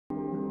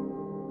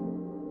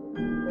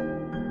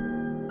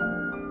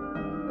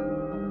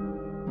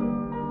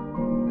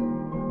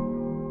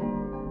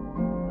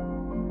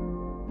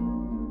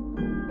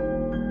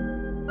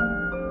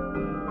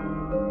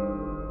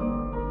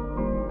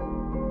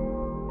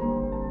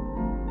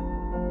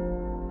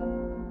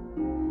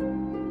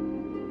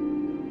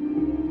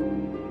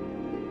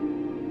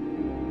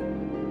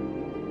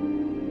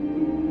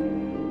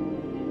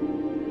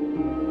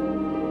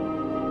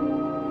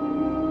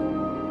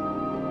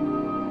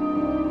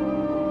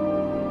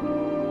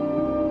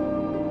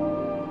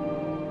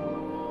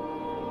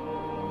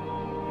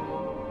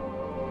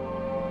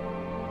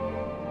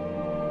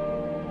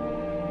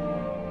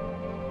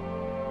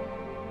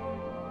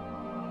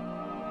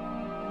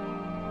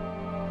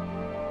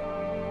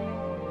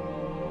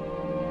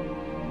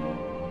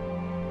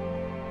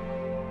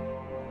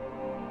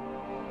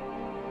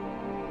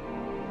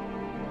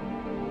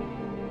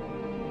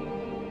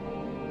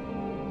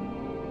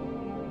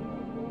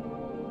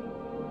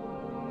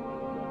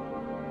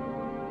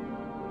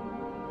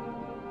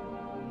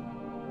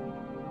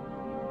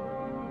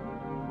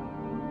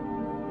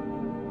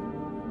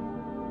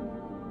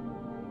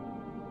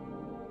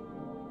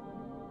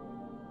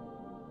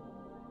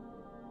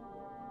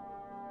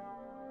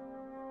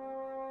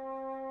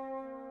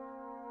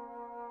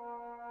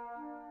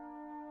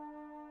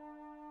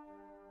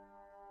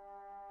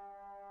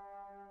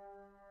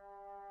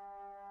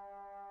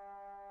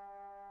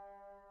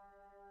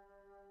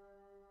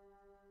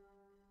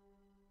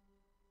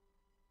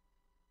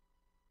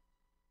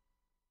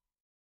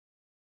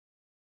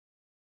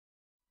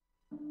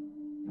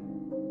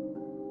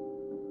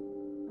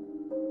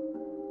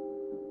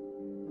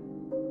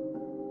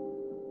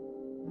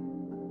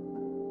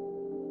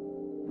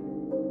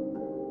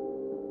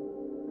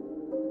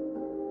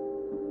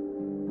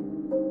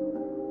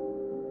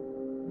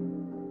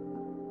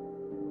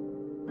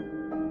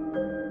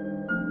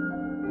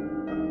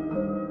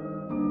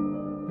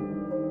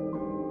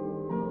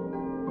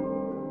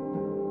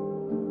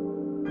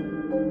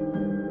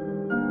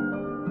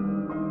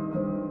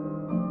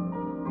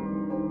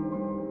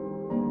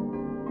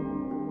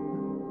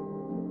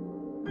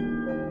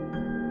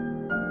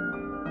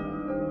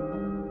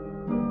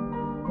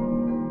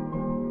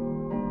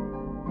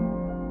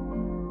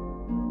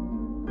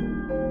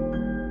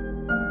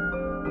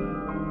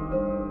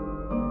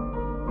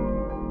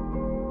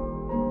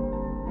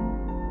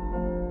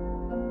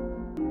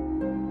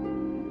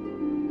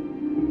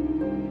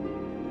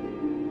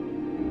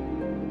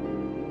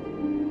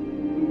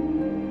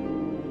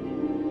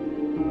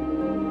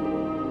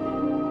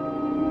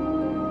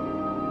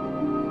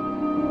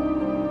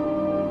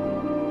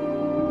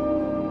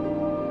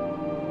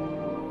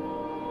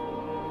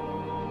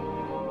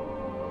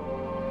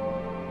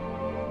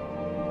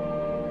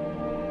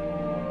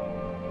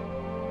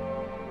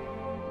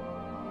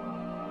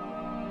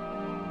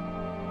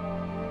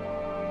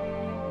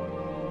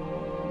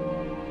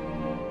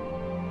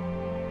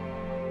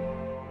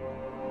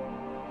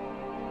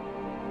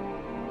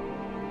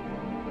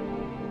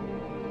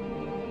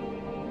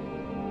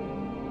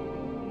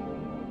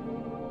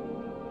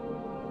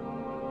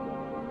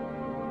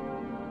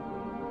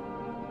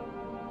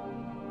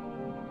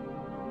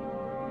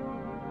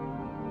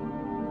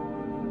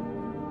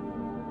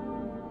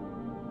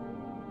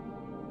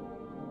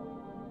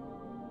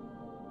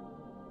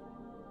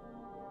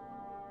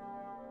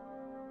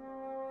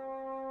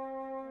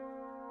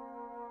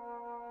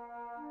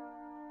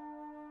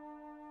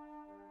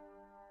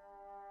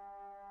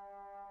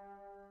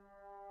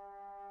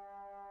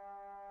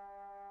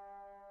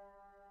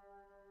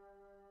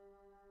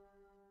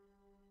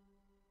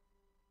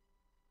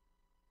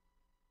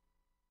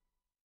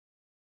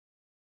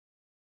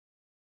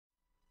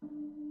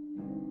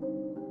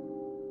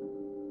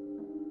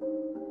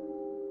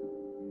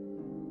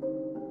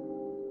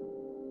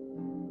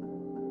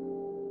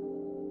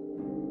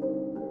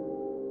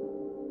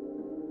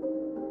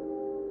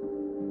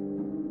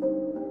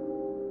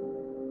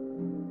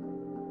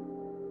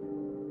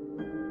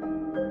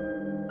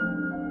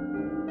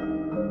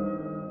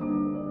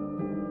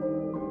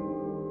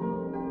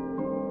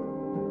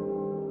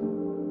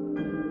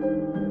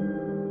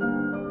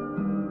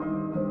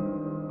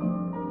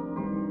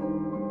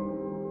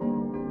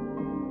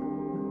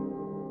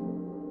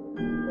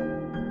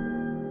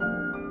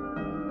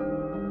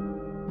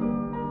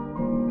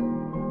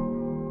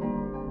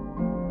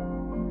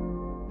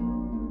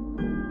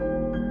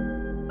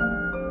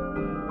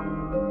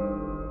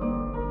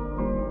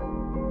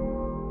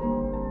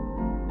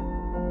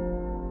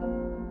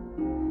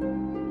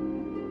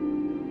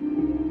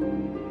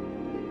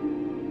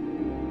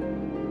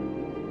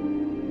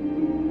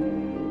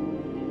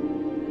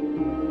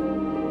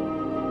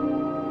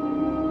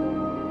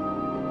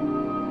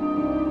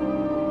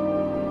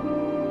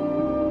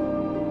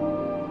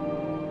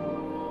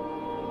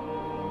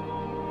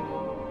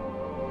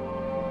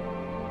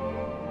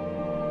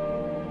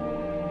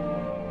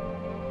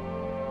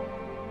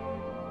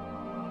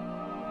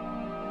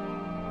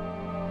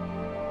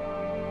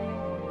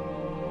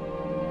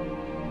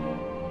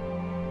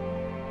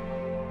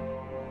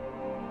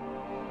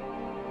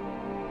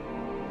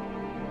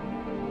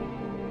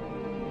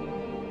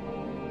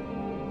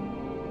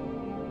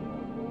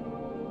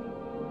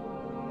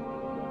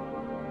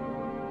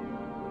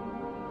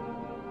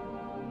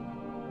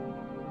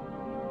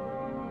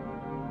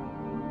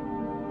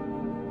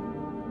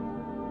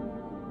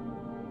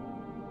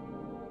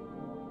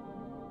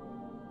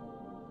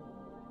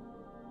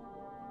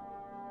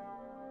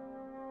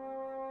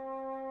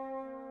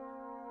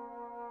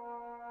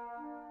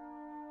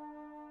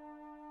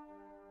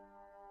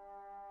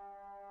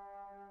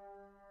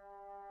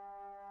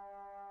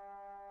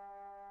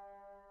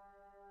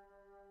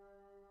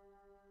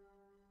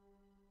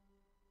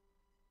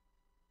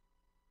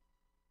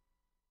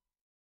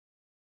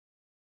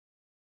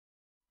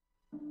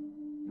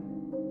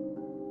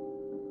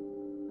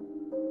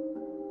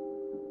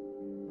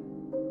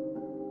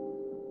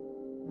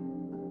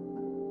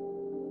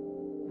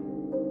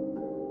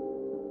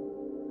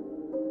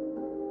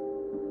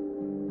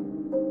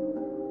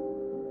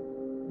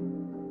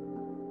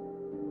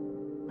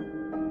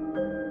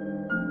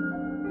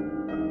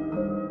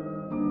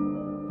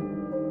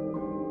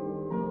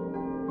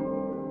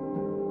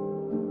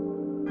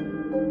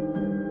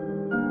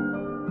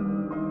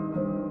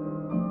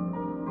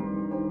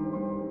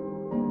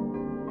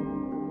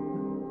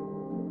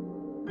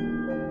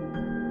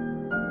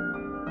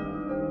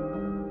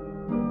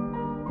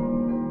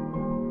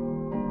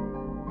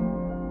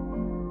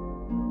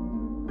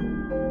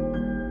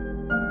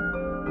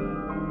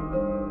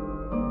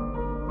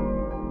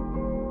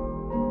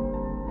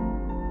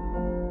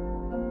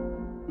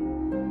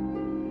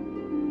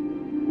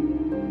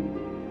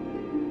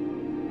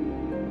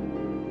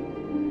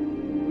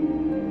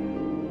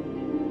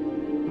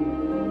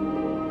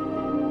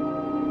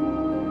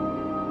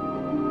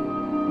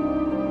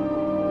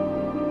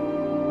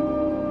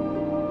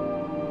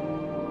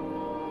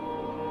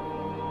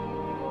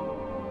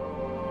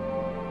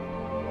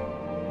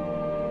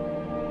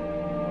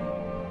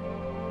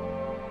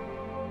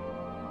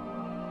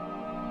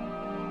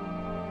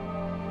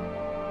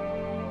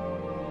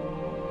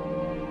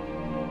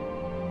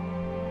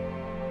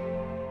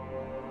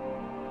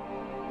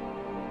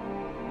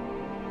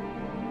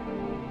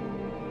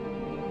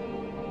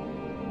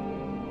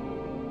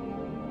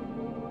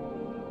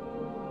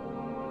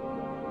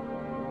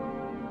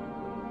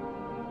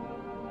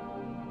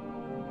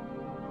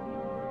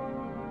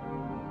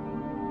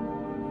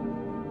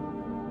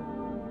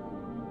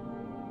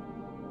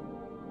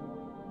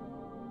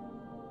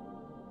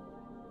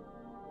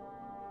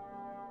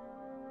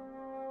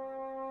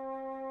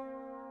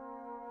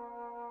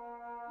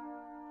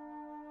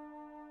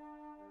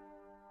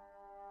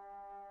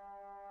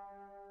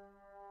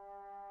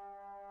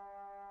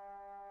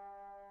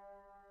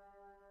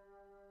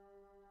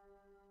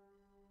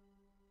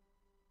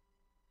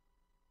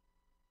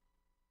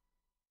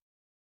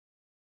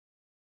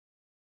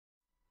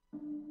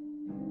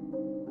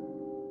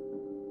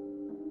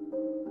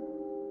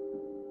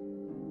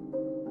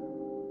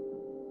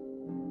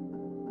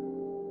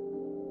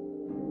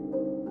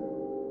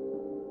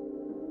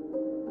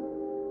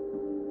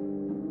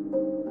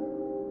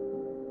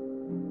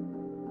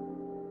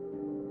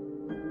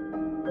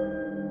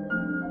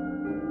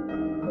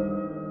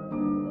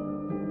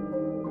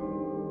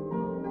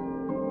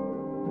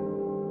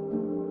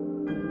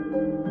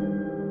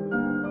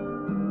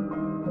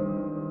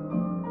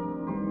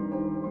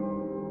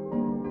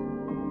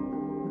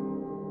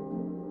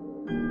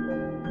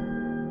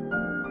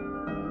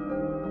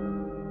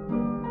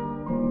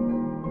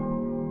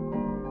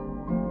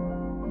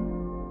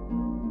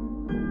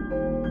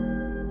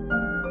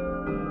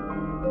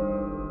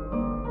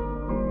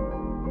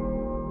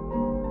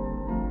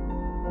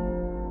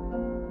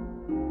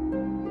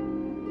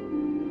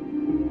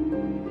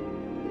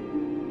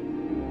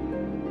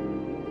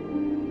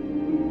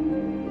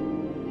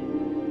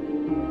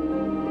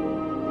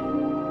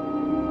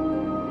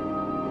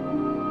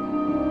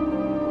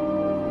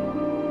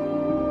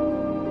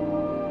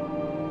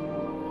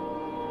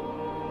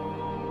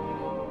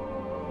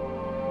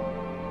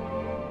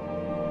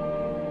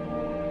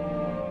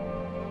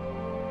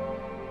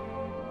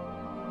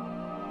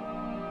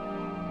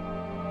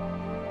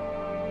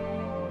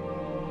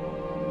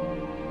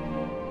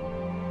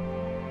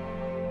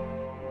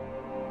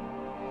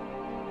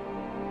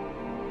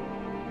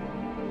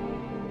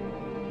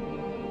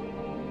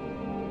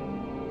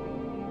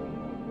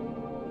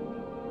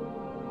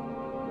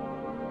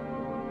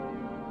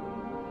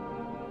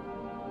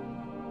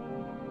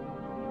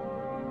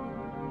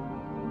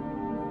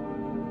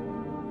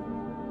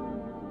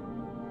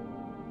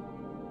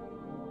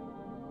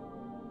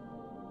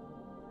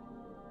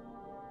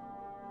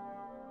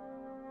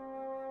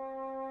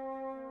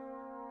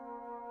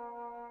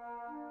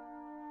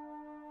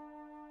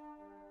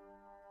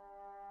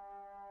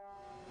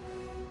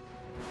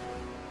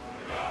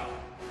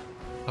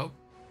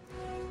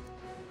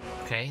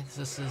Okay,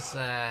 this is,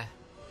 there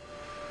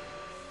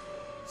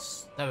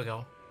we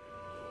go.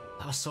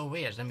 That was so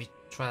weird. Let me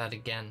try that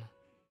again.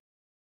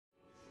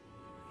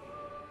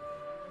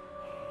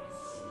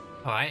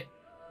 Alright.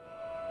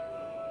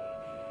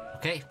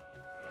 Okay,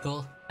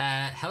 cool.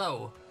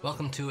 Hello.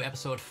 Welcome to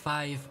episode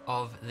 5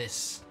 of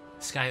this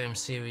Skyrim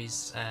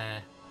series,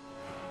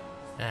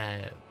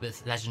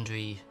 with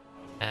legendary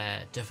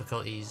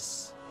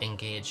difficulties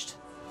engaged.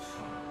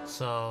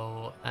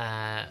 So,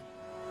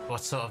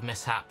 what sort of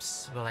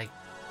mishaps will I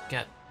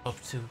get up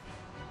to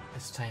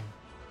this time?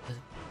 Is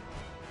it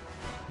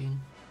green?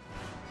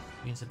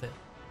 Green's a bit...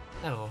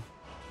 Oh,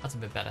 that's a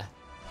bit better.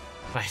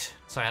 Right,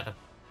 sorry, I had to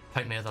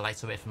point my other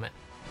lights away from it.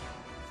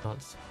 So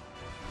it's...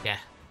 yeah,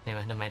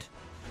 anyway, never mind.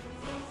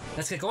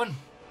 Let's get going!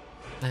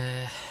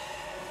 Here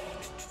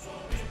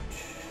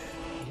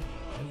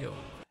we go.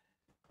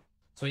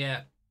 So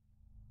yeah,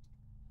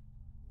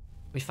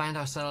 we find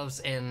ourselves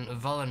in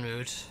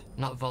Volunruud,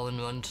 not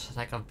Volunrund,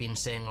 like I've been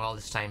saying all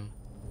this time.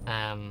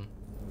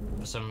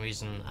 For some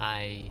reason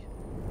I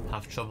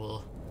have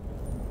trouble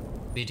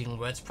reading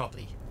words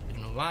properly. I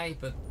don't know why,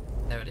 but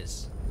there it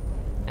is.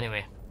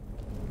 Anyway.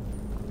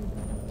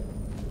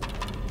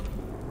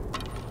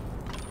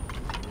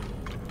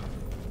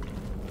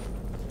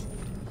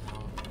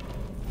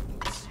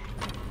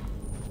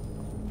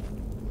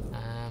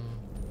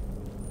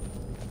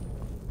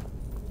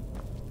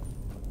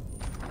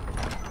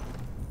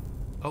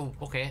 Oh,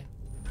 okay.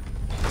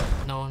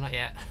 No, not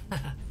yet.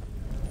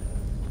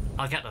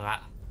 I'll get to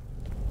that.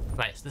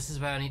 Right, so this is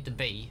where I need to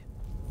be.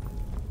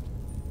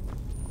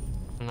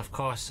 And of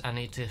course, I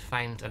need to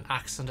find an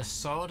axe and a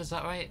sword, is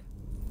that right?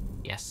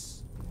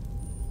 Yes.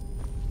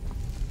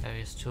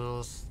 Various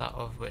tools, that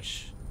of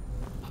which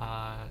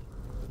are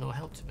no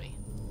help to me.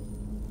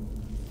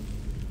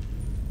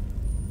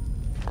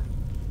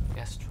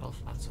 Guess 12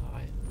 flats,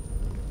 alright.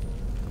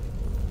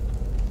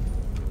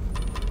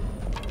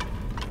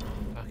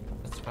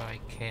 That's where I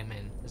came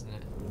in, isn't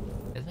it?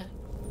 Is it?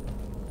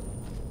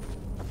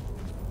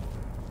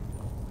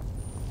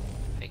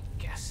 I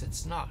guess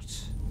it's not.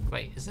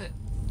 Wait, is it?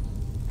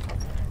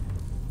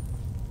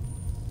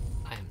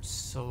 I am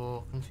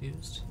so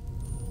confused.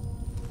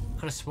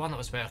 Could have sworn that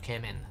was where I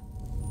came in.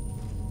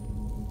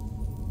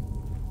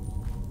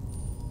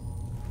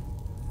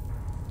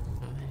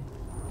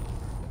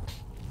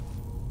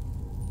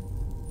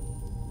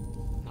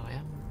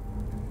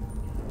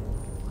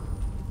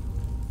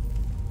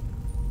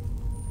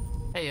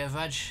 Hey,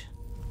 Yuvraj.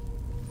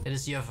 It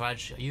is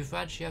Yuvraj.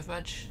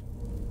 Yuvraj?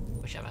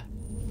 Whichever.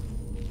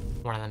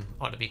 One of them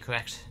ought to be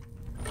correct.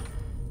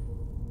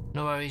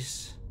 No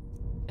worries.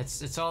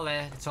 It's all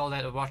there. It's all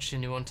there to watch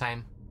in your own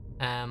time.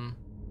 Oh,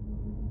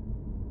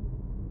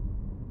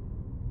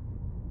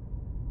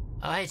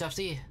 hey,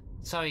 Topsy.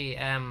 Sorry,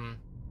 I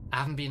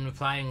haven't been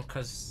replying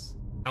because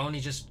I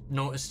only just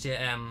noticed you,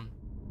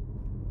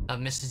 I've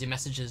missed your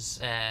messages,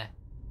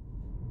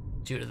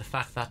 due to the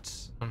fact that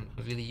I'm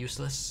really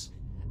useless.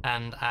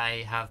 And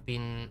I have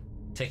been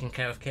taking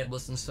care of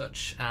cables and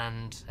such,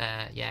 and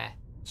yeah,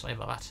 sorry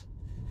about that.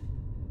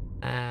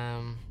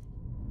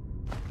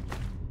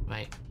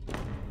 Right.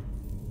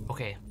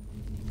 Okay.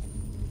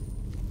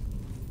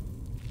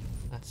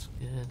 That's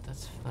good,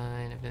 that's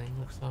fine, everything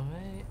looks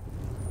alright.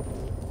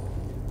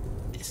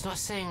 It's not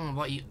saying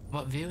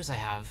what views I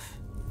have.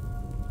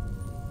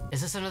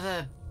 Is this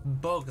another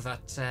bug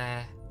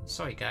that,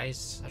 sorry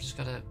guys, I've just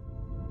gotta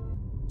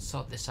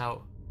sort this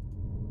out.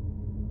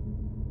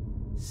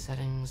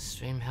 Settings,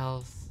 stream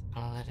health,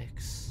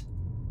 analytics.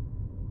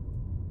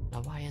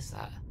 Now why is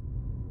that?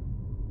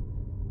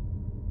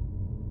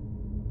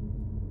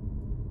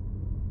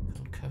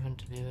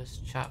 Concurrent viewers,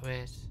 chat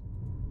rate,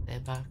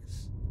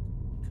 playbacks,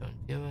 current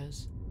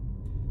viewers.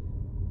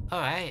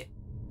 Alright,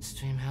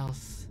 stream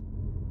health.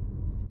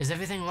 Is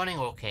everything running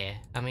okay?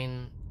 I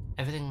mean,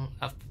 everything,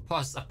 I've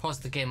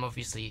paused the game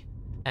obviously,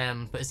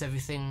 but is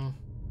everything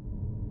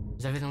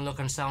look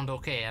and sound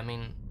okay? I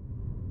mean,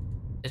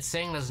 it's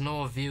saying there's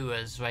no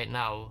viewers right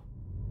now.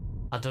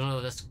 I don't know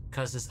if that's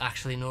because there's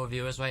actually no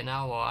viewers right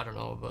now, or I don't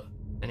know, but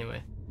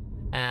anyway.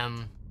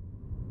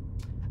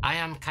 I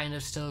am kind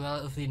of still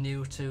relatively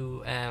new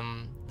to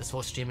this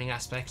whole streaming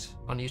aspect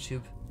on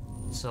YouTube,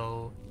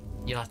 so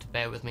you'll have to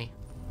bear with me.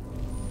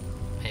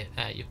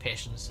 Your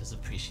patience is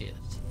appreciated.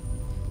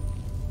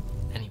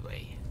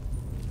 Anyway.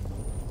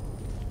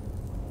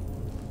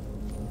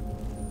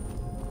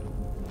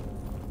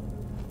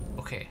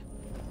 Okay.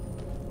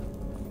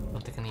 I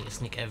don't think I need to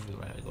sneak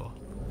everywhere I go.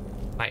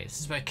 Right, this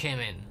is where I came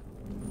in.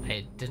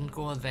 I didn't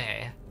go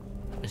there.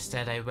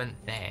 Instead I went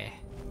there.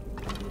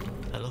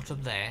 I looked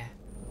up there.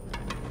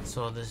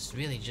 So there's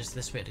really just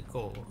this way to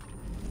go.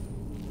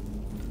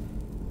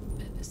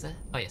 Is there?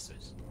 Oh yes there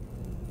is.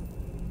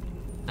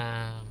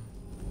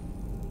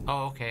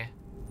 Oh okay.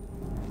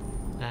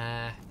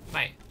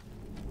 Right.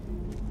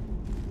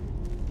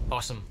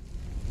 Awesome.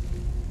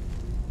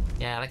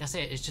 Yeah, like I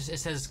say, it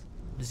says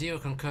 0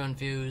 concurrent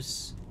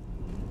views.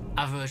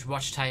 Average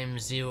watch time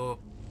 0,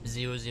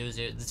 0, 0,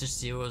 0. There's just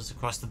zeros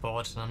across the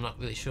board, and I'm not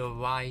really sure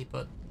why,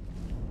 but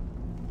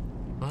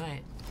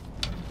alright.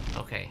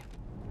 Okay.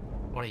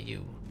 What are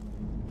you?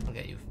 I'll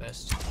get you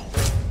first.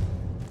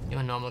 You're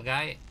a normal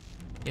guy.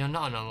 You're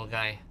not a normal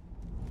guy.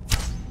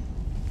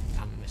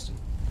 Damn, I missed him.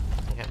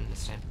 I'll get him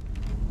this time.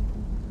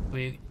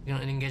 We're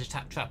gonna engage a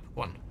tap trap.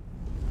 One.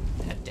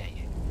 How dare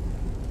you?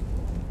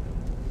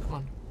 Come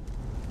on.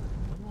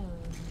 Come on.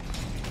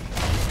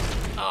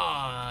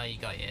 Oh, you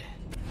got you.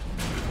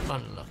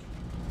 Unlucky.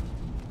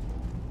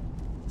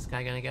 This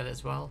guy gonna get it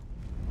as well?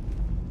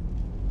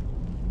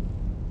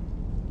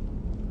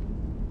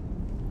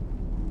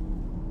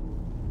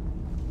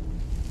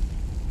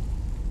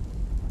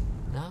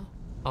 No?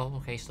 Oh,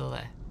 okay, still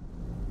there.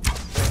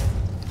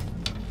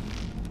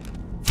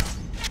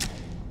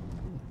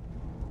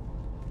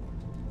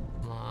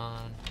 Come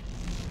on.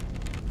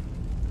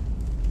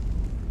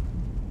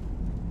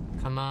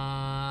 Come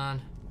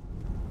on.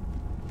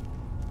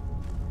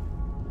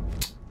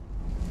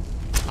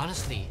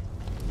 Honestly,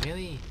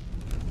 really?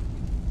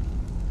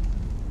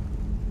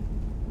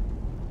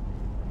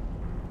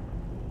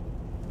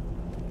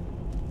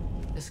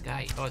 This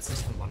guy. Oh, it's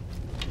this one.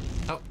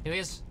 Oh, here he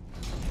is.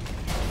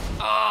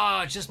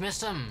 Oh, just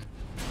missed him.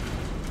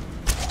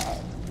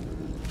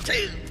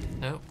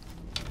 Nope.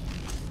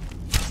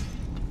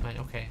 Right,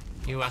 okay.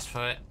 You asked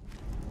for it.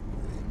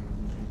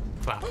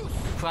 Crap.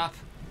 Crap.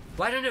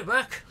 Why didn't it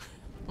work?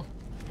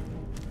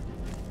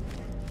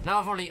 Now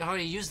I've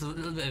already used a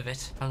little bit of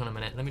it. Hang on a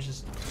minute. Let me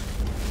just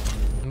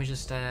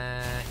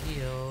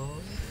heal.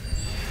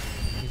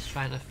 He's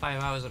trying to fire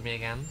arrows at me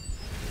again.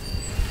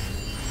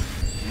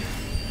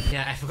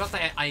 Yeah, I forgot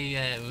that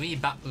I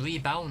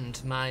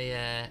rebound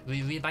my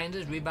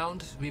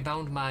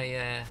rebound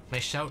my my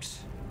shout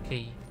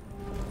key.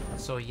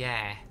 So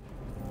yeah,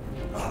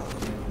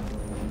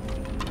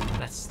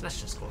 let's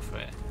just go for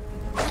it.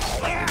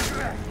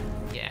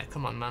 Yeah,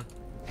 come on, man.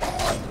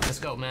 Let's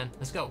go, man.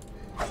 Let's go.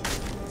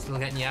 Still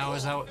getting your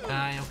hours out.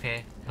 Aye,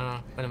 okay. Oh,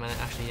 wait a minute.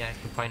 Actually, yeah,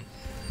 good point.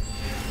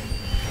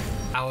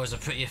 Hours are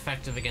pretty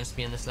effective against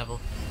me in this level.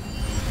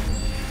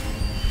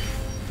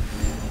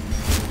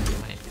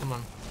 Right, come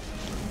on.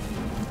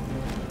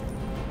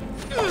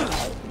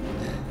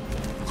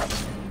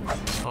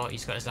 Oh,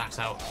 he's got his axe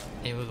out.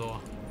 Here we go.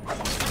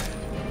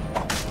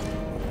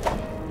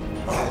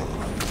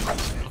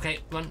 Okay,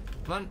 run,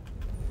 run.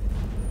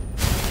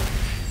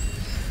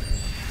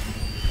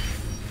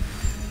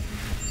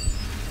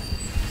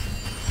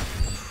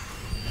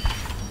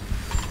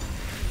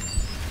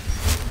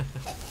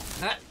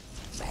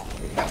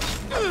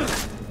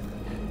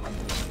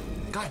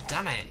 God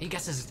damn it, he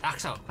gets his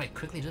axe out quite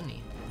quickly, doesn't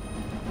he?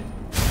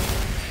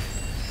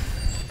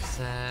 It's,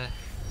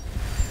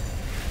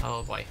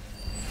 oh boy.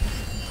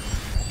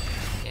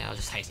 Yeah, I'll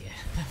just hide here.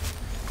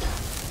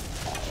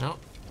 No.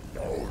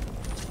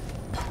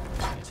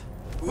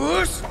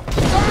 Right.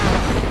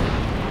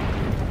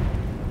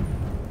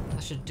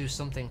 That should do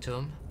something to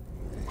him.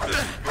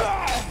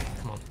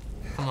 Come on.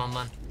 Come on,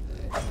 man.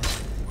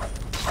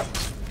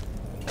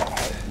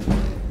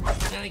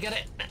 Nearly get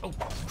it. Oh,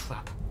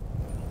 crap.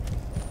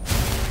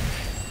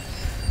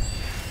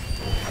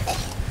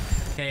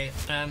 Okay,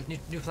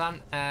 new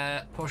plan.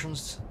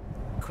 Potions,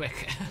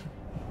 quick.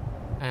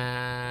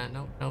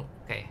 No,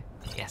 okay.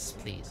 Yes,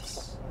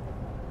 please.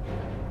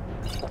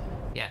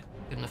 Yeah,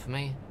 good enough for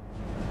me.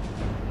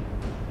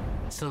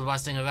 Still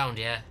buzzing around,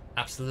 yeah?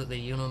 Absolutely,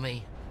 you know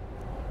me.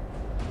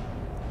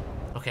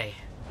 Okay.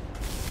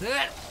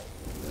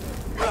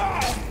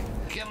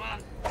 Come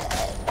on.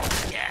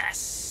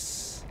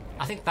 Yes!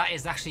 I think that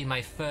is actually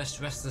my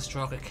first Rest of the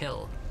Stalker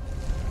kill.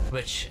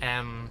 Which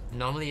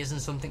normally isn't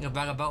something to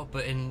brag about,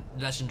 but in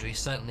Legendary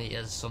certainly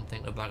is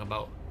something to brag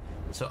about.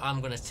 So I'm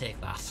gonna take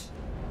that,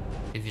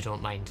 if you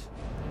don't mind.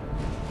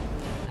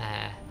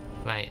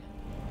 Right.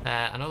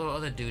 I know there were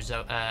other dudes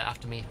out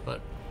after me,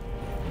 but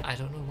I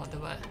don't know what they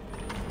were.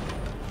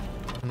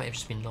 They might have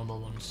just been normal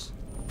ones.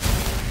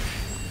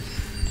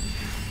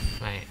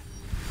 Right.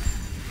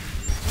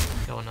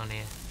 What's going on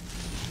here?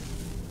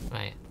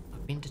 Right.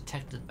 I've been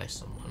detected by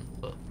someone,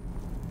 but...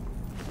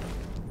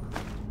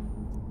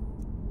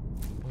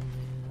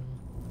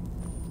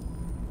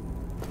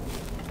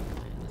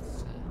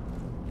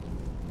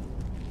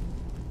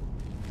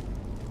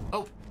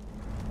 Oh!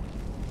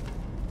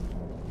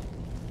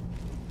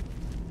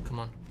 Come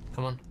on,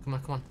 come on, come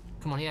on, come on.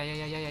 Come on, yeah.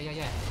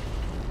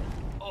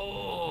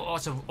 Oh,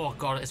 it's a, oh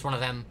god, it's one of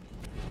them.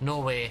 No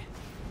way.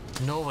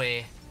 No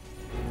way.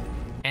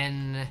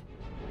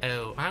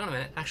 Oh, hang on a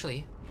minute,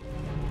 actually.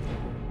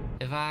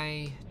 If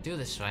I do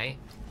this right...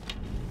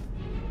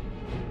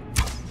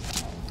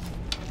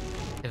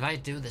 If I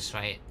do this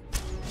right,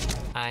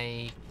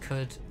 I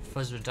could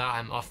fuzz with dart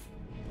him off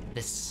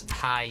this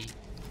high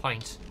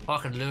point. Or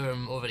I could lure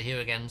him over here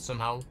again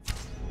somehow.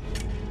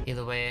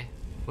 Either way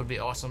would be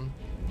awesome.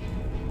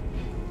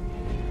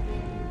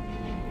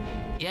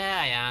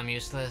 Yeah, I am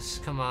useless.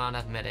 Come on,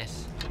 admit it.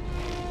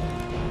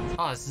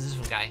 Oh, this is this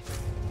one guy.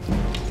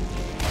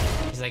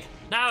 He's like,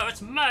 now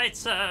it's my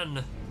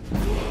turn!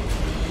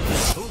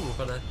 Ooh,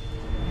 got a...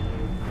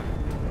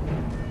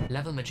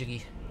 Level my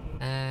jiggy.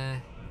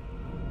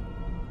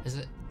 Is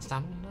it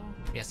stamina now?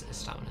 Yes, it is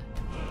stamina.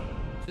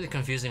 It's really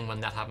confusing when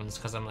that happens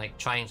because I'm like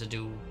trying to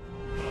do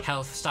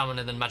health,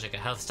 stamina, then magicka,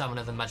 health,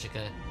 stamina, then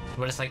magicka.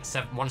 When it's like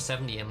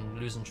 170, I'm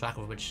losing track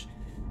of which.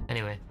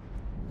 Anyway.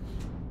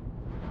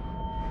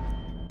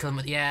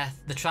 Yeah,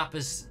 the trap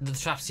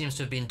seems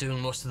to have been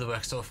doing most of the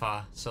work so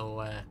far,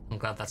 so I'm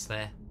glad that's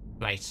there.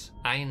 Right,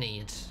 I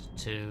need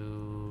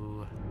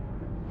to...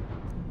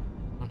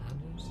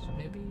 one-handed,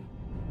 maybe?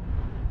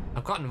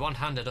 I've gotten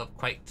one-handed up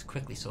quite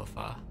quickly so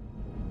far.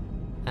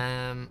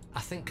 I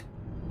think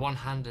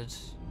one-handed...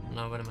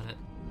 No, wait a minute.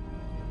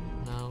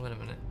 No, wait a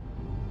minute.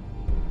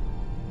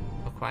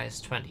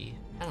 Requires 20.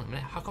 Hang on a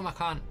minute, how come I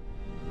can't...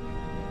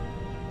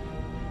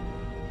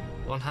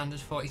 One-handed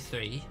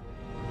 43.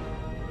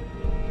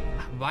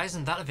 Why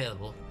isn't that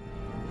available?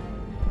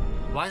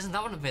 Why isn't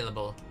that one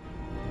available?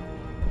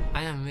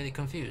 I am really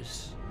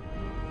confused.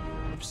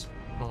 Oops,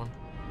 come on.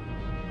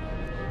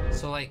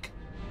 So like,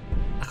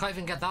 I can't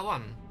even get that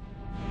one.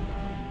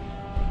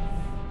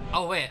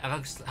 Oh wait, I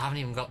haven't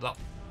even got that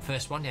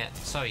first one yet.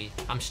 Sorry,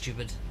 I'm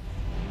stupid.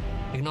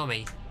 Ignore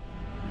me.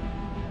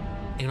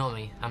 Ignore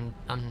me. I'm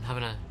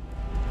having a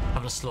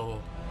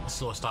slow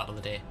start of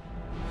the day.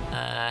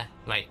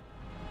 Right.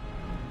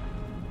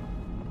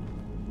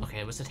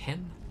 Okay, was it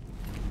him?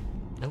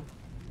 Nope,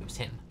 it was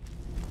him.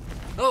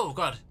 Oh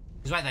god,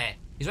 he's right there.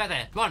 He's right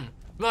there. Run,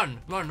 run,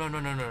 run, run,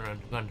 run, run, run,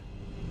 run, run.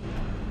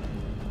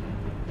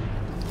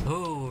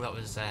 Oh, that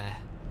was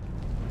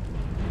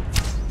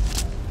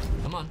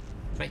come on,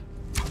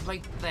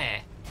 right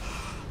there.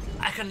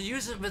 I can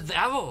use it with the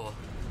arrow.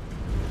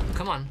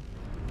 Come on.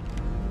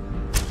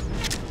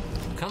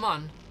 Come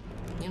on.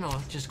 You know,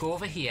 just go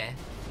over here.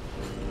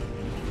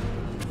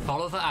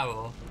 Follow the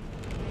arrow.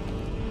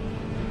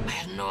 I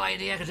had no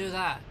idea I could do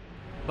that.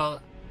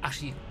 Well,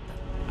 actually,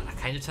 I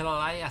kind of tell a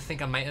lie. I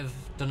think I might have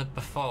done it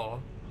before,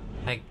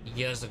 like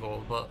years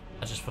ago, but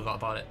I just forgot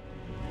about it.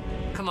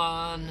 Come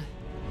on.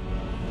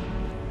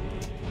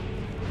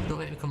 Don't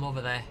make me come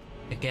over there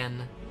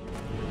again.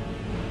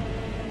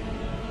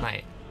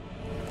 Right.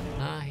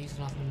 No, he's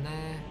nothing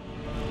there.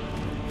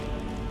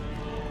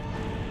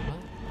 What?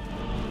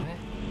 Where?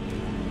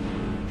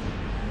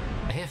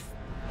 I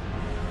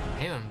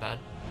hear him, but I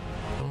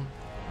don't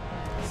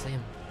see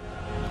him.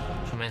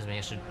 Which reminds me,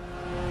 I should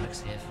quick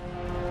save.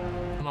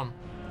 Come on.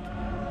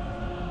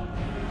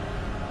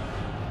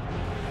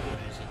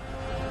 Where is he?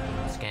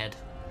 Scared.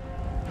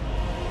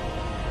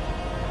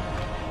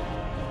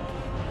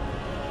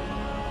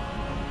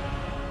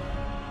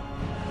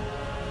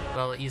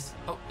 Well, he's...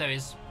 Oh, there he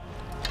is.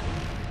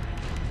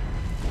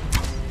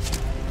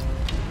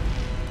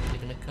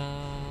 He's gonna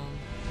come...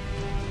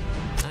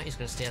 No, he's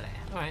gonna stay there.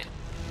 Alright.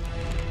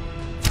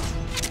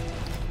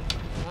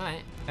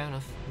 Alright, fair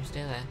enough. You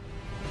stay there.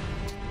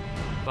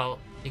 Well,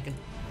 you can...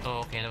 Oh,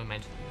 okay, never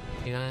mind.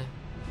 You gonna...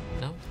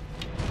 No?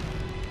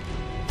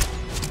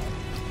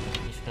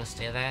 You're just gonna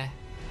stay there?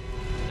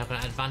 Not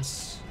gonna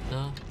advance?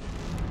 No?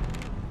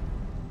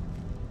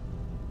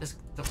 This...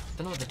 Don't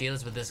know what the deal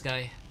is with this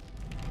guy.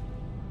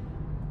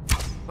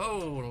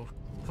 Oh,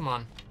 come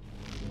on.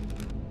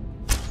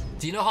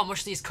 Do you know how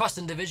much these cost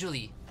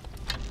individually?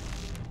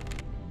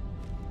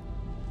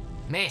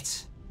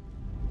 Mate!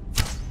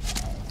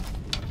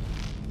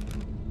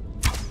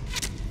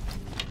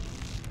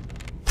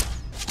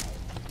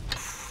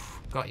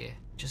 Got you.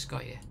 Just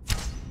got you.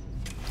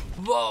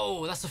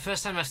 Whoa! That's the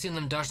first time I've seen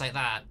them dodge like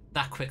that.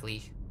 That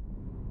quickly.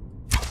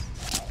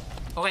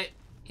 Oh wait.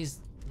 He's...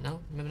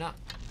 No, maybe not.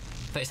 I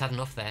thought he's had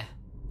enough there.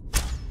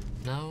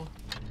 No.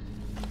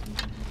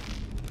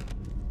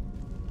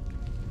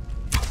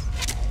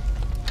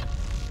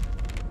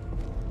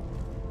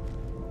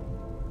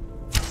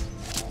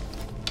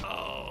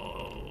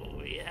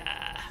 Oh,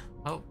 yeah.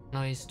 Oh,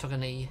 no, he's took a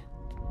knee.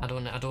 I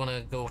don't want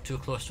to go too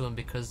close to him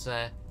because,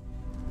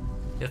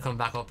 he'll come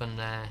back up and,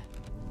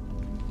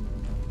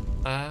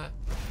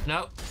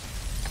 no.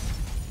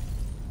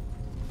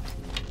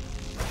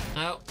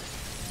 No.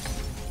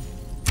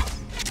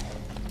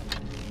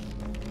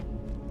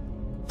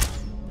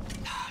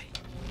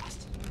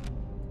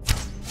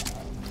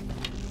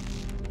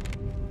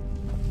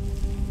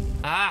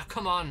 Ah,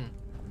 come on.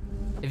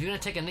 If you're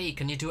gonna take a knee,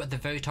 can you do it at the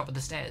very top of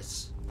the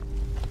stairs?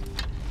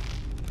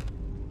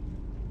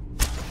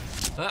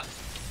 Oh.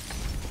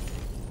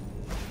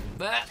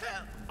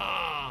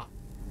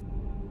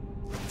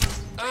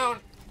 Oh.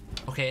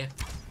 Okay.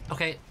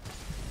 Okay.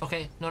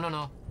 Okay. No, no,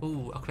 no.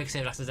 Ooh, a quick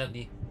save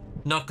accidentally.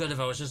 Not good if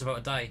I was just about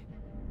to die.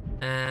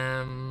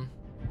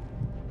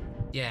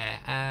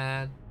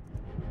 Yeah,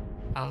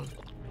 I'll...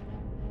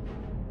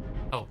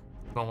 Oh,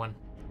 wrong one.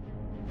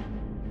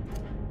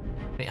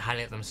 I need to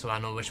highlight them so I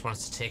know which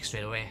ones to take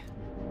straight away.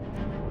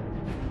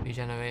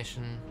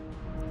 Regeneration.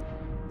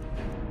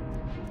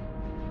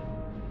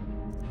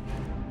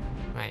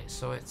 Right,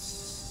 so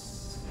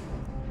it's...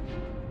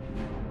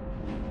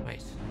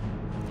 Wait.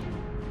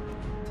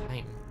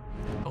 Time.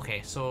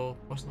 Okay, so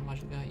what's the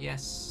magic guy?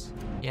 Yes.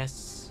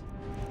 Yes.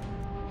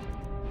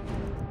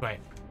 Right.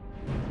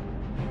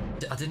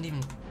 I didn't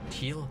even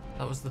heal.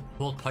 That was the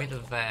whole point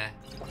of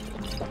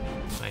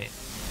Right.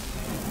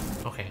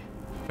 Okay.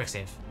 Quick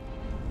save.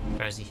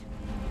 Where is he?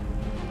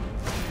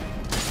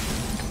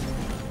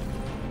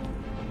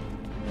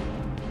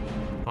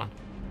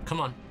 Come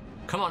on.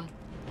 Come on.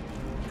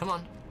 Come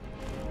on.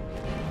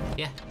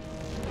 Yeah.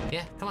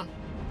 Yeah, come on.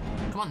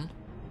 Come on.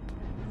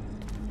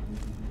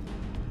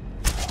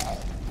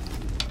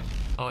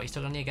 Oh, he's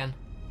still on me again.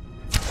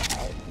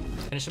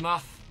 Finish him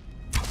off.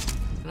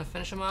 Can I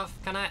finish him off?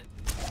 Can I?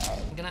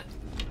 Can I?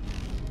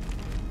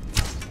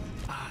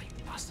 Ah,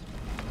 you bastard.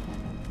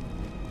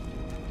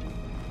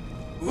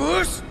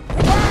 Whoosh!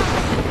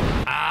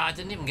 Ah, I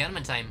didn't even get him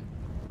in time.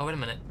 Oh, wait a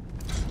minute.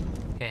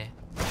 Okay.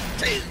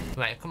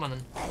 Right, come on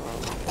then.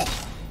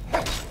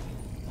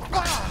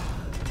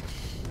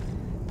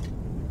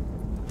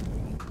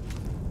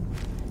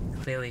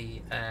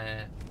 Clearly,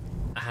 I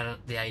had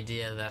the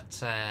idea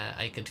that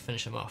I could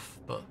finish him off,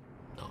 but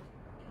no.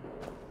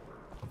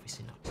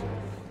 Obviously not.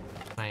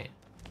 Right,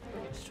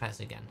 let's try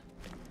this again.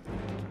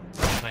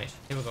 Right,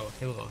 here we go,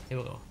 here we go, here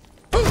we go.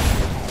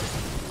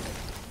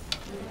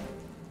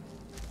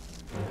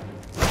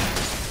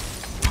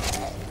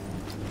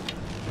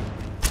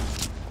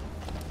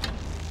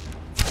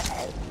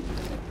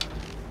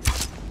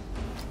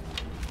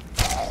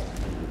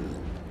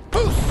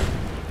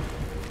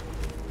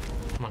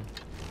 Come on.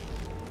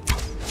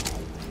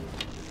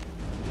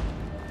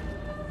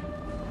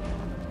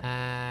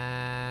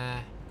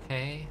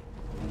 Okay.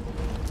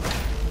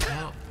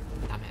 No,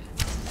 damn it.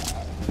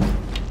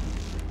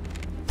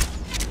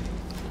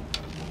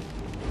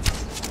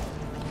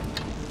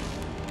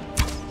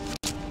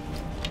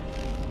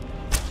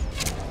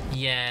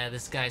 Yeah,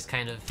 this guy's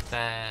kind of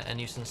a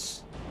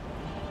nuisance.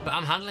 But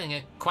I'm handling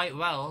it quite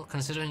well,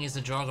 considering he's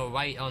a Draugr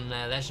White on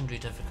Legendary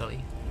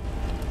difficulty.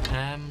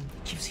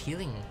 Keeps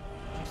healing.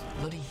 Keeps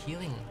bloody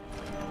healing.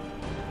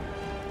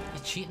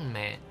 You're cheating,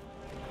 mate.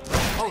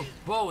 Oh,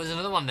 whoa, there's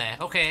another one there.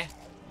 Okay.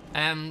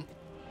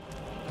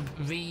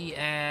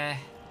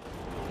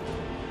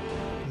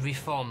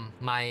 Reform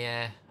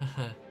my,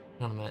 hold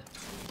on a minute.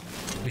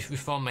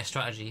 Reform my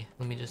strategy.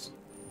 Let me just...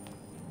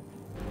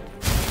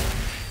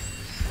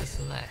 He's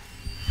still there.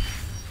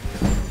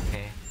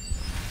 Okay.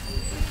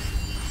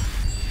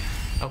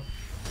 Oh.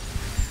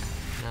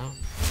 No.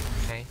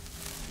 Okay.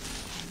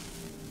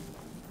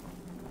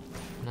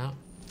 No.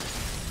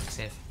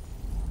 Save.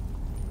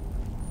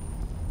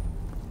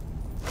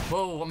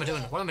 Whoa, what am I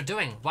doing? What am I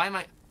doing? Why am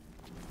I...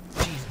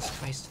 Jesus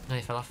Christ. No,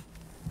 he fell off.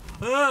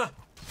 Ah!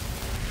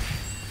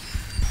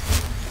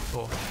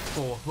 4,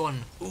 4,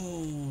 1.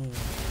 Ooh.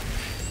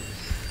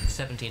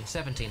 17,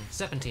 17,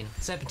 17,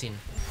 17.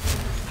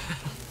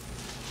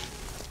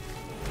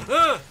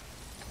 Ah!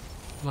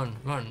 Run,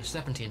 run,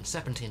 17,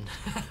 17.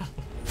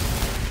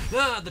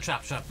 Ah, the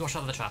trap, trap. Watch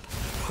out of the trap.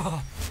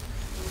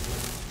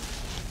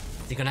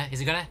 Is he gonna? Is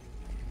he gonna?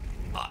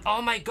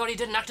 Oh my god, he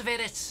didn't activate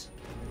it!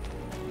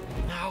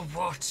 Now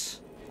what?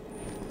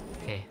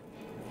 Okay,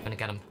 I'm gonna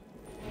get him.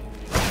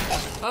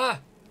 Ah!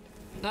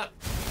 No!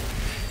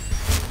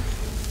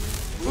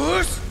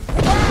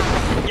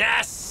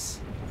 Yes!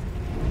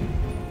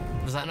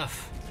 Was that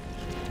enough?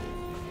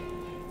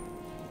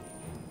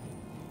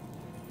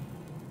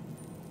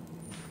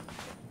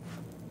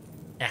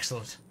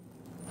 Excellent.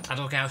 I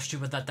don't care how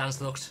stupid that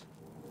dance looked.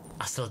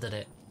 I still did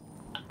it.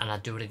 And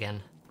I'd do it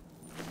again.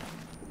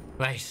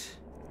 Right.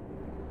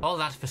 All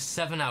that for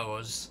 7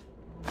 hours.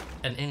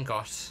 An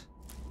ingot.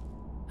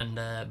 And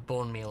a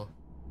bone meal.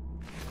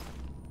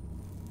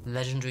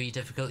 Legendary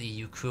difficulty,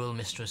 you cruel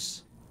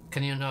mistress.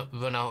 Can you not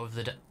run out of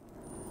the...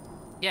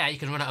 Yeah, you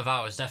can run out of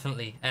hours,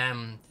 definitely.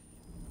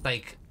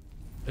 Like...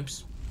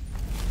 Oops.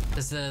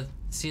 There's the...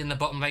 See in the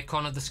bottom right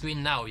corner of the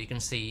screen now, you can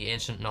see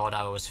Ancient Nord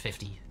hours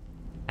 50.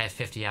 I have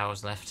 50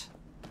 hours left.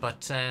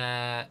 But,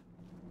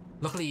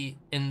 luckily,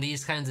 in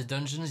these kinds of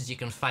dungeons, you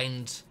can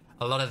find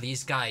a lot of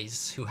these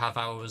guys who have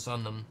hours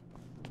on them.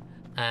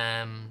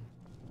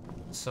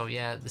 So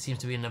yeah, there seems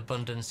to be an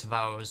abundance of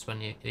hours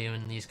when you're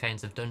in these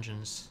kinds of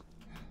dungeons.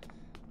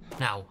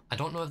 Now, I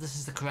don't know if this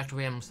is the correct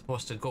way I'm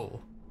supposed to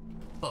go,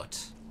 but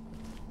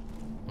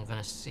I'm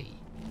gonna see.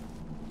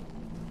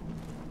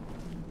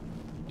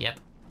 Yep.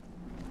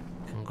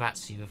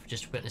 Congrats, you've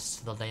just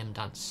witnessed the lame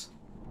dance.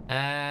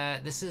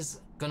 This is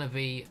gonna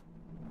be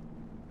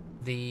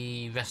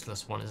the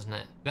restless one, isn't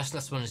it?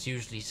 Restless one is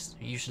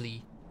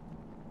usually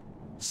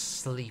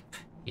sleep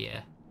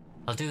here.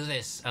 I'll do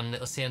this, and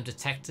it'll say I'm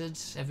detected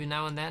every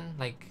now and then,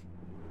 like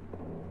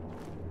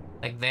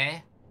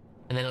there,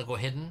 and then it'll go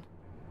hidden,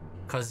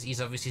 because he's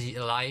obviously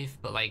alive,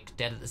 but like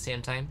dead at the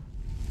same time.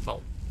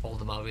 Well, all of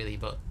them are really,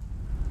 but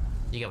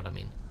you get what I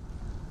mean.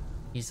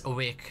 He's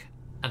awake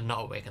and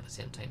not awake at the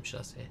same time,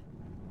 should I say.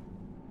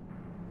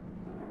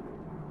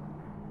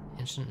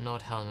 Ancient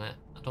Nord helmet.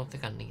 I don't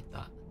think I need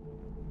that.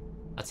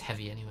 That's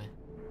heavy anyway.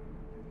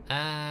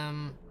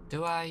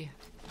 Do I?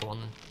 Go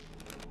on then.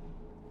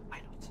 Why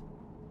not?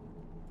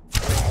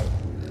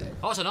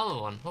 Oh, it's another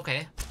one.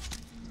 Okay.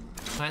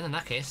 Right, in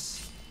that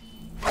case,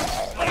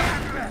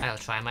 I'll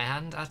try my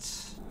hand at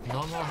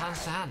normal hand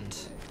to hand.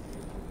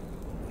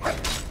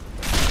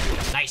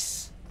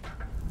 Nice!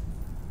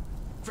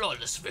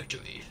 Flawless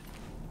victory.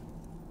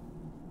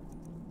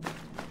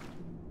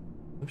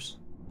 Oops.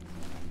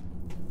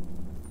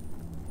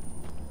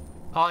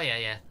 Oh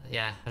yeah.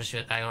 I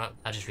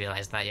just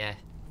realized that. Yeah,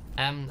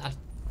 I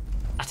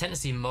tend to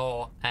see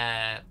more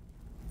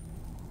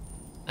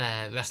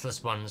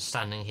restless ones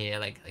standing here.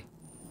 Like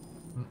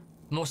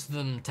most of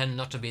them tend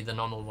not to be the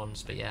normal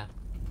ones, but yeah.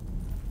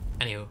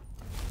 Anywho,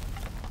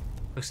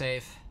 quick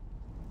save.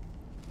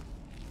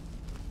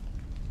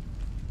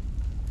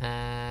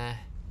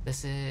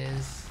 This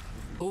is.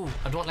 Ooh,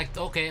 I don't like.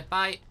 Okay,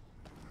 bye.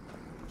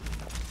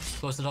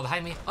 Close the door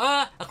behind me.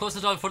 Ah! I closed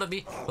the door in front of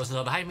me. Close the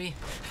door behind me.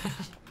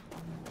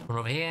 Run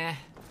over here.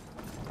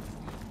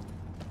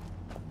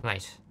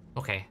 Right.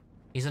 Okay.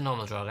 He's a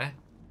normal drogger.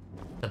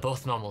 They're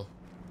both normal.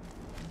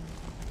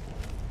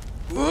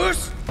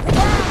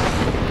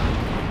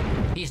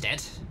 He's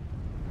dead.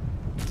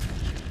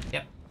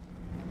 Yep.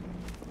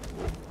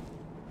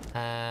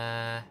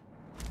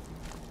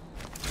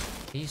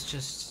 He's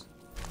just.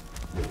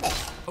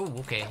 Oh,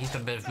 okay. He's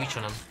got a bit of reach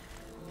on him.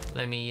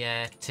 Let me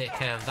take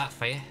care of that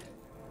for you.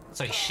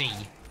 Sorry, she.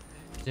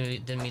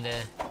 Didn't mean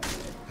to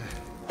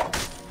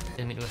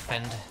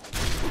offend.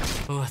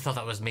 Oh, I thought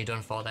that was me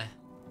done for there.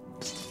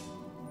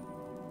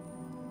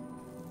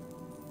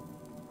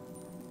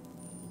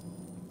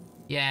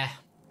 Yeah.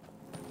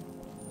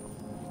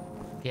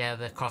 Yeah,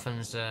 the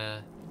coffins,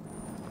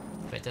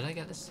 Wait, did I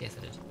get this? Yes,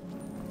 I did.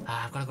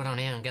 I've gotta go down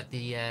here and get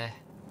the,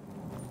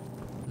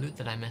 loot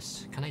that I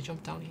missed. Can I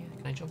jump down here?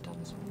 Can I jump down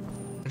this way?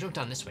 I'll jump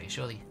down this way,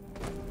 surely.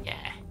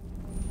 Yeah.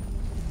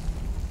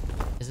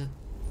 Is it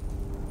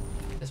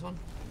this one?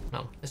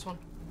 No, this one?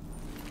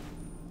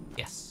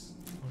 Yes.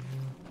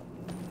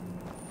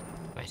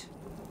 Right.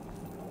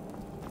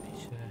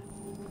 Be sure.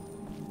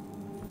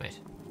 Wait.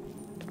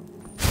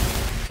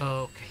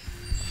 Okay.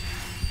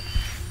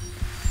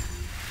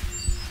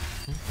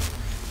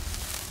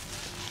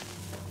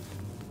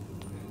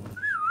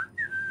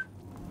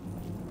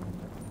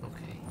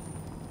 Okay.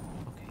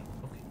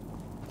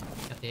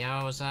 Get the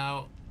arrows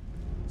out.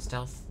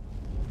 Stealth.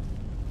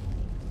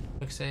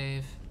 Quick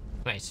save.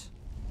 Wait.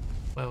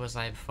 Where was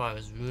I before? I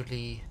was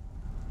rudely...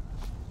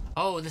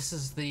 Oh, this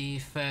is the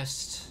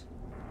first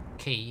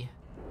key.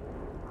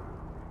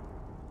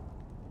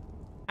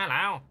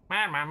 Hello.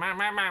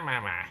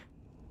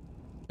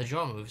 The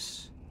jaw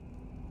moves.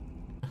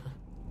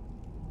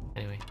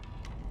 Anyway.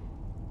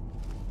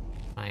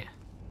 Right.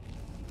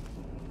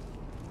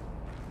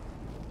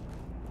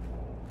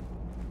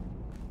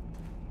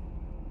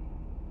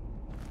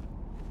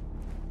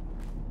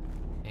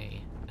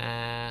 Okay.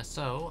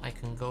 So I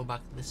can go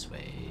back this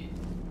way.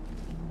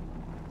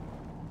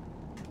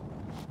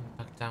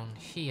 Back down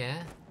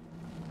here.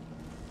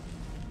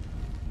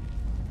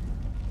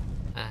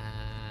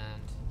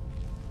 And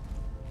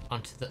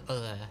onto the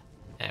other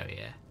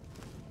area.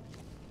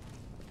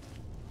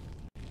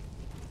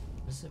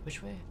 Is it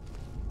which way?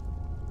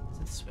 Is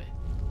it this way?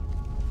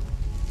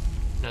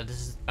 No, this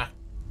is back.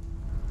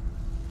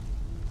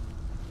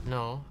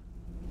 No.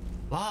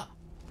 What?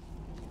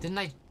 Didn't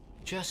I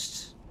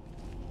just...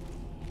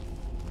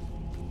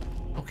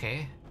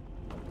 Okay.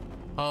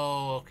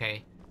 Oh,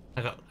 okay.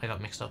 I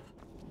got mixed up.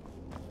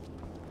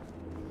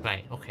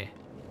 Right, okay.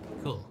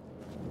 Cool.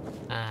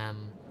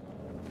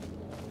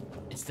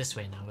 It's this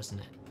way now, isn't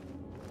it?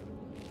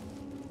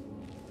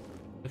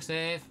 Quick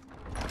save.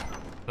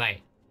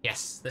 Right.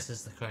 Yes, this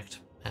is the correct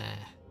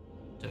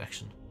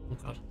direction. Oh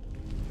god.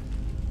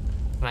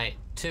 Right,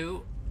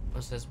 2.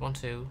 What's this? 1,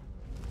 2.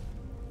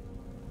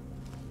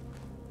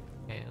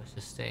 Okay, let's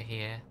just stay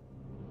here.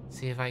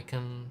 See if I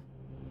can...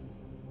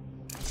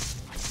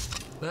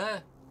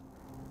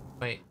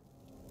 Wait.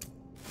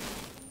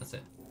 That's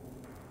it.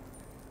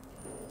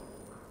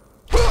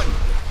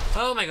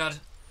 Oh my god.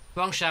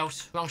 Wrong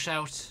shout. Wrong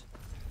shout.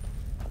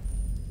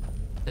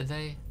 Did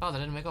they? Oh, they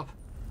didn't wake up.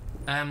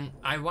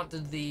 I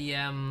wanted the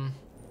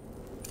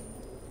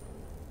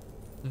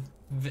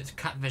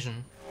cat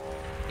vision.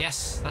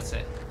 Yes, that's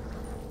it.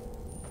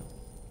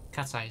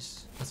 Cat's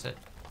eyes. That's it.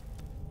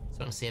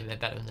 So I can see a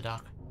bit better in the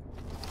dark.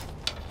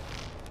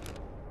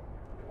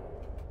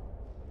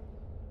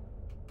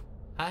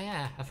 Ah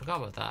yeah, I forgot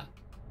about that.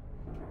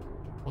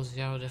 Close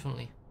the arrow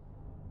differently.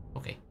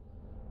 Okay.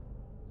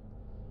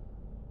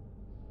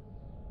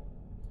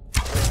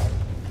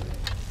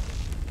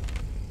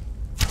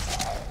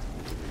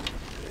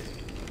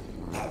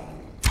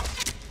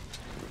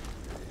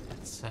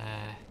 Let's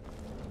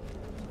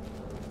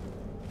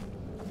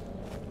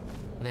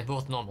they're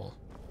both normal.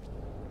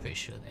 Pretty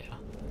sure they are.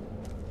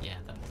 Yeah,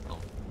 they're both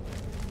normal.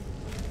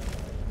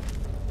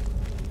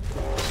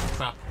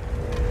 Crap.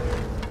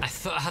 I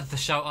thought I had the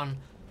shout on.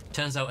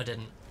 Turns out I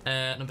didn't.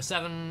 Number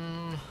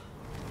 7.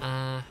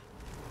 There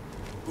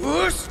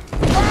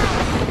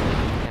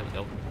we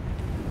go.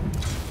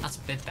 That's a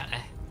bit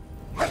better.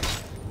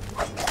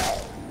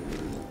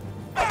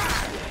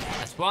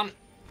 That's one.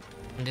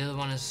 And the other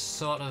one is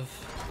sort of...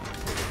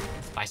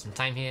 Let's buy some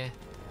time here.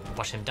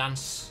 Watch him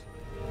dance.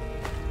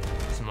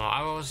 Some more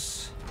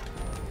arrows.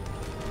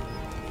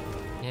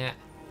 Yeah.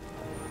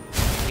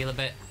 Heal a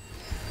bit.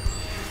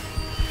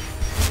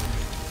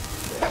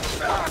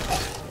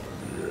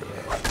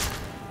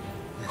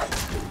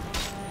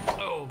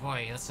 Oh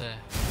boy, that's a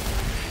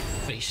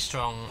pretty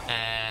strong,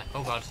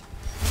 oh god.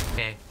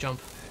 Okay, jump.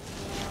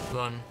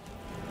 Run.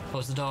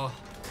 Close the door.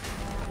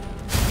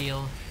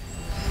 Heal.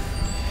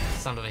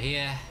 Stand over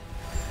here.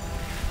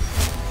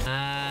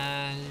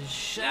 And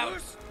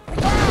shout.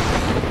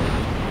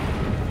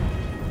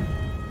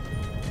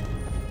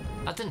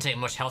 That didn't take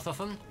much health off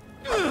him.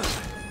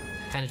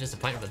 Kind of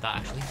disappointed with that,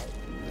 actually.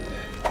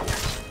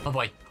 Oh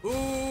boy.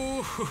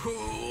 Ooh.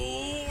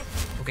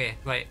 Okay,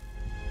 right.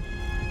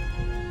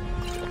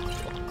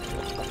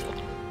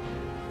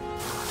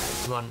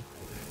 Come on.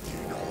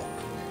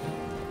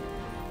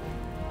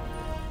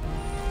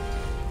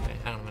 Okay,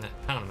 hang on a minute.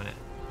 Hang on a minute.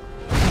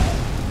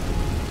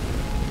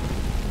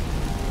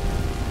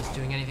 Is it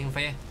doing anything for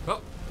you?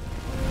 Oh.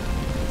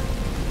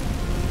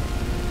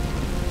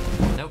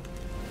 Nope.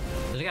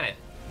 Did you get it?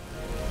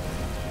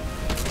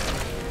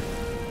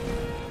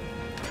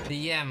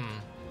 The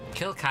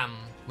kill cam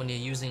when you're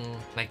using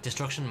like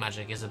destruction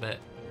magic is a bit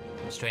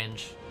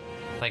strange.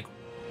 Like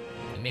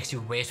it makes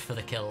you wait for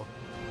the kill.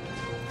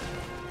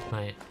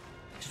 Right.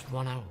 Just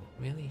 1 hour.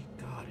 Really?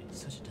 God,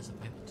 it's such a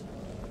disappointment.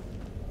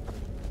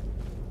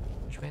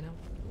 Which way now?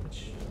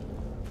 Which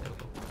there we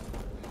go.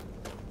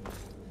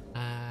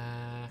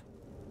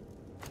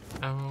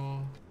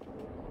 Arrow.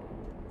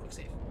 Quick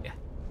save. Yeah.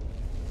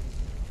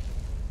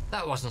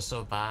 That wasn't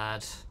so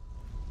bad.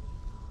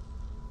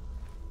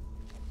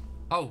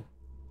 Oh,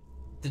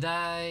 did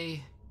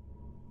I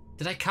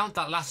count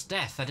that last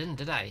death? I didn't,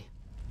 did I?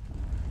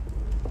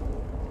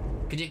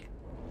 Could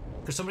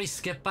somebody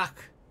skip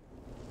back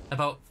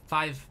about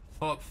 4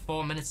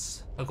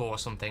 minutes ago or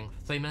something?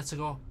 3 minutes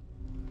ago?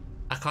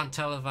 I can't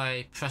tell if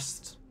I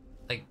pressed,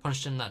 like,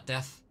 punched in that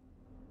death.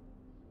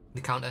 The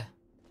counter.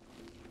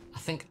 I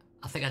think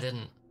I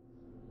didn't.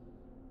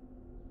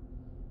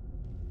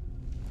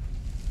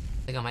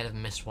 I think I might have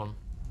missed one.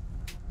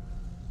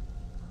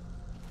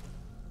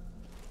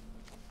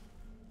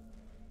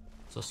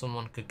 So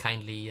someone could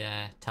kindly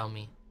tell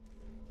me.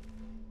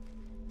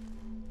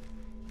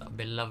 That'd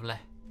be lovely.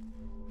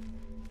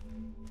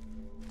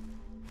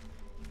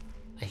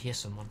 I hear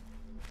someone.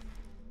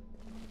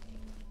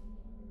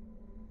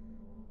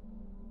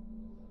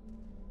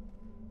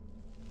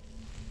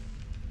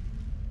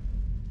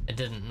 I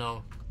didn't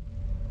know.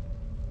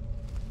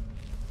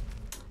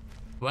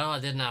 Well, I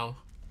did now.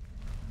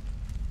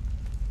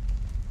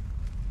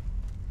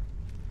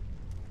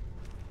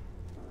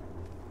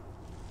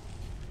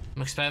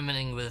 I'm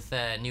experimenting with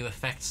new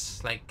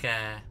effects like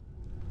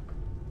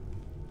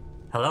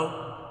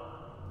hello?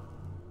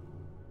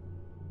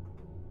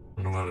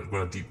 And I'm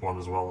got a deep one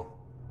as well.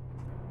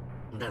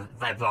 The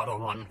vibrato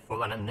one for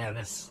when I'm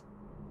nervous.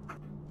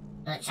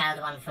 The child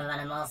one for when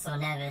I'm also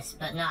nervous,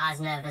 but not as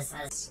nervous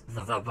as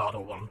the vibrato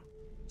one.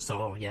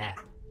 So yeah.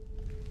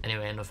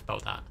 Anyway, enough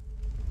about that.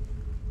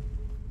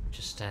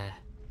 Just bit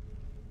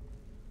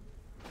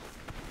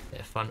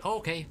of fun. Oh,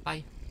 okay,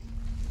 bye.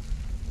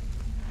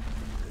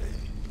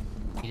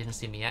 He didn't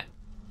see me yet.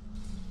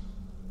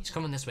 He's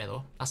coming this way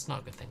though. That's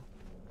not a good thing.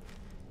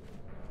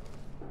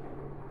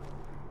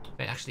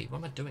 Wait, actually, what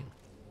am I doing?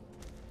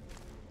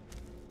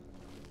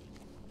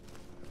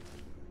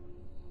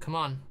 Come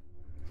on.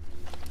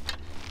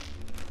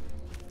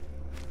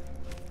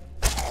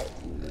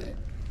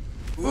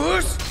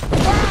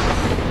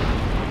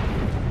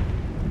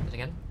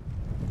 Again?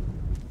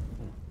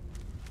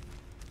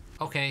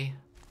 Okay.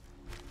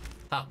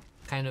 That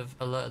kind of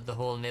alerted the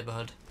whole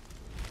neighborhood.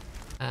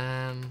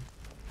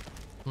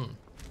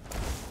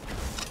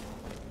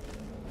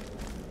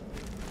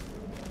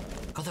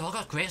 God, they've all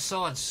got great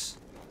swords.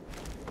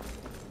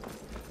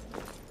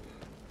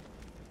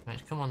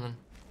 Right, come on then.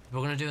 If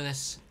we're gonna do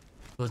this,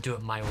 we'll do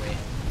it my way.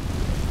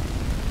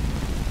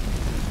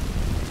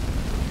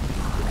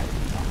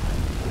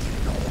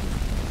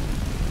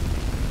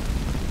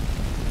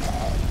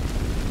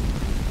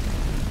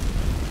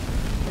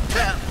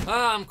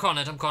 Oh, I'm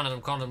cornered.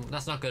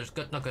 That's not good.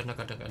 Not good.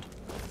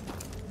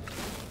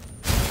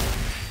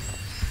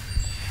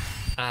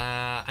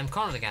 I'm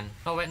cornered again.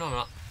 Oh wait, no I'm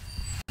not.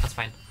 That's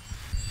fine.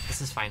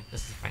 This is fine.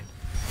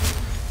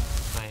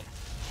 Right.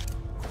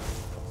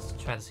 Let's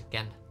try this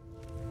again.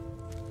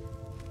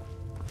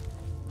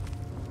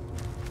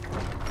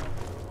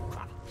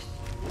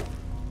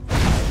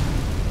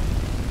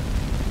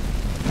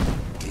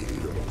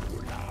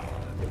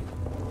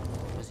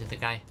 Where's the other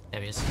guy?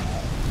 There he is.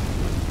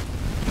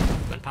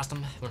 Went past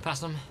him.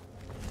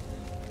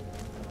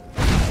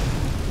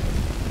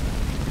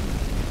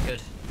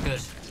 Good.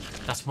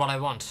 That's what I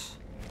want.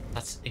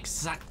 That's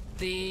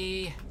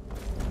exactly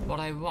what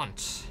I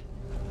want.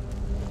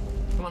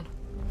 Come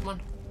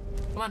on.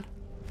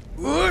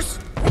 Whoosh!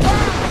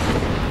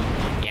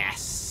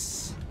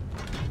 Yes.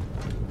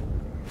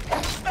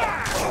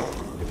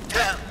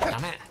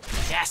 Damn it.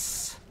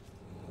 Yes.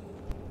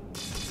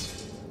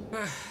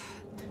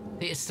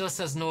 It still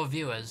says no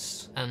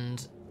viewers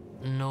and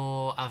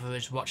no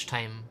average watch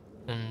time,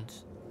 and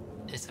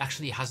it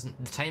actually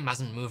the time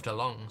hasn't moved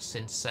along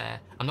since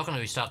I'm not going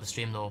to restart the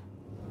stream though.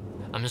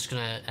 I'm just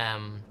gonna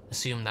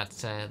assume that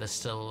there's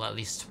still at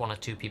least 1 or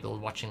 2 people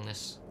watching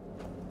this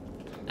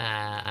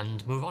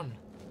and move on.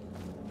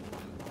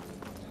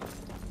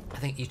 I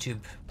think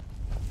YouTube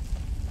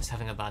is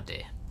having a bad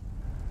day.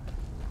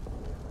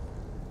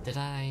 Did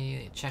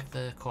I check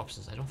the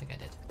corpses? I don't think I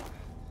did.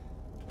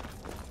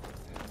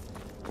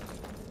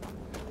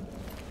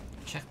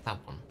 Check that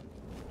one.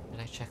 Did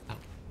I check that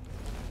one?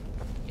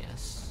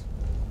 Yes.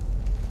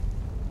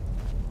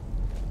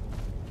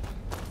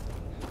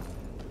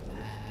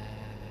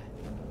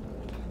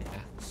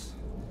 Pickaxe.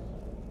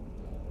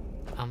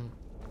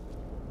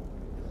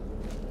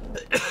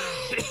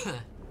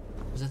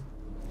 Was it?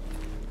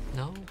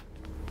 No?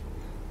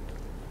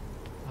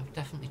 I've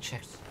definitely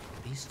checked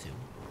these two.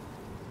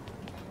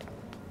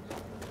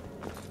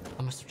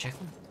 I must have checked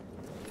them.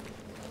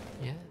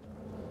 Yeah.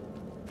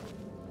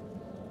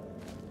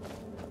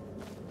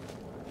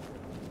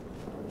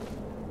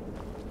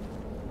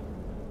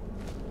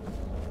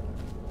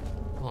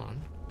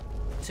 One,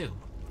 two.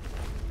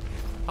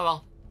 Oh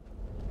well.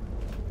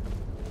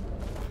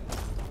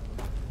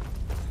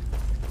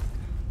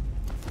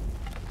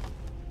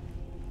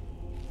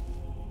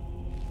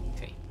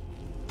 Okay.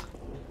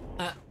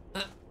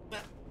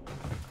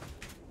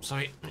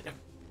 Sorry.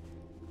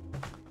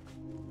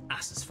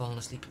 Ass is falling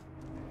asleep.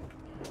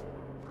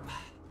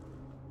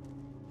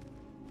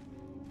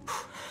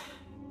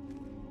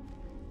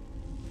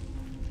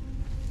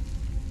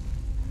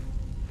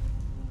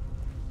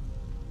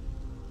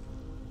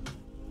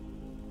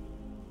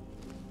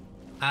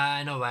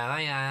 I know where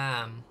I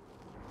am.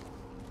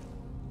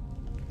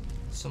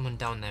 Someone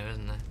down there,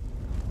 isn't there?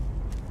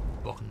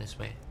 Walking this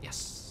way.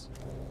 Yes.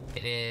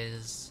 It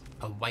is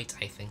a white,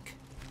 I think.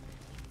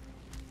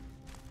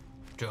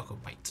 Droger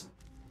white.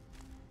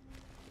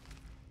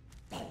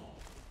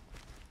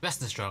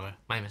 Rest is Droger.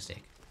 My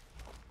mistake.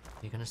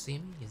 Is he gonna see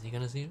me? Is he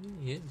gonna see me?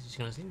 Yes, he's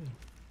gonna see me.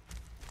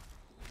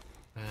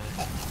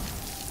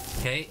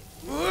 Okay.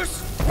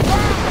 That's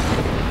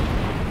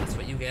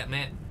what you get,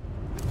 mate.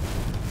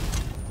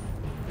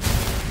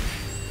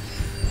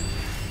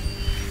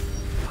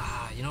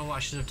 You know what I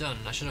should have done?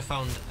 I should have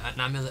found an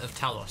amulet of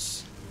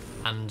Talos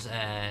and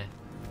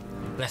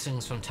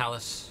blessings from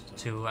Talos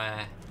to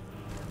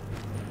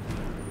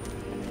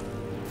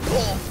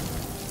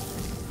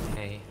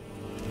okay.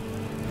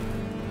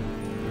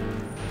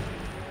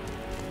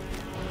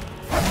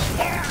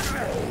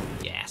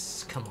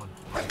 Yes, come on.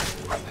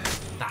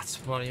 That's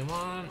what you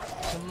want.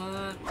 Come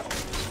on.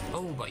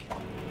 Oh boy.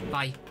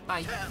 Bye.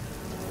 Bye.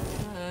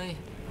 Bye.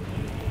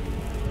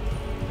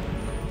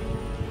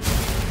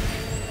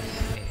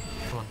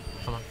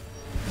 Come on.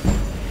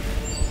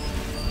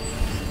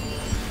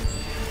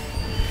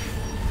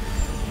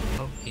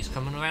 Oh, he's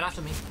coming right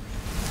after me.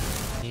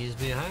 He's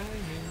behind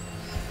me.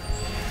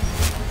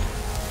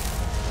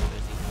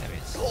 There he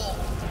is.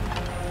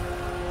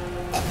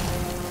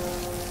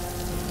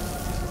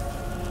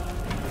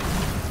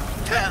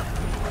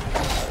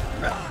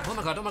 Oh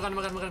my god, oh my god, oh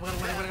my god, oh my god, oh my god,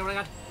 oh my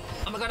god,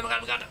 oh my god, oh my god, oh my god. Oh my god, oh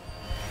my god.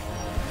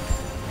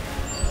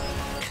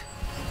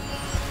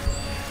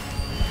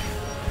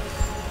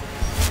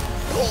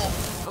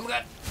 Oh my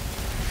god!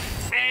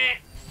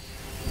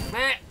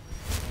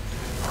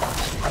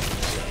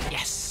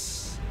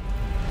 Yes!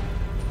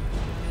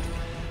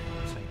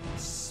 Sorry,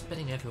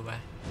 spitting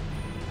everywhere.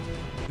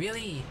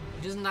 Really? He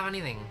doesn't have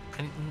anything.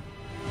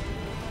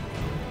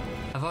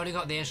 I've already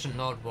got the ancient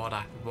Nord war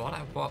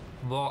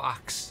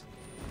axe.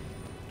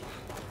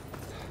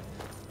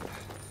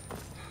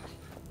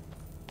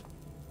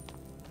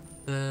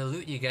 The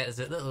loot you get is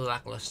a little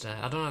lackluster.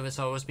 I don't know if it's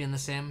always been the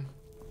same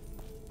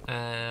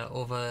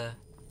over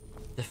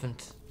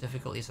different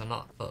difficulties or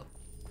not, but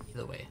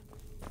either way.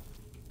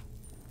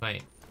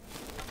 Right.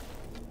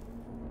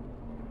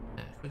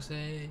 Quick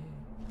save.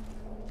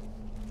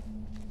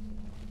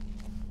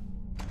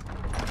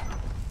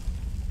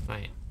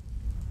 Right.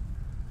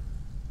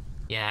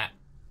 Yeah.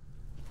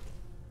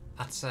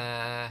 That's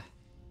a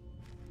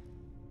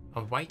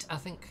white, I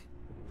think.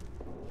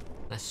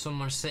 There's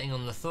someone sitting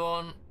on the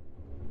throne.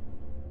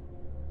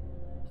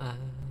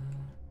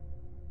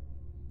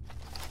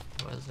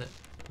 Where is it?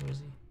 Where is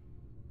he?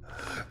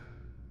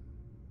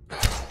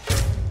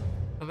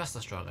 Oh, that's the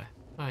Droger.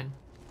 Fine.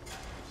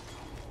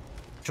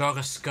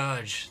 Droger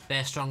Scourge.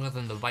 They're stronger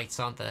than the whites,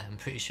 aren't they? I'm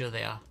pretty sure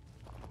they are.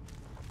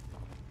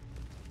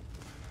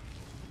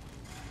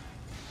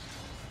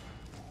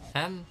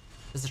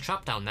 There's a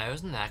trap down there,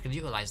 isn't there? I could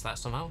utilise that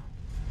somehow.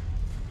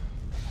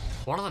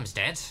 One of them's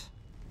dead.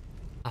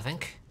 I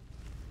think.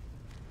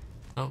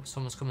 Oh,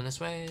 someone's coming this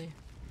way.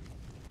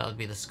 That would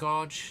be the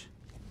Scourge.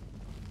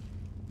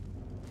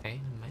 Okay,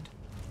 never mind.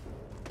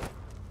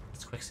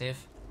 Let's quick save.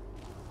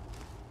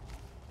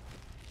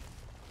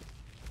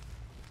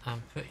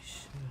 I'm pretty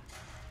sure.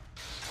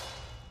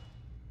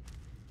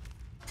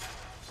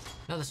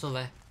 No, they're still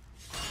there.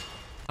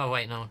 Oh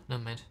wait, no,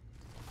 never mind.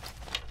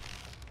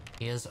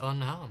 He is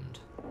unharmed.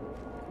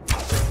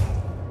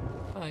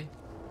 Bye.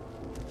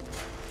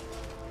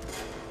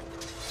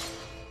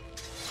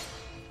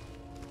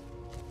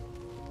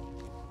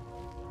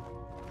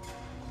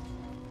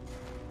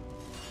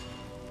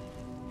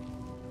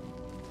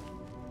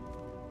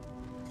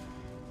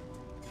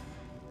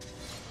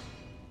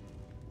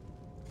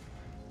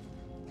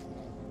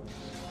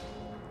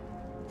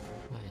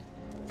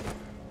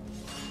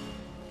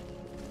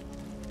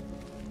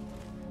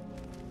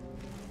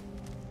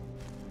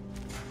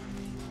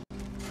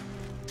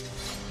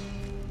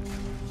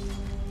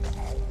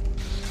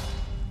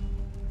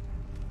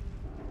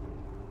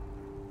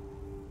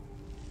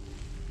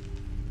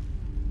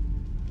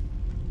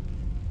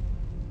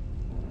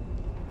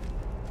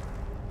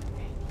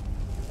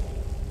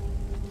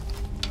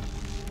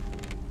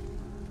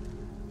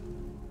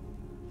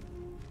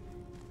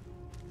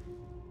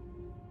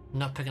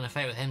 Not picking a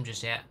fight with him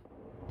just yet.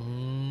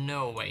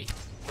 No way.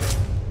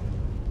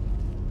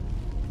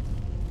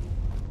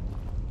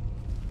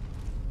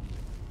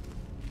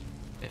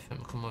 If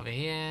him come over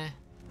here.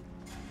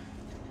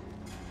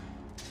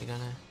 You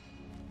gonna?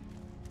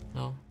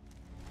 No?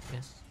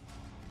 Yes?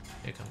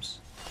 Here he comes.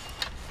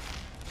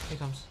 Here he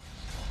comes.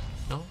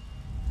 No?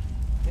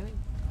 Really?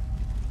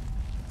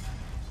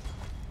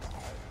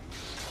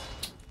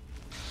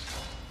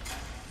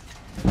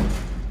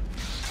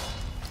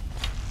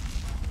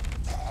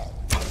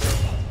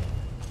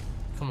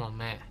 Come on,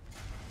 mate.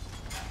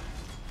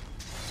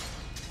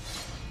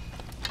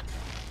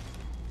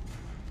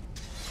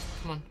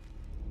 Come on.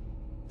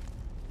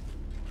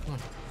 Come on.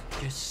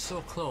 You're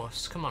so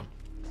close. Come on.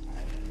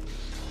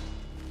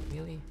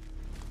 Really?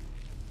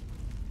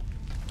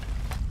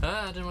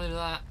 I didn't want to do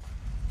that.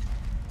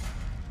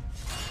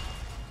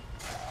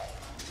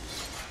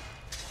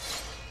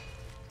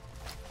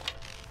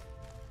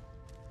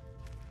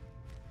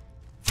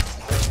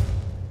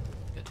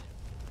 Good.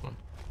 Come on.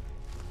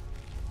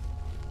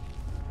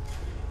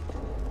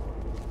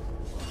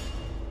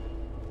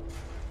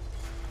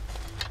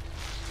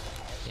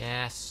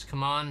 Yes,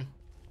 come on.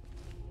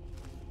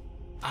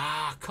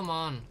 Ah, come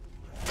on.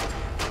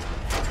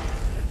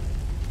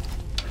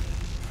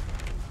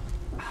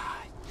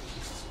 Ah,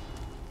 Jesus.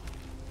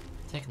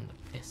 Taking the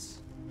piss.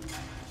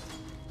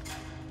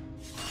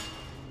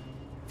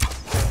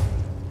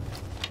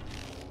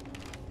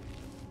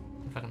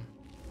 If I can.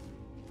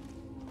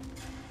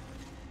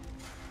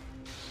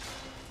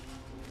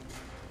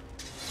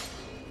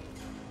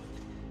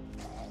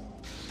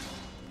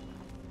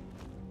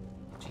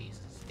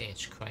 Jesus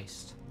H.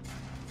 Christ.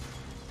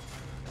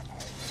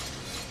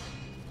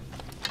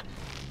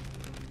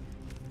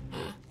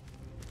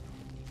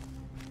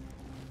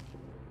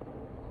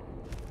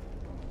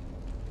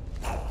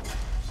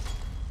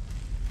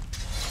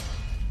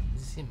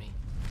 See me?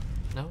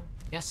 No?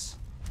 Yes?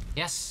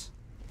 Yes?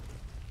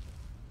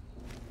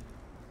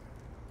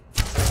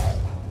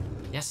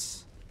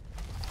 Yes?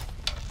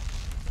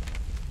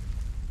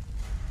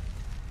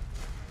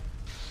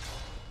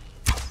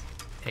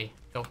 Okay,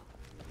 go.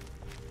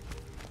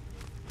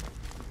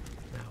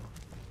 Now.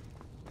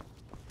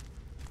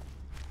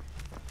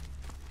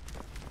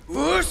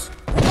 Whoosh!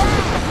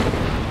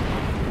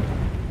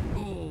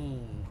 Ooh.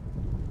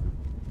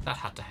 That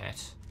had to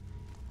hurt.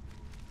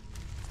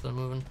 Still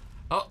moving.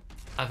 Oh!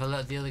 I've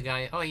alerted the other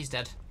guy. Oh, he's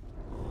dead.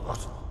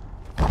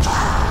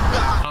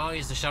 Oh,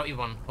 he's the shouty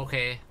one.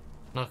 Okay.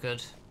 Not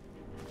good.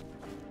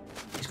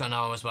 He's got an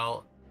arrow as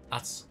well.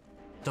 That's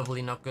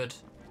doubly not good.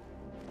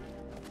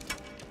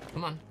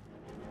 Come on.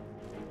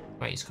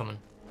 Right, he's coming.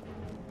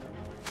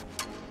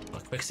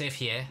 Well, quick save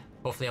here.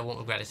 Hopefully I won't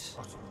regret it.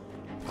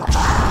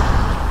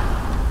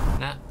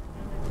 Nah.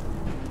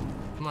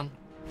 Come on.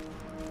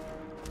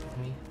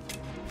 Me.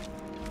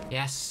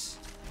 Yes.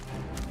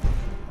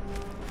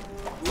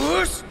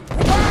 Whoosh!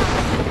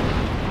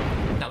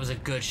 That was a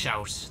good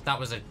shout. That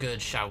was a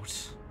good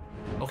shout.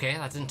 Okay,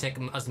 that didn't take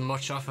as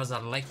much off as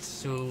I'd like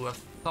to have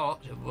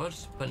thought it would,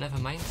 but never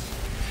mind.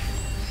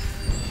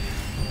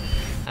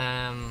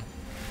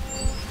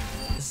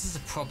 This is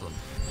a problem.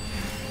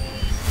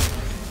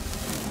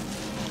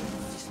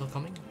 Is he still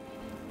coming?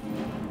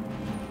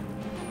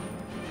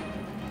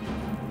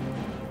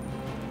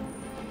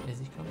 Is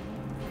he coming?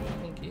 I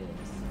think he is.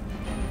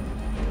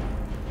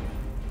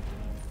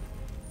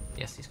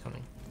 Yes, he's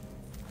coming.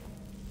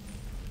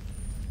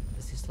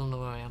 Does he still know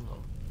where I am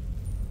though?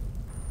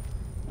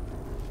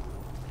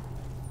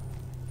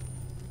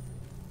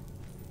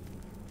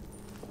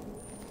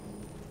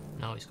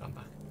 No, he's gone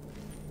back.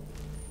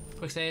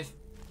 Quick save.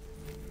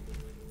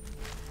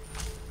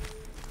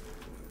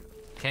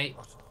 Okay.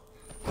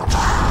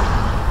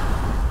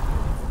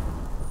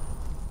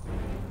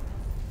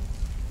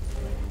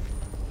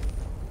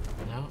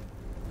 No.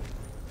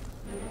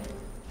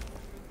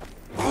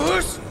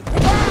 Whoosh!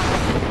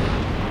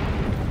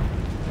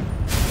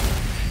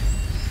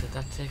 Did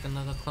that take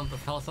another clump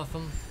of health off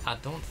him? I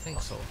don't think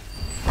so.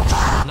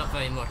 Not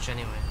very much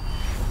anyway.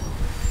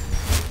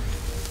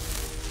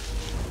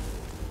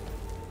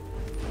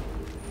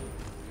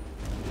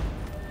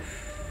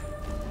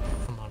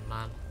 Come on,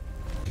 man.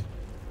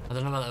 I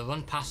don't know whether to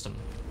run past him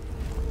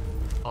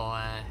or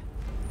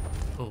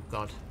oh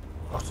god.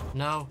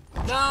 No!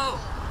 No!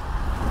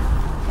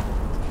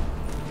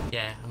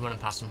 Yeah, I'm running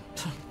past him.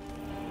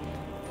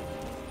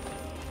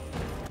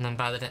 And then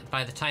by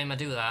the time I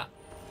do that,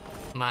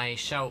 my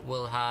shout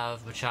will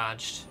have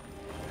recharged.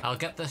 I'll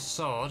get the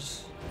sword.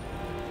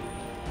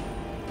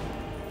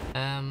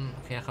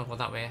 Okay, I can't go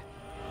that way.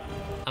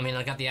 I mean,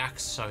 I'll get the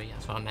axe. Sorry,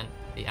 that's what I meant.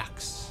 The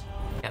axe.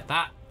 Get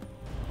that.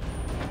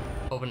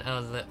 Open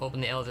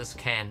the Elder's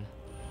Cairn.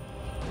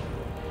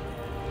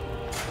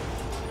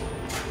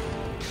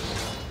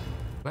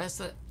 Where's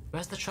the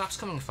traps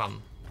coming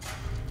from?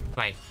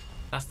 Right,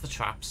 that's the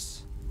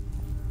traps.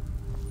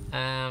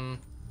 Is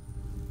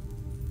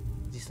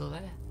he still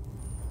there?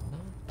 No?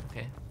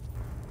 Okay.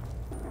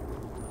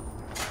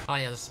 Oh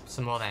yeah, there's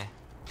some more there.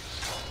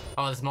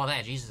 Oh, there's more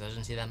there. Jesus, I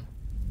didn't see them.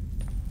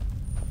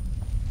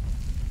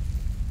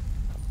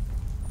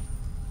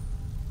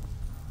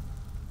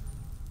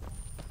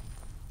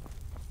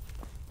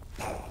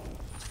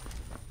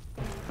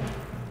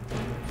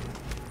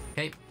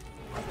 Okay.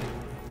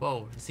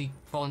 Whoa, is he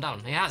falling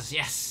down? He has,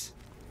 yes!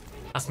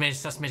 That's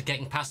made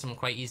getting past him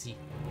quite easy.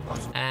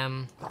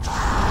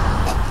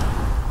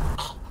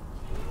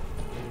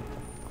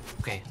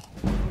 Okay.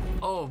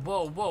 Oh,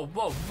 whoa, whoa,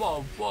 whoa,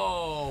 whoa,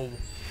 whoa!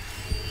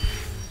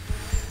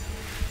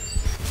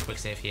 Quick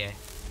save here.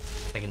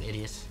 Like an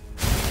idiot.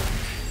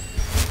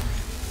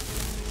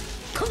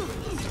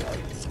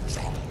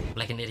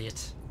 Like an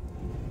idiot.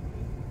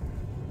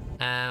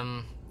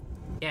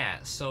 Yeah,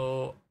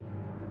 so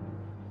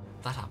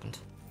that happened.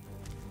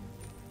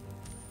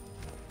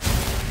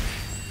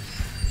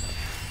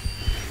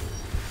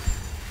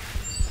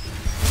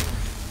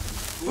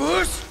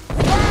 Whoosh!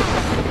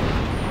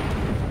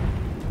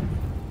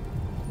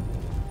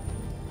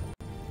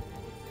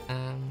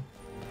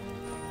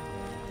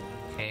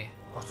 Okay.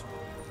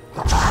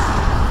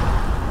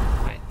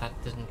 Right, that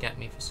didn't get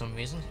me for some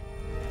reason.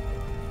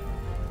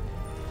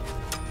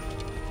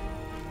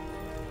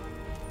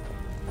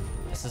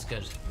 This is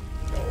good.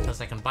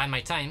 Because I can buy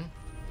my time,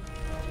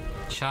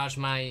 charge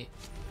my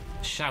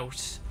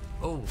shout.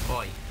 Oh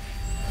boy.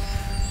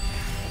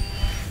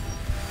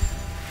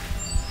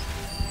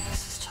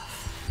 This is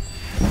tough.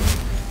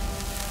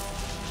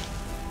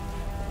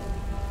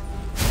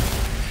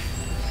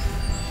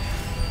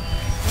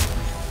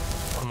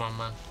 Come on,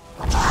 man.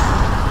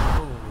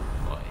 Oh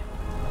boy.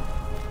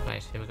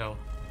 Right, here we go.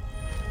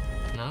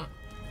 No.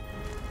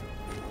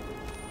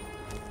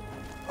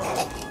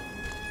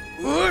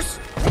 Whoosh!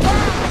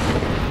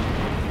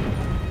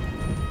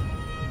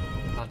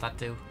 How'd that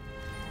do?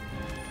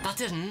 That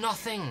did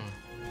nothing!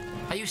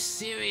 Are you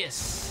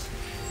serious?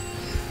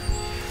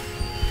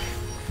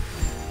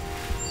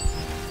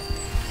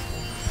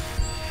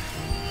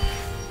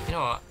 You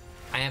know what?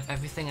 I have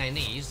everything I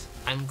need.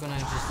 I'm gonna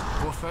just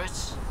go for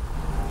it.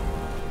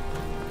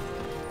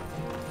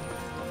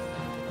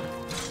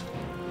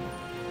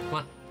 Come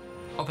on.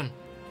 Open.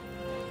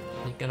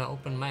 You're gonna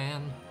open,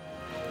 man.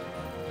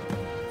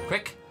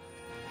 Quick!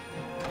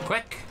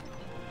 Quick!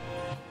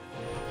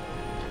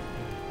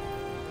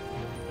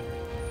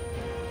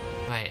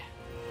 Right.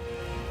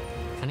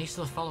 Can he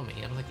still follow me?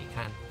 I don't think he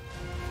can.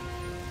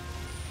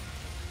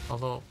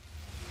 Although...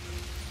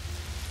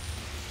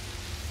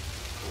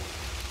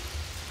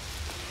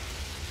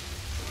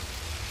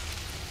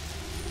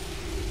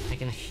 I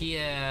can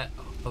hear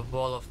a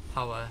wall of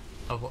power,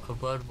 a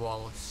word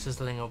wall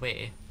sizzling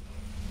away.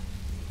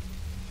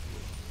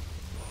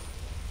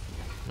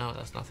 No,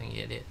 that's nothing,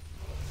 you idiot.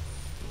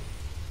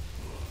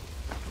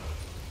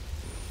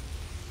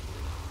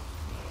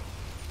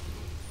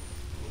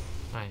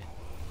 Right.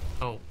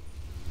 Oh.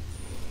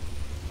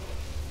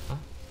 Huh?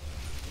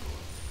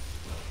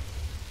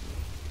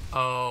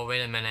 Oh,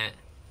 wait a minute.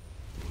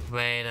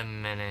 Wait a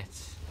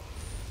minute.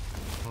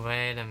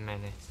 Wait a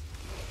minute.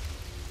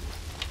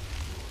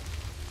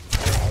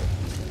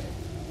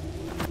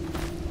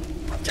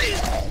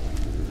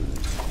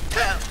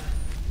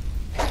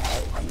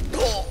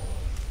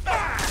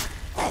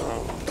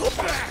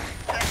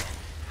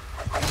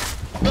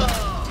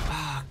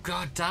 Oh,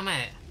 God damn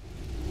it.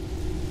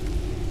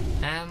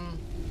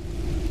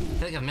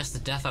 I think I've missed the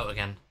death out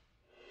again.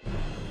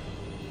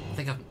 I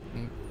think I've...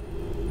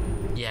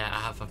 Yeah, I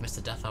have. I've missed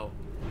the death out.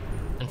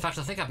 In fact,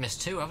 I think I've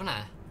missed two, haven't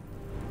I?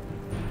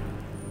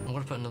 I'm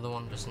gonna put another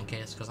one just in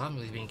case, because I haven't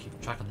really been keeping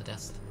track of the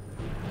deaths.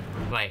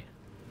 Right.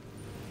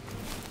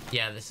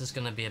 Yeah, this is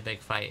gonna be a big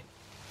fight.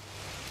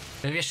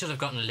 Maybe I should have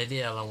gotten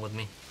Lydia along with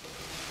me.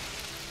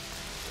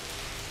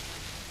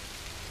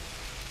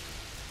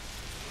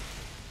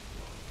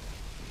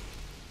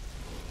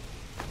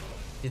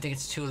 Do you think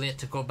it's too late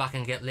to go back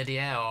and get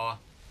Lydia, or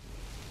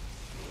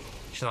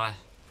shall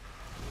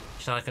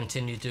I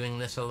continue doing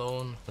this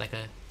alone, like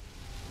a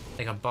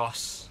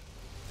boss,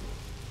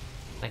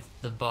 like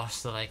the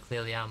boss that I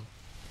clearly am?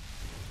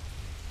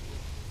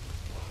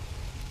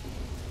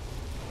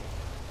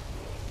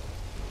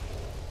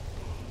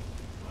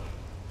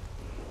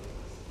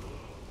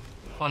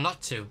 Oh, not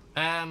to.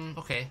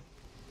 Okay.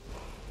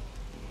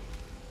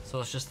 So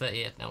it's just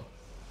 38 now.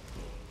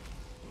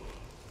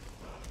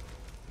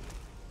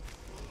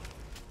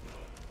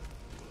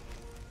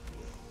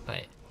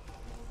 Right.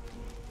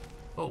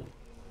 Oh.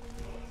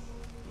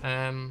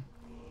 No.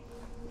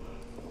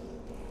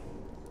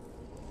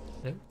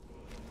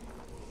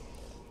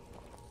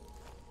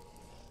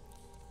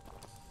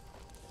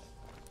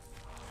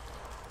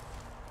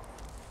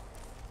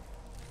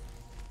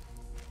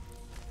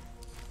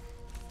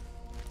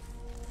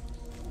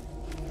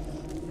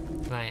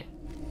 Right.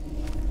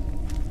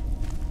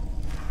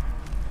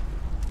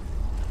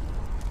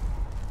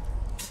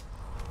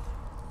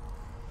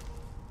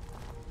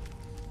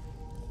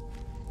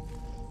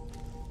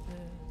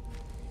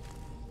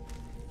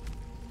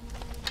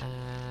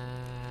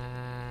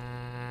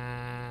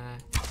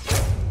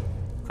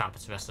 Crap,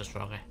 it's restless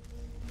rogue.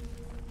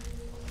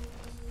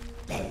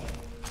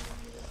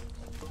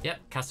 Yep,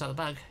 cat's out of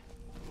the bag.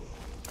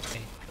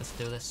 Okay, let's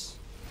do this.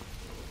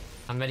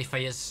 I'm ready for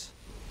yous.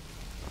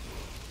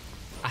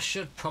 I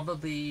should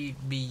probably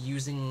be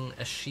using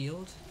a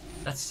shield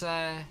Let's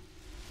 1,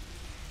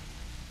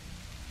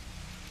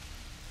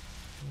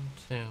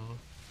 2.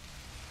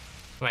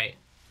 Wait,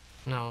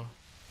 no.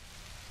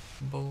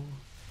 Bow.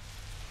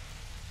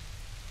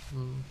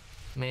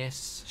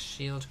 Mace,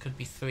 shield could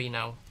be 3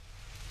 now.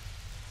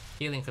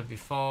 Healing could be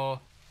 4.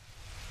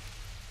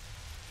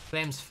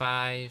 Flames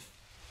 5.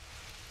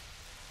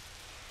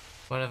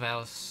 Whatever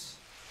else.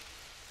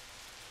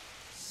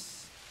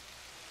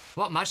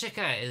 What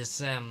magicka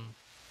is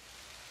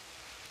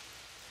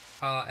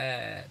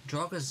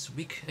Droga's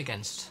weak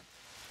against?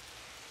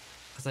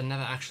 Because I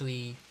never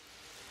actually,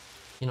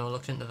 you know,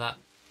 looked into that.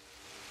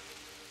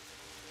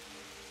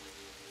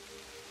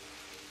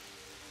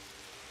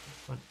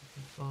 1, 2,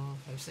 3, 4,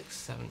 5, 6,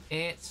 7,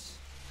 8.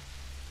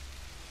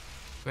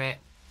 Great.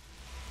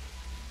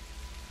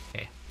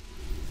 Okay.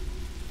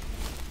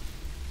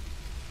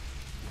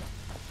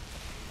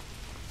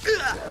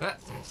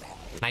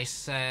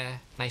 Nice,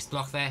 nice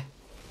block there.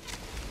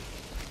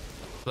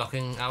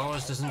 Blocking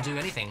arrows doesn't do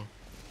anything.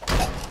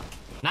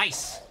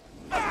 Nice!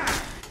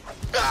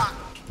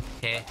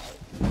 Okay,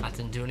 that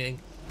didn't do anything.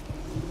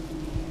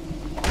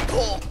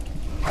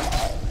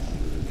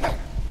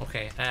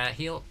 Okay,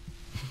 heal.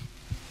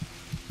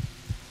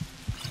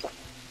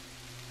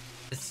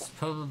 It's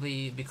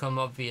probably become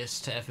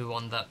obvious to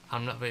everyone that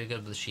I'm not very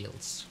good with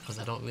shields, because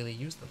I don't really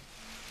use them.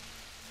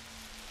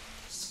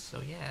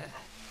 So yeah,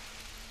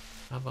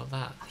 how about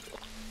that?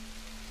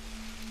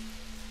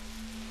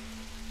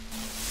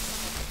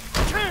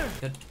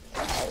 Good.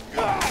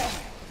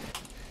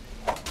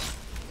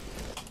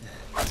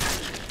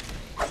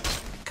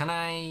 Can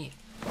I...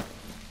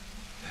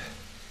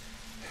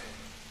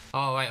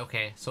 Oh, right,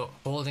 okay. So,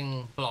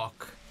 holding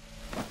block.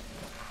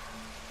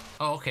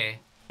 Oh, okay.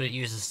 But it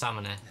uses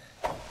stamina.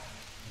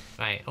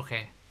 Right,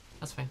 okay.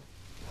 That's fine.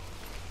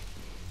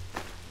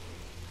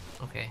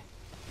 Okay.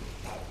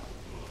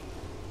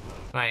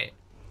 Right.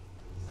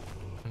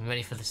 I'm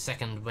ready for the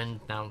second wind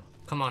now.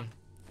 Come on.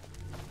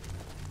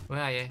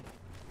 Where are you?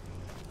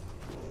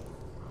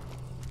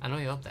 I know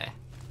you're up there.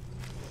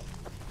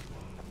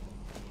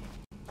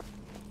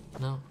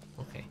 No?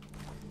 Okay.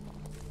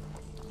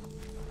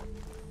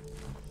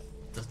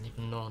 Doesn't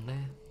even know I'm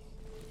there.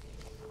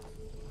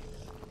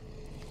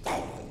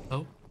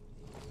 Oh.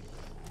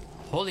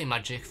 Holy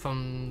magic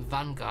from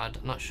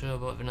Vanguard. Not sure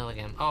about vanilla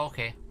game. Oh,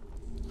 okay.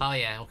 Oh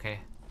yeah, okay.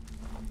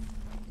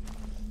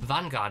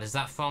 Vanguard, is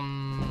that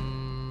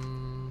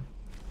from...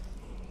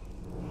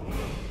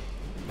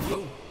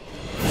 Oh.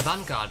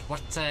 Vanguard,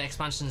 what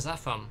expansion is that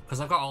from? Because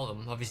I've got all of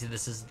them. Obviously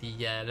this is the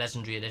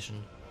Legendary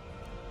Edition.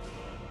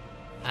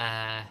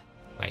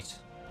 Right.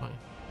 Oh,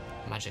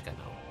 magic, I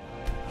know.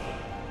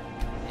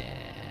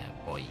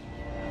 Yeah, boy.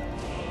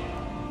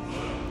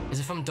 Is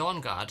it from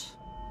Dawnguard?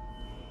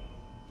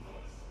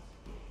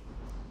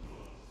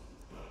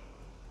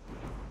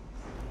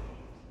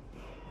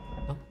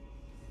 Oh.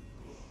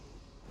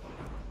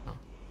 Oh.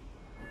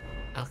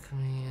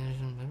 Alchemy...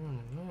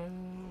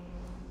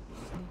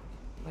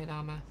 Light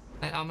armor.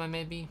 Light armor,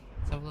 maybe?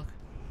 Let's have a look.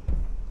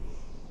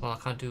 Well, I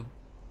can't do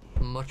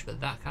much with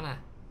that, can I?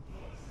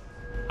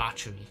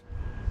 Archery.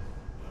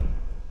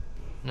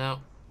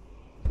 No.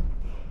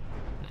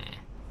 Nah.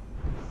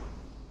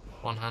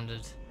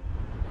 One-handed.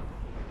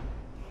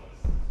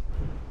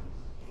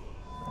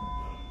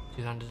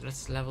 200.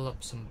 Let's level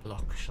up some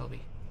block, shall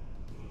we?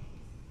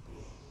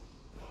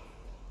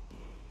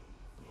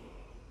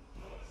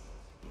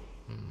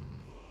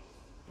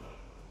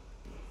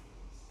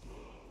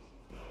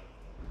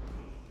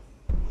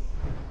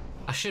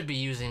 I should be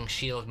using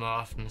shield more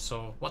often,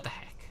 so what the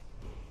heck?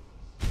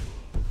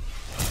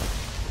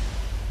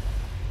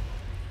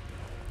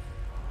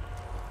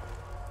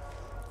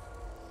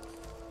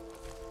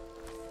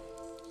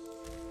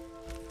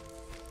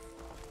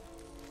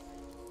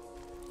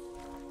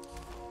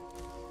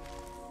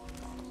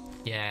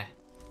 Yeah.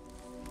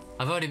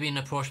 I've already been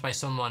approached by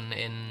someone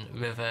in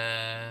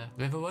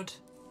Riverwood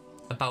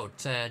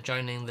about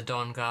joining the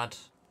Dawn Guard.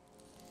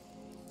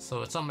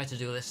 So it's on my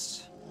to-do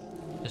list.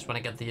 Just want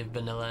to get the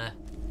vanilla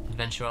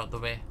adventure out of the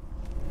way.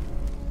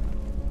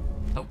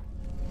 Oh.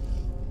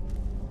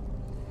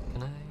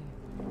 Can I?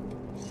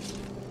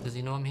 Does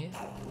he know I'm here?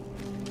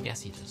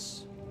 Yes, he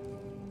does.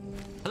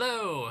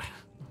 Hello!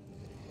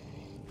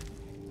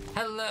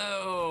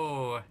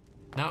 Hello!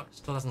 No,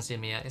 still hasn't seen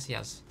me yet. Yes, he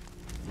has.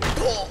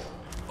 Oh!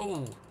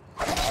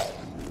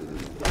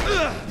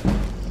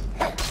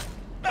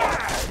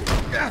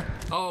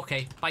 Oh,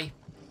 okay. Bye.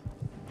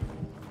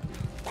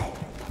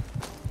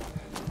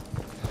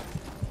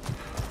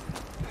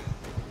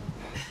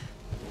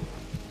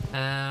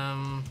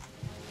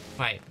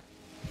 Right.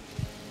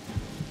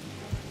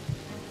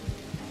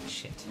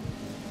 Shit.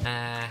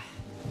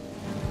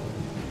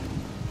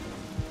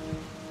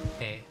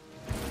 Okay.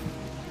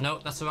 No,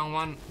 that's the wrong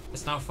one.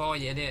 It's now 4,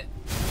 you idiot.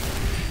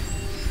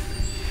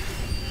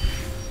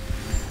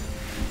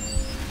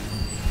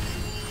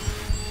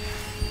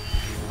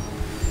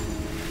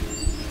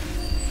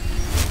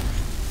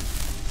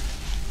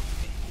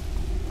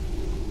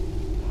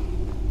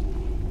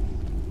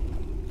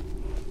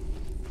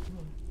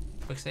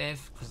 Quick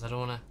save, because I don't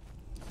want to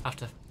have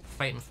to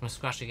fighting from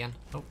scratch again.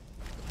 Oh.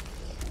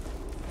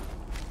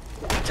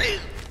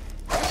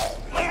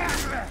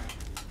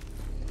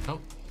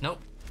 Nope,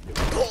 nope.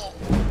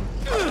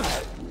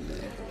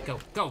 Go,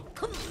 go!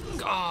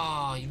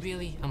 Oh, you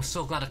really? I'm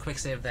so glad I quick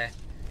saved there.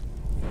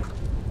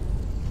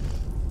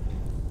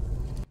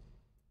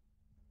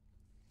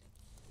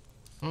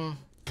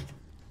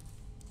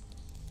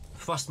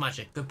 Frost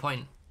magic, good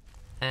point.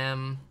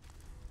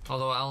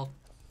 Although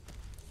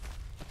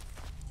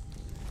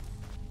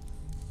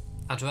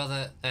I'd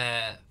rather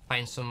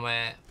find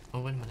somewhere.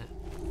 Oh, wait a minute.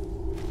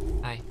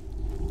 Hi.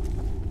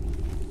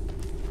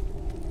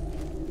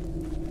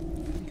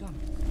 Where are you going?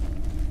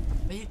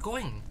 Where are you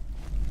going?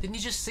 Didn't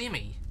you just see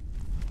me?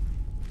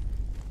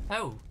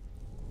 Oh.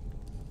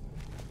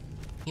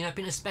 You know,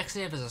 been to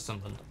Specsavers or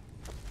something.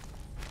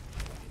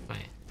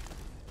 Right.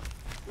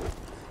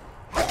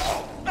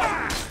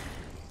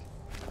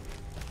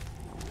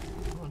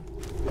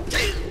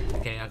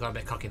 Okay, I got a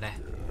bit cocky there.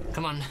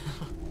 Come on.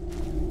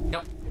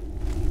 Yep.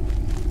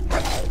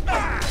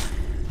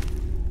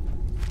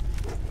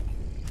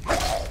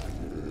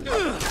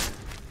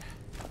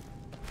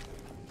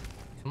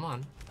 Come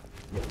on.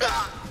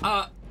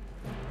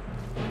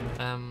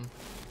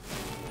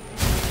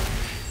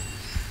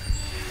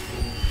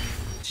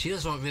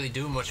 Shields don't really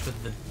do much with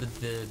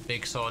the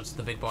big swords,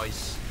 the big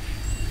boys.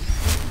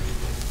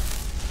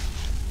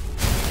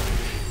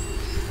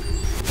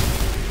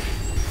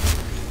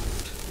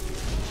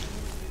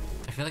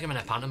 I feel like I'm in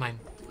a pantomime.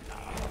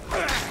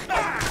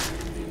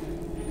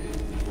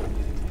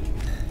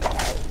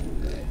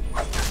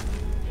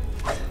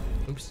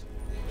 Oops.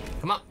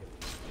 Come on.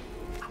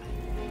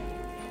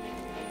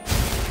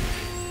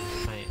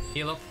 Right,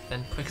 heal up,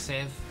 then quick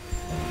save.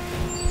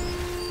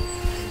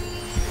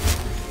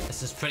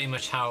 This is pretty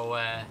much how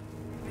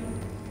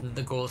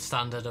the gold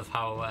standard of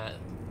how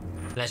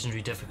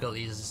legendary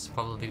difficulties is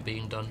probably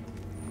being done.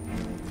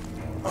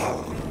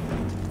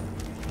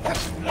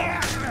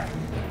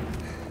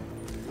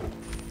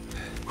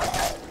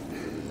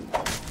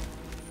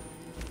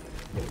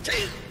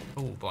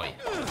 Oh boy.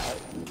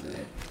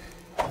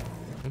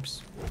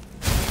 Oops.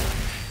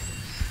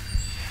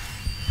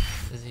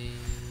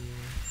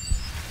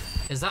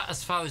 Is that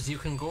as far as you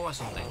can go or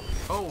something?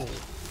 Oh.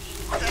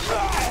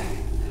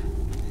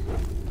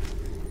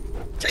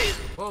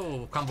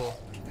 Whoa, combo.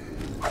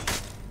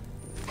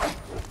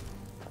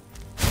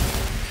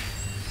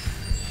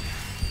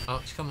 Oh,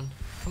 it's coming.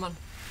 Come on.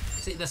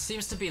 See, there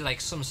seems to be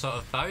like some sort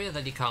of barrier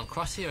that you can't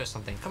cross here or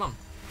something. Come on.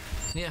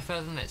 Need it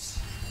further than this.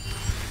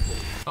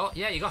 Oh,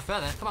 yeah, you got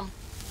further. Come on.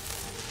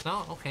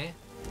 No? Okay.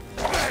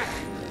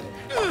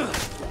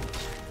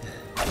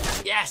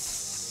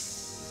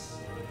 Yes!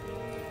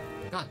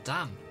 God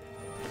damn.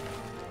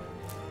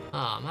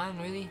 Oh, man,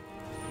 really?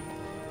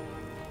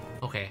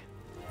 Okay.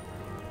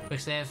 Quick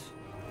save.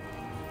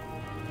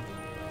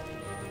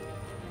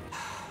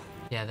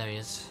 Yeah, there he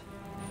is.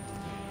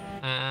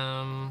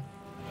 Oh,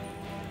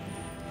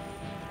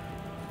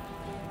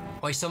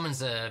 he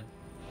summons a...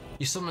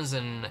 He summons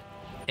an...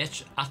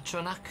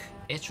 Atronak?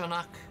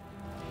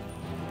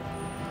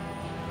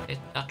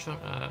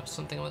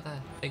 Something like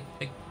that.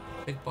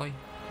 Big boy.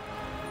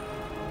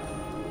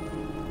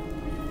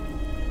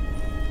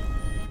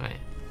 Right.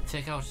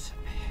 Take out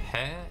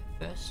her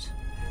first.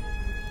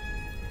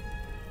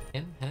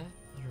 Him? Her?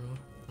 I don't know.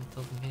 I'll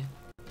tell them here.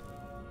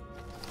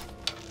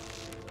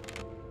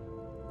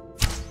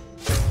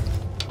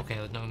 Okay,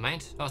 never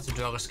mind. Oh, it's a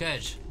Draugr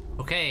Scourge.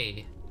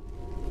 Okay.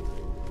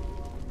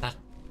 That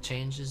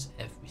changes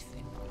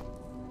everything.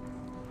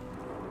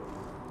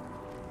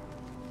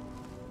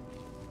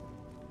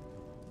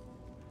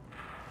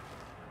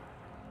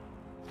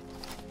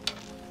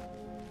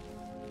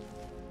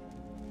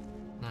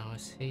 Now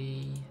is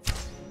he...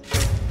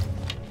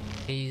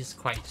 He's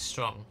quite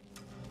strong.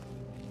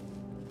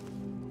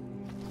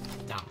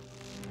 Damn.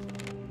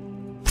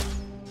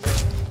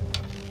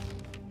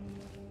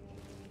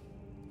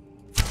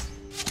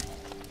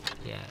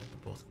 Yeah,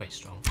 they're both quite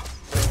strong.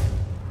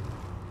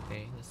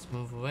 Okay, let's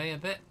move away a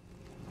bit.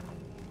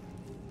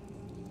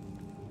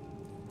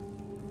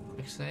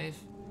 Quick save.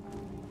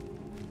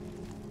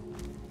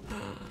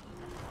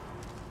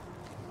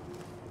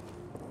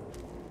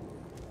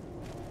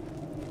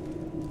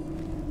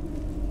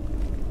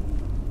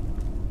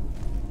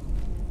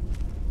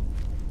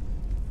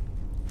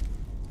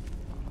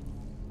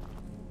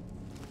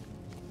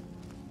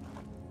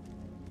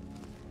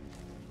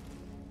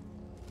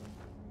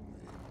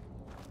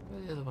 Where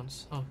are the other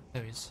ones? Oh,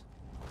 there he is.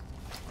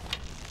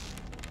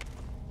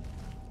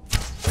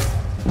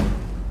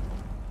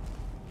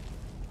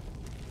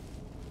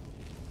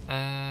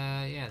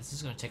 Yeah, this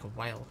is gonna take a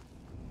while.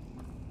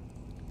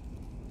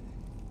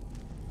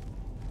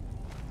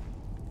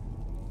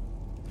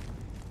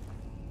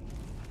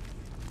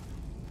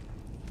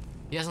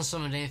 He hasn't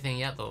summoned anything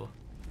yet though,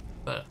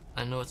 but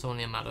I know it's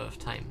only a matter of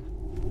time.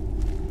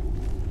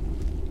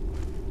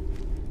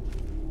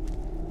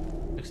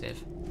 Quick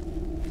save.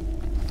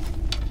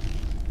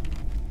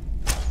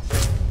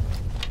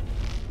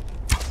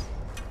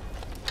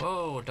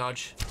 Whoa,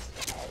 dodge.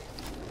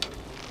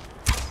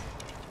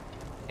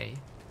 Okay.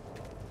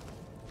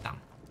 Damn.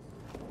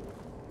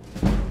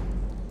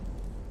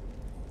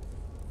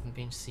 Haven't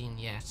been seen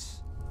yet.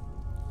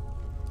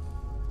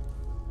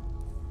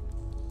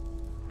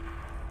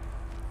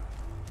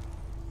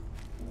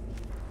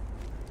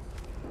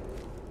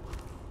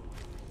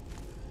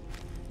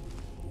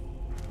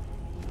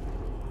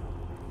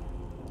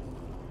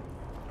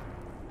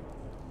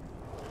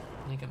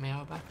 Can you get my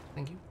arrow back?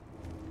 Thank you.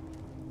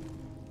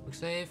 Quick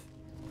save.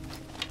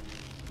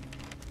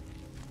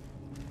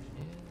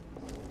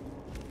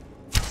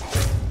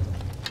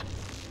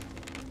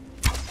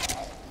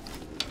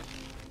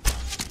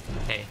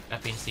 Okay,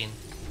 I've been seen.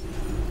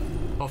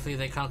 Hopefully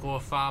they can't go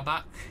far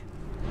back.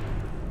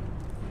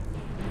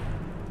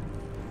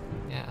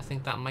 Yeah, I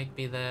think that might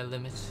be their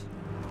limit.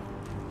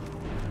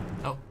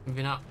 Oh,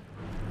 maybe not.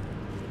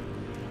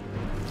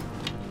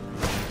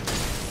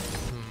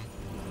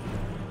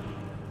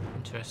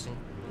 Interesting.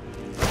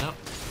 Nope.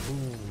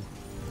 Ooh.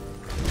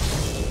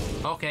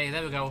 Okay,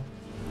 there we go.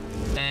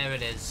 There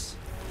it is.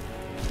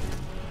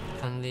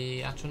 Can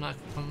the Atronach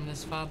come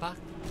this far back?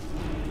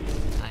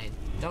 I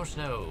don't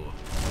know.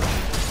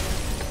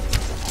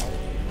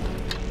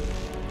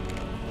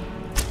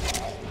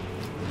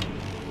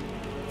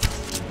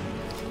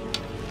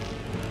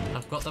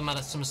 I've got them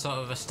at some sort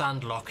of a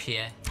stand lock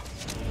here.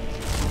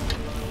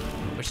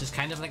 Which is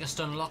kind of like a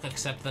stun lock,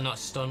 except they're not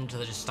stunned,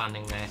 they're just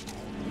standing there.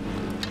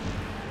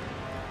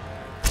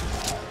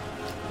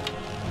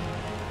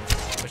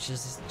 Which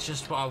is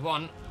just what I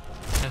want.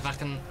 If I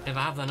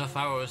have enough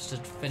arrows to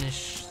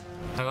finish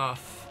her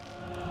off.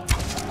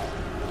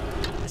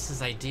 This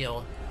is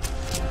ideal.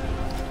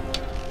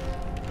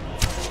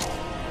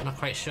 I'm not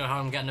quite sure how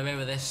I'm getting away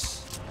with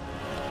this.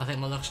 I think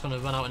my luck's gonna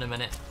run out in a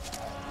minute.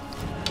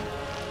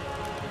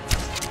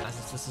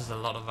 This is a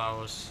lot of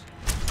arrows.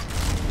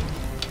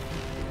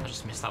 I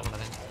just missed that one, I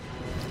think.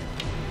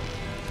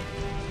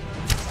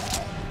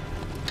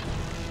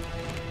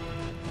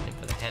 Aim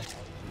for the head.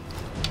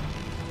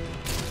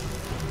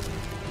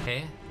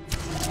 Okay.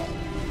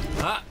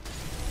 Ah!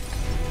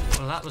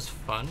 Well, that was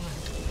fun.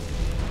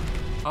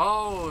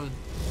 Oh!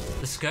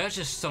 The Scourge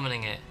is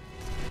summoning it.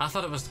 I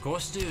thought it was the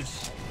Ghost Dude.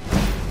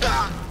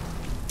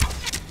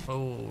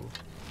 Oh.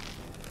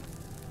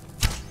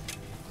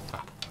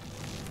 Crap.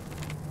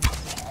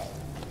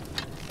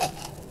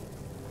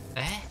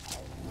 Eh?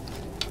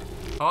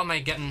 Oh, am I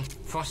getting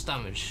frost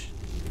damage?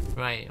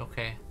 Right,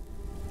 okay.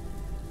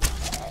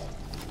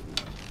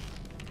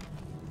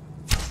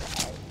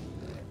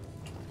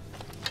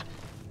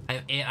 I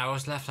have 8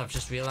 hours left, I've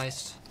just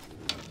realised.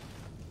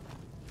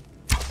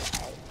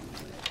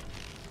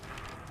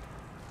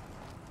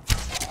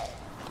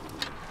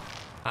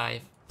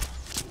 Five.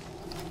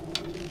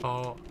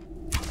 4.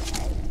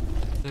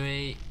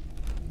 3.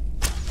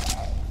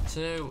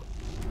 2.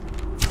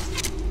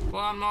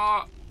 1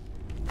 more!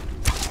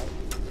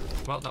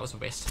 Well, that was a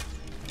waste.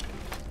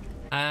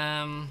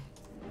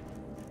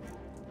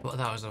 What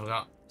hours have I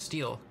got?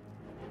 Steel.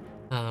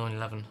 No, only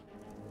 11.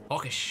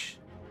 Orcish.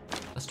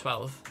 That's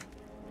 12.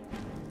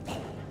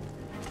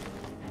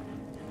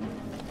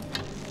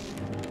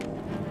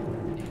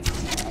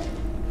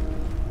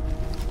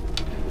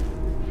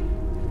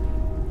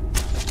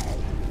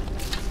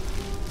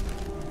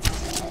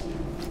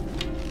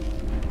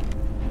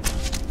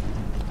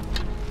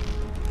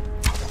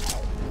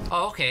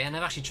 Oh, okay, and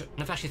I've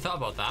actually thought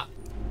about that.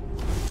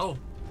 Oh,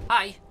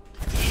 hi.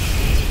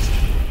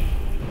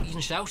 You can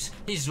shout.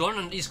 He's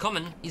running. He's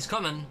coming. He's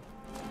coming.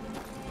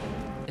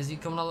 Is he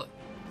coming all?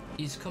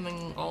 He's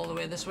coming all the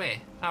way this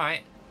way. All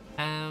right.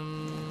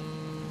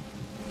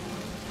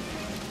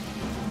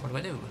 What do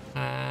I do?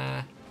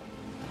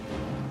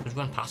 Just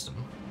run past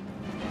him.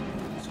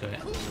 Let's go.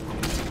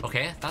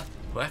 Okay, that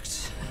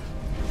worked.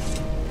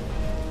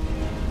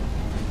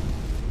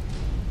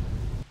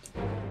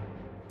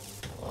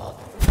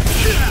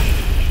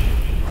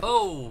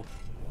 Oh!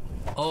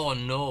 Oh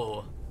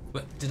no.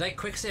 But did I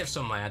quick save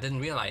somewhere? I didn't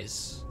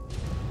realise.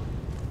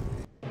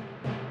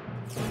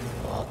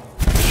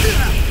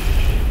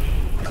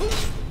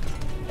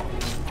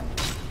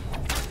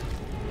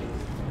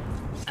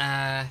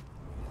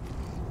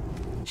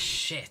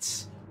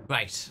 Shit.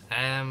 Right,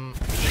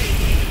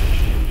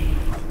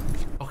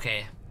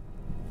 okay.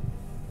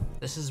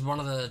 This is one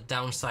of the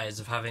downsides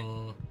of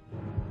having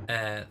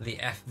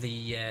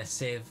the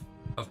save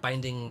of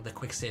binding the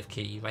quick save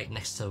key right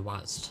next to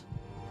WASD.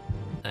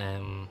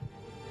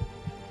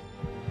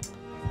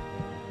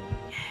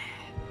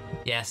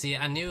 Yeah, see,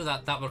 I knew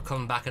that would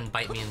come back and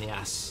bite me in the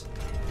ass.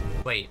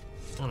 Wait,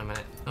 hang on a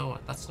minute. Oh,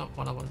 that's not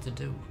what I wanted to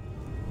do.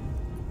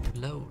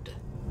 Load.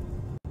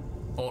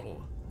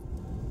 Auto.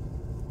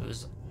 It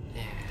was...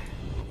 yeah,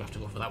 I'm gonna have to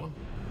go for that one.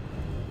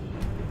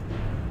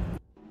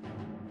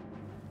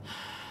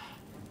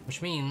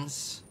 Which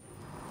means...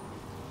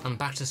 I'm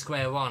back to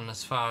square one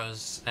as far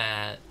as...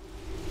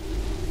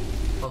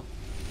 well...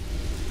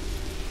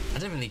 I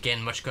didn't really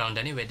gain much ground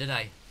anyway, did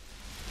I?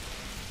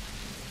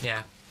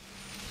 Yeah.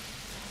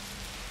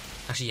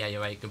 Actually, yeah,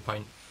 you're right. Good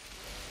point.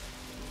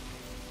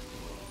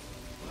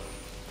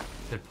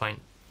 Good point.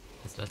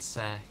 Let's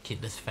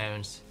keep this fair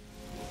and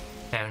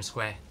Fair and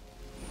square.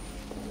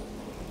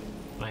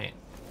 Right.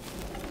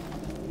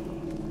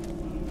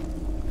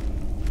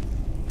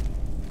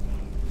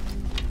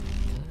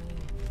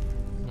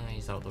 No,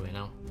 he's out the way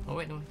now. Oh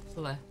wait, no, he's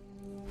still there.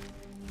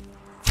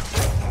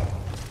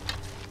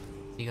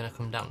 Is he gonna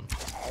come down?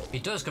 He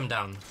does come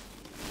down.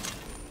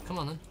 Come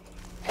on then.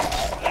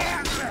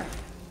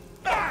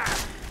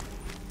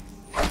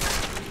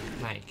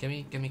 Right,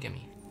 gimme.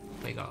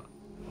 What you got?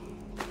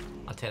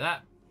 I'll take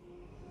that.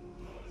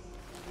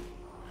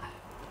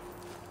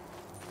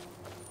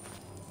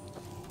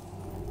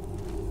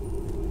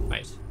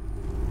 Right.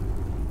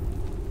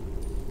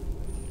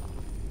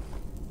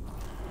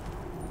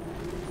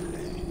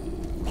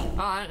 Oh,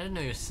 I didn't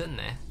know you were sitting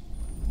there.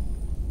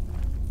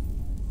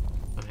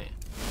 Okay.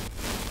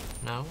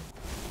 No?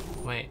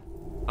 Wait.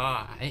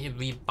 Oh, I need to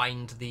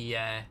rebind the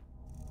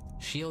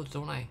shield,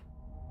 don't I?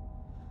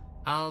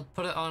 I'll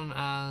put it on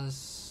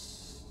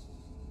as...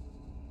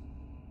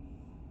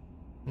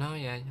 No,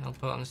 yeah, I'll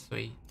put it on as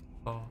 3,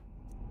 4,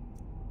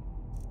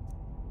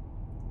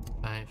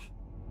 5.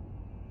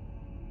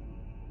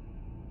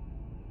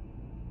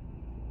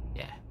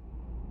 Yeah.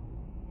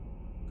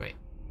 Great.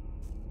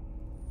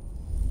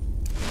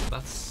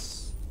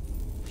 That's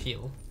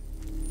heal.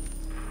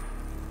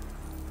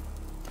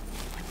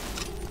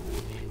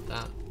 Need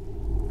that.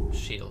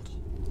 Shield.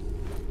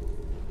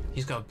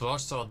 He's got a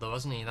broadsword though,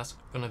 hasn't he? That's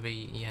gonna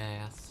be,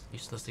 yeah, that's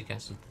useless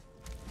against him.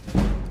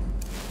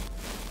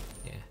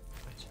 Yeah,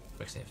 right.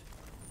 Quick save.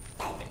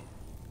 Okay.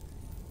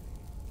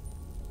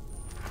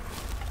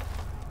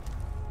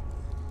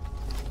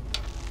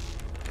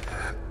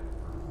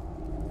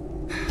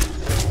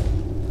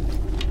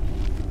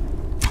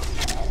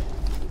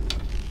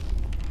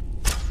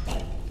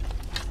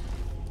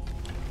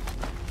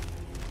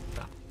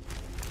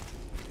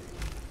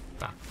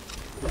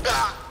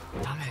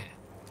 Damn it.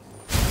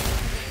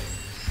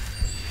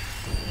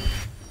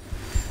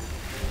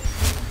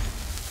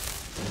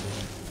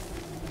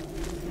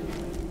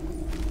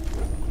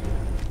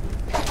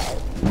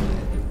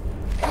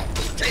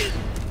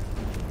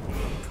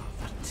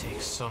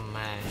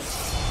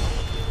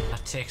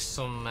 That takes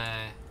some,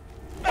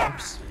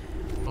 oops,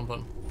 wrong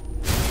button.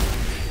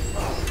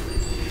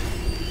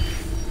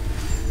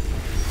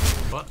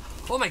 What?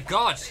 Oh my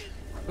god!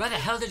 Where the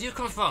hell did you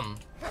come from?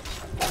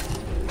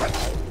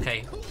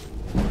 Okay.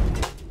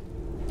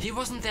 He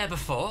wasn't there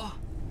before.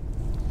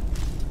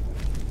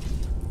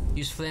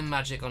 Use flame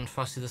magic on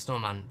Frosty the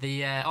Snowman.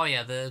 The, oh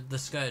yeah, the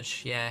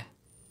Scourge, yeah.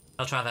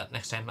 I'll try that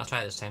next time. I'll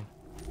try it this time.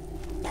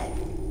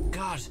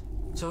 God,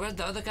 so where'd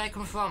the other guy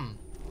come from?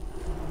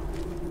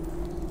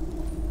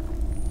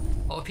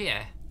 Oh, up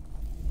here?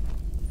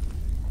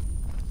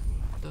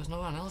 There was no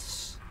one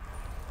else?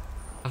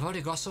 I've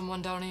already got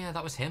someone down here.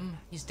 That was him.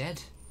 He's dead.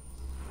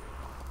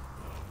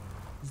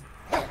 He's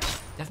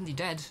definitely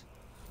dead.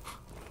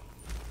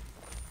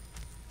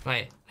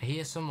 Right, I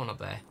hear someone up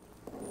there.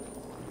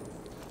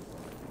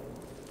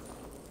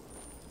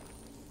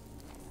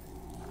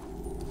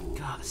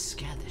 God, that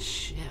scared the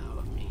shit out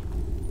of me.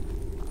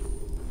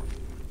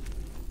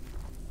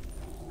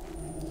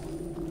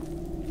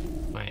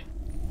 Right,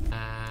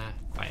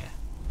 fire.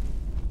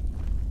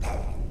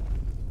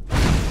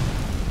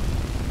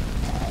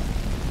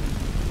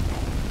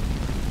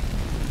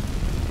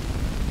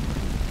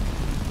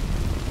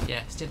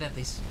 Yeah, stay there,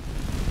 please.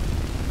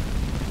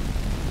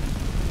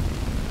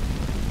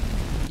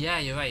 Yeah,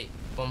 you're right.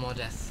 One more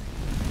death.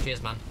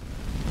 Cheers, man.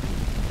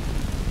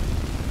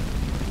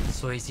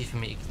 So easy for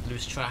me to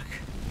lose track.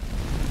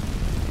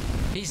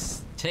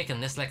 He's taking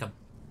this like a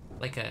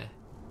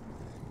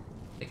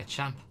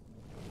champ.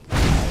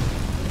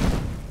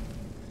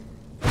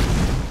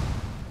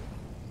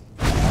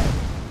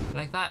 You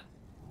like that?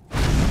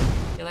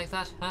 You like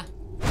that, huh?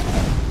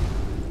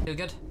 Feel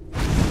good?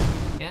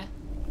 Yeah?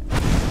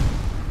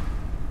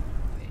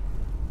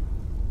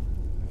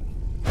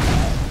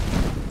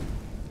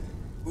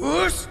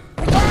 Whoosh!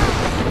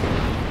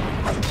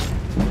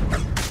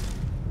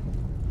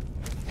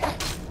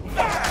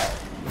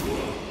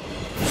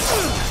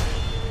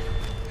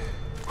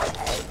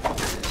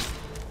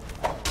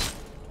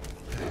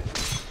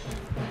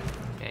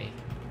 Okay,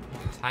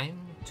 time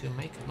to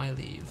make my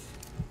leave.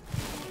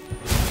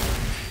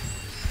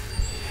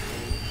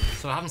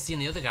 So I haven't seen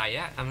the other guy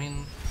yet. I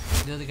mean,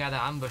 the other guy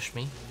that ambushed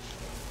me.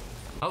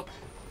 Oh,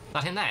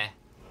 that him there?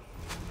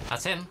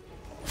 That's him.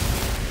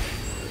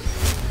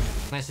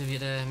 Nice of you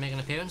to make an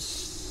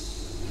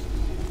appearance.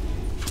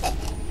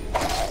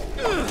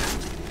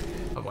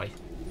 Oh boy.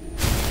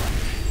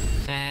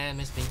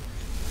 Missed me.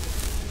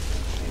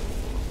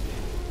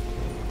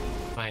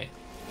 Right.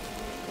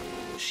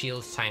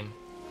 Shield time.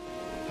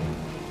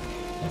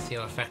 Let's see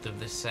how effective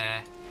this,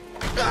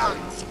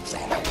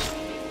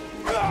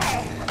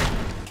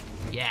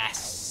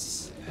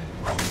 Yes!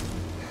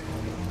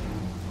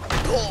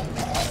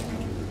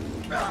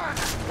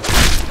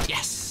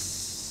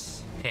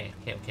 Yes! Okay.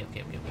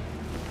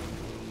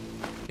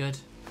 Good.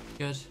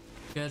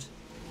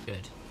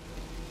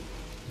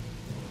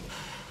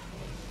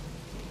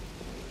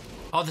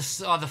 Oh,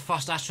 the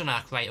first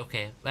astronaut, right,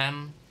 okay.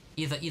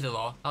 Either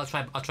or. I'll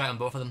try on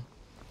both of them,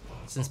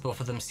 since both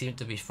of them seem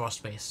to be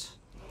frost based.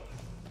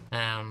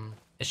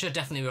 It should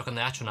definitely work on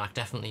the Atronach,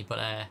 definitely, but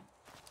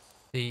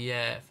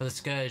for the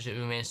Scourge it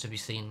remains to be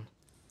seen.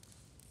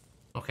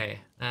 Okay,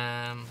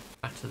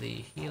 back to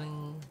the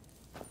healing.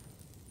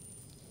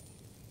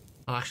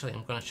 Oh, actually,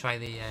 I'm gonna try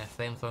the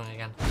flame throwing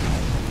again.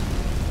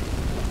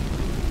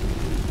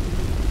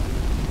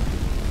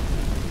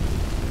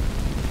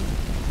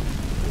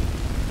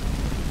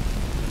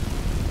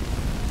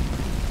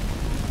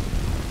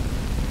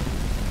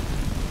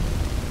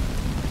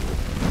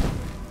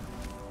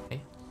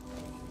 Okay.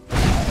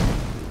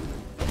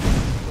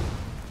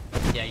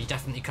 Yeah, you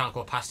definitely can't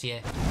go past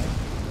here.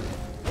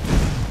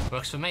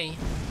 Works for me.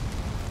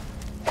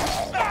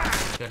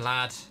 Good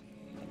lad.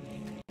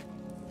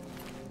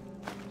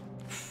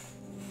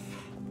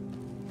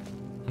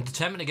 I'm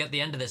determined to get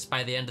the end of this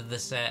by the end of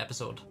this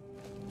episode.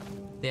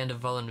 The end of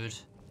Volunrund.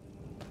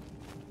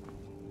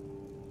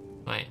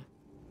 Right.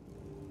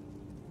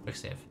 Quick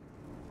save.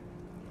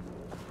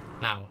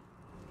 Now.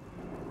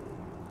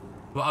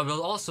 What I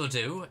will also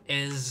do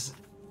is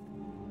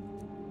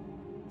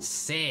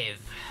save.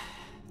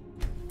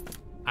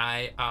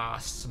 I are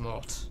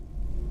smart.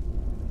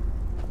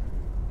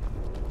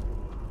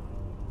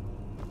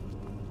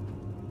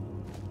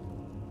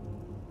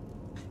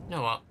 You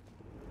know what?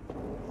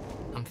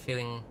 I'm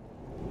feeling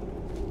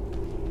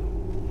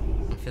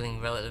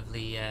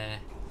relatively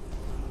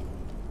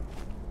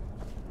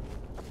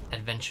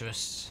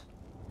adventurous.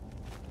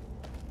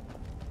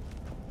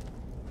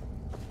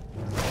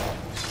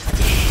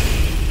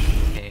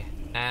 Okay.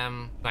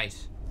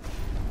 Right.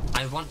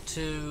 I want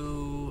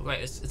to.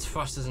 Right. It's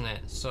frost, isn't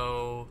it?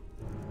 So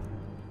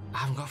I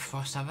haven't got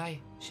frost, have I?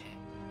 Shit.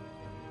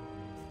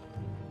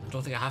 I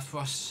don't think I have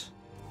frost.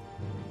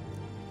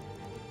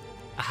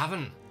 I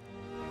haven't.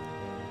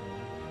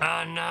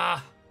 Oh no!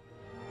 I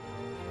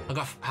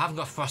haven't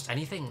got frost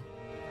anything.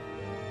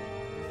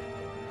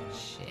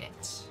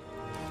 Shit.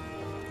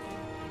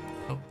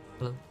 Oh,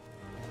 hello.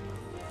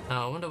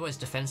 Oh, I wonder what his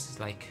defense is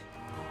like.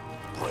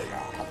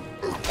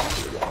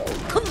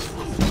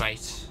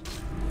 Right.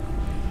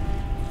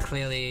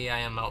 Clearly I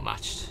am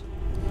outmatched.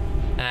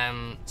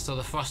 So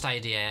the frost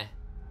idea.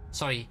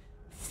 Sorry,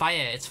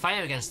 fire. It's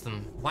fire against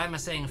them. Why am I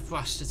saying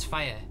frost? It's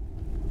fire.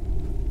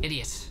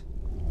 Idiot.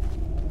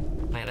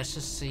 Right, let's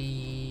just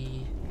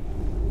see.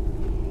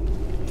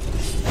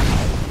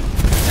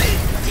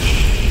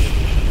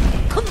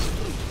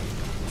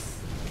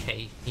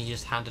 Okay, he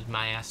just handed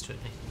my ass to me.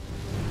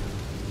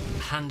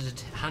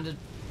 Handed.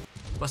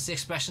 What's the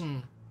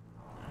expression?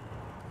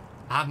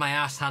 I have my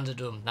ass handed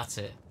to him. That's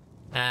it.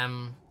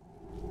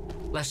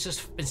 Let's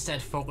just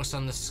instead focus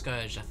on the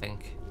Scourge, I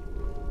think.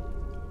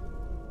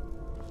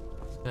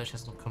 Scourge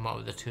hasn't come out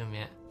with the tomb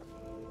yet.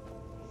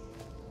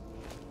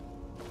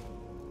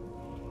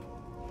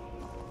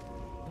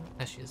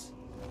 There she is.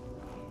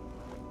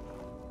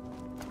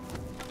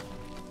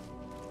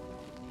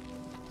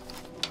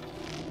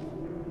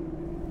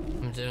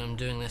 I'm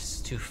doing this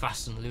too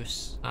fast and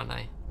loose, aren't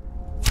I?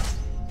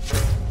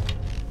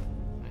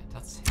 Right,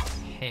 that's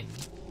him.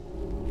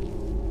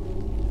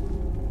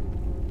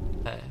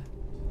 There.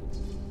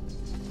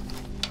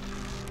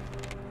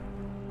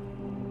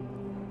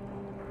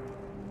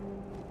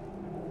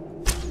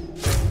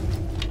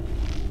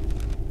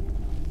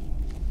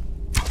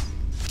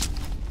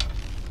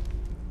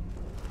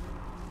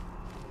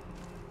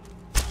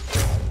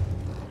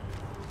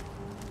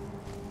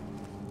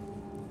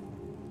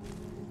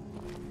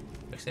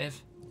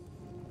 Save.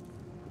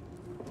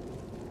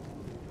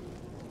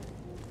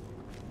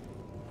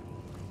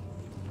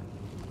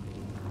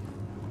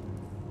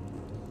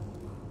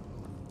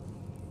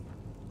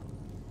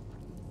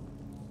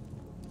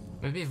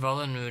 Maybe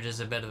Volunrud is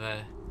a bit of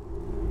a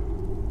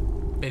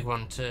big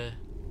one to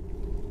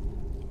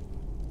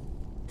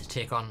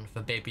take on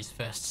for baby's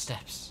first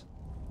steps.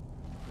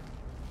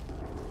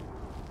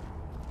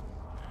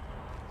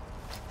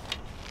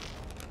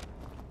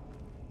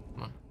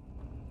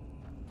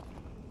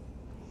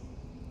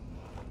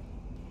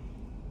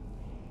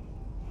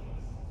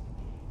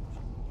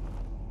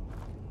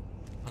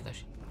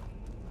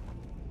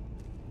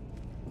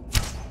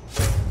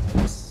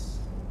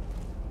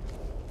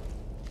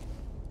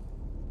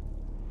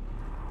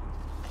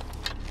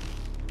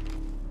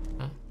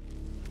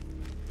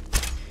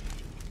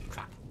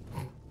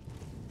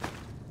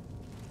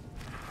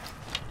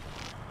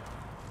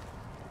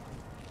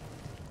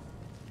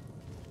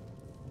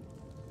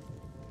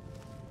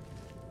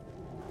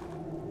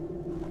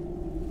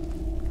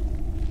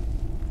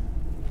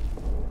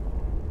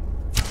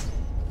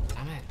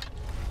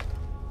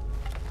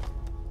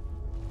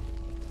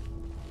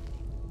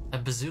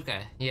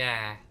 Bazooka,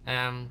 yeah.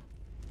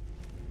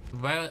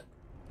 Well,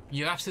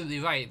 you're absolutely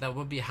right. That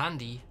would be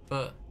handy,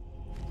 but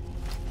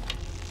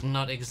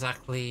not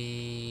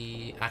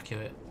exactly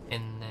accurate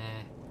in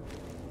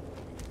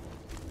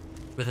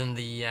within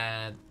the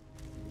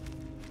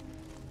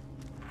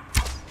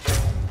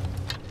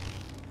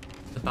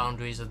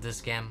boundaries of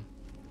this game.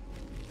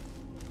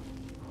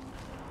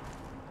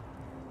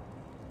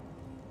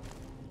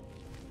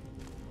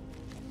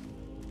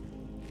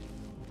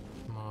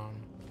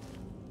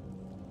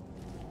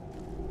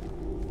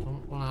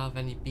 have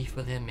any beef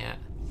with him yet.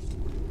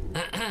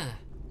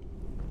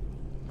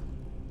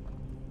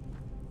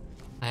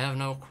 I have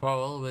no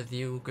quarrel with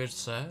you, good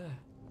sir.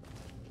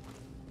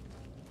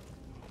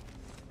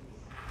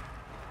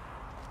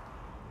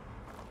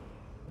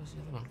 Where's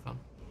the other one gone?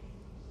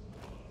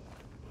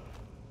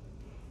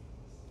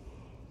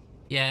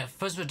 Yeah,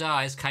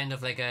 Volunrund is kind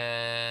of like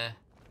a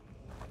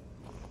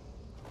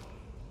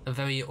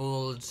very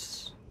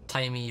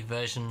old-timey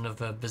version of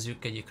a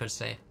bazooka, you could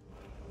say.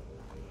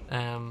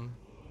 Where's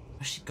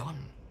she gone?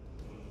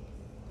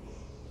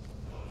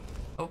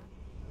 Oh.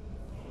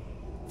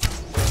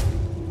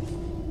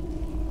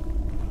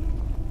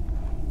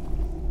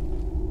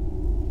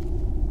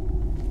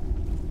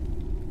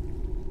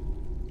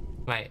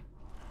 Right.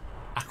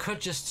 I could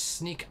just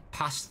sneak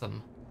past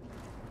them.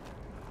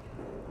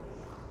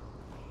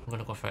 I'm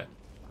gonna go for it.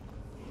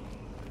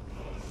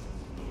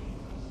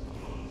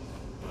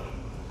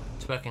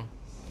 It's working.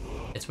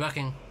 It's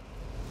working.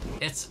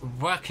 It's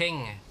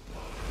working!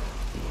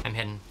 I'm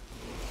hidden.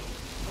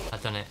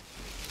 I've done it.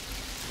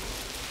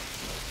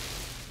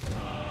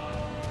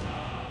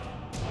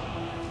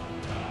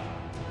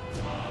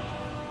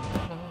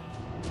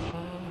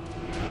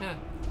 Yeah.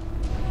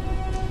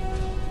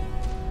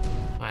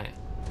 Right.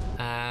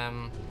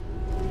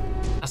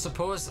 I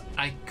suppose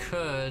I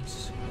could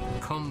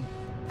come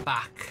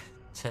back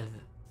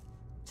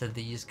to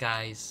these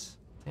guys.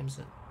 What time is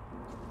it?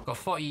 Got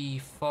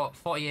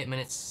 48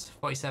 minutes,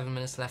 47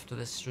 minutes left of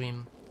this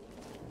stream.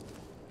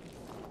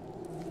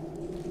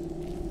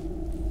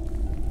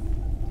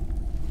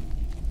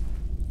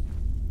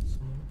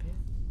 Someone up here?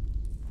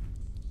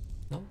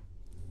 No?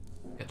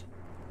 Good.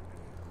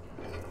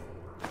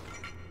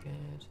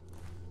 Good.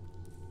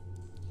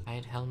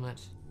 Hide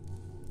helmet.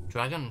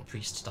 Dragon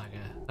priest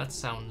dagger. That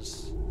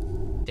sounds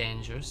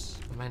dangerous.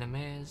 Am I in a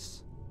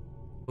maze?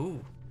 Ooh.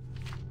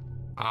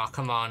 Oh,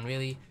 come on,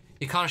 really?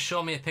 You can't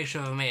show me a picture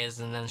of a maze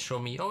and then show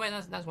me... Oh, wait,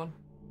 that's one.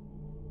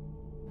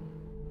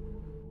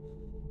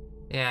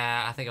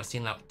 Yeah, I think I've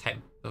seen that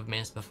type of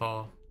maze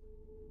before.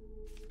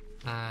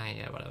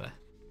 Yeah, whatever.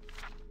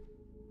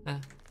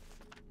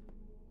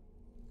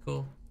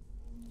 Cool.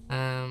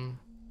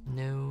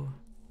 No.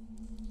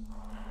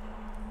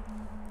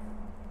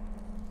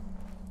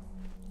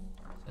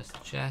 That's the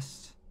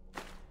chest.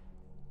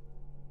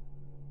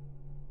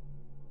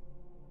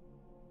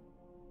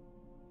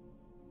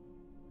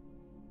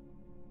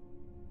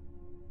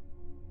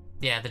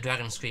 Yeah, the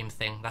dragon scream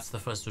thing. That's the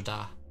first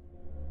Rudar.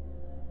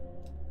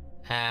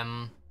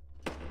 I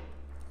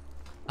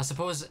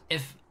suppose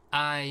if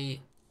I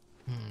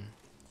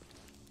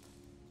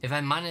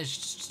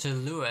managed to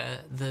lure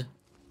the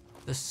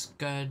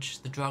scourge,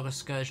 the Draugr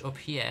scourge up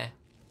here,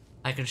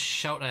 I could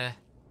shout her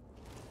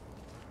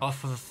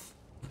off of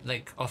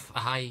off a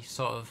high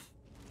sort of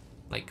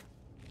like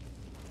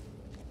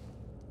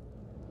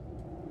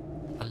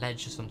a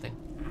ledge or something.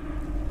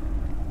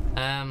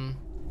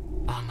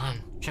 Oh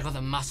man, check out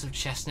the massive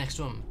chest next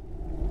to him.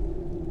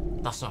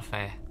 That's not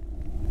fair.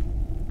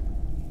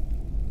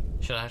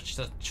 Should I just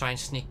try and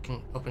sneak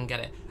up and get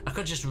it? I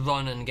could just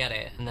run and get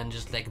it and then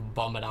just like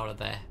bomb it out of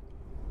there.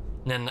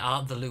 And then I'll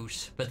have the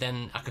loot, but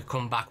then I could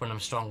come back when I'm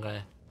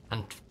stronger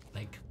and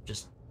like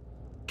just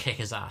kick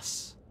his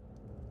ass.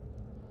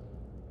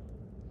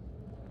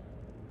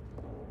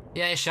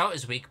 Yeah, his shout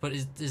is weak, but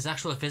his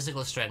actual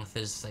physical strength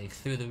is like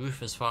through the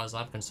roof as far as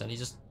I'm concerned. He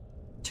just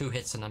 2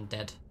 hits and I'm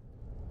dead.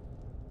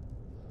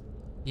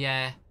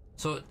 Yeah,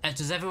 so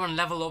does everyone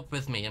level up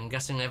with me? I'm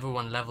guessing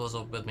everyone levels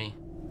up with me.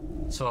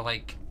 So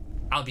like,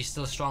 I'll be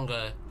still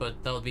stronger,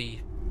 but they'll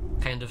be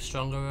kind of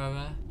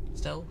stronger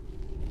still.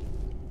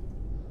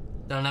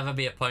 There'll never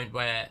be a point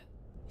where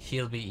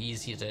he'll be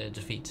easier to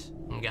defeat,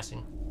 I'm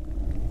guessing.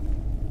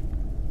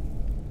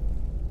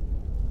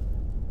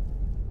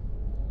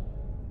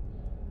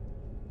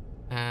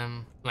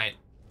 Right.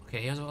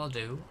 Okay, here's what I'll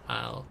do.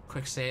 I'll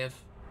quick save.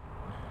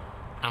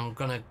 I'm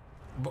gonna...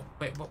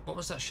 Wait, what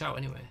was that shout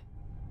anyway?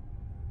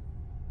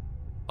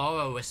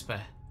 Aura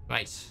whisper.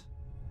 Right.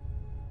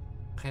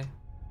 Okay.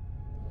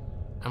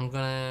 I'm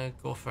gonna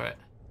go for it.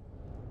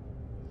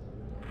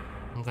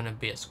 I'm gonna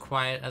be as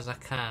quiet as I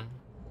can.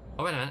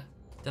 Oh, wait a minute.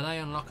 Did I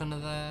unlock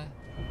another...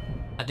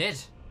 I did!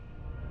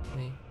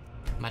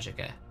 Magic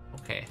air.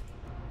 Okay.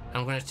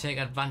 I'm gonna take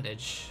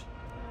advantage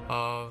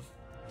of...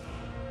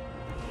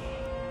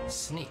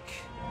 Sneak.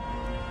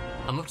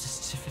 I'm up to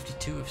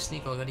 52 of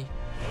sneak already.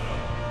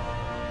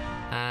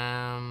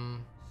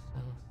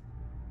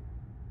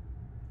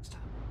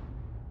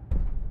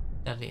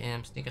 Deadly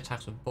aim. Sneak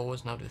attacks with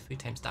bows now do 3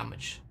 times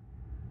damage.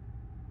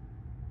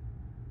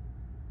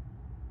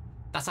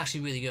 That's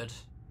actually really good.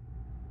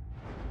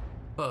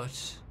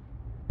 But...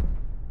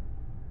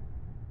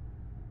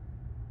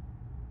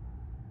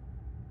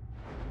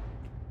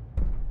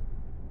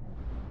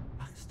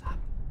 Backstab.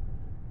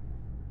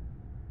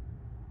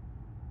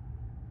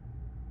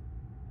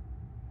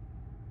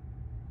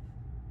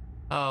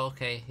 Oh,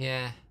 okay,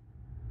 yeah.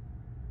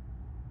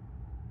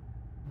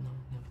 No,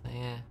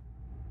 yeah.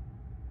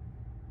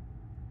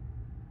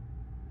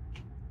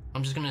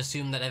 I'm just gonna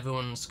assume that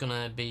everyone's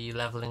gonna be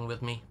leveling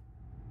with me.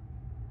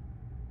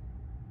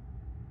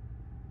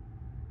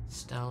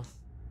 Stealth.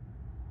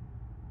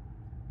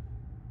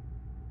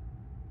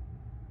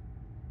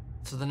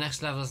 So the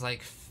next level is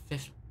like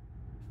 50%?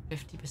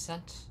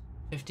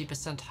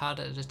 50%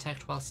 harder to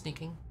detect while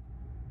sneaking?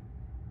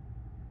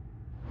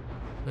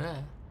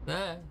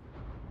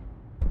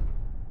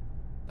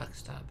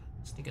 Backstab.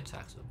 Sneak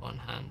attacks with one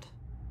hand.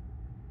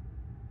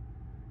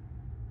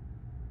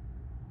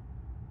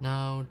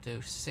 Now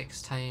do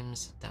 6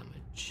 times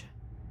damage.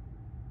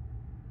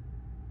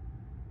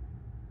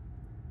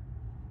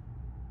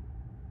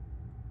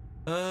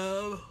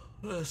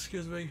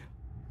 Excuse me.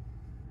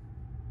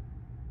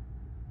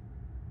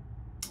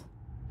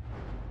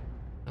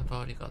 I've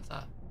already got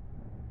that.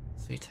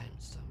 3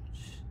 times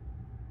damage.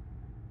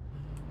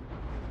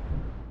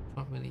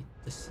 Can't really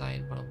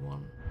decide what I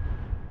want.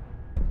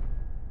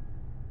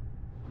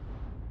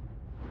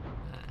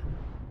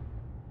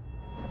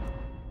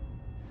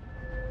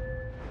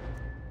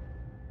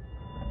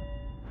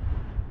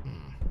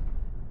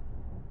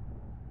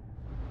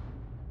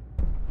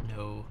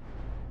 No.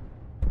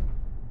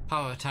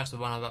 Power attacks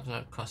with one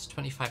weapon cost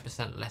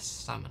 25% less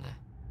stamina.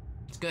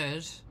 It's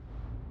good.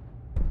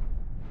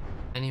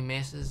 Any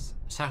maces?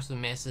 Attacks with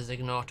maces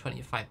ignore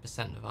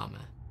 25% of armor.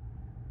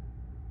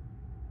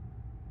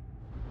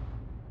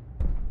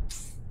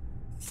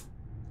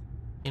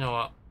 You know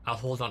what? I'll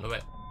hold on to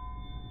it.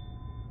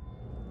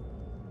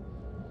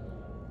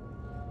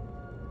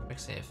 Quick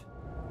save.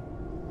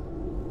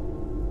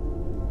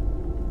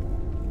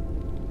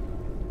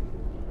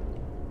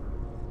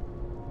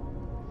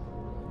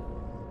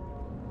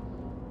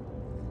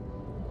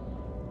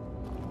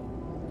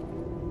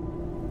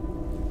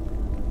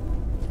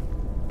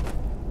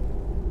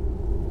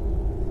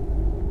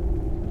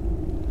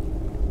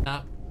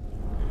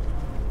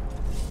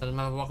 Doesn't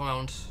matter, walk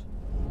around.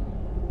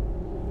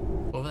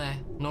 Over there.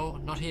 No,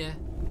 not here.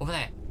 Over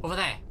there. Over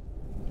there.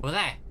 Over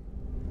there.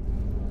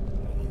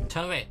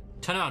 Turn away.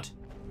 Turn around.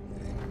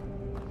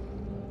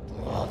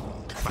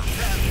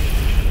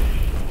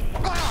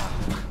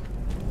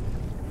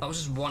 That was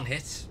just one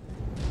hit.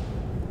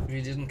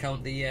 We didn't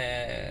count the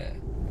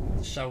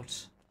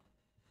shout.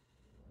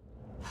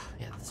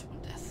 Yeah, that's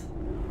one death.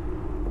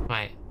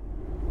 Right.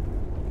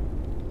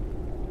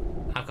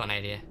 I've got an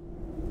idea.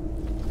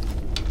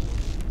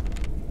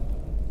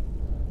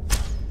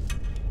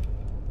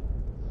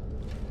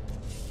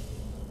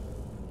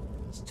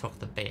 Took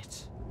the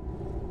bait.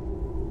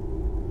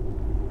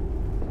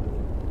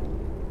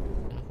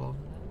 Gonna go over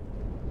there.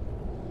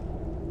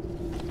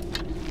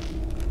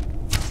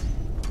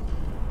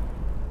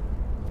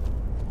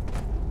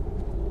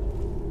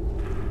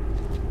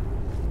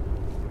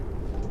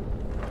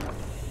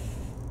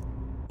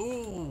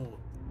 Ooh.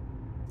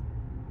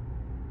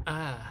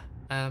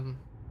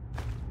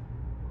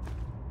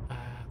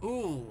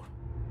 Ooh.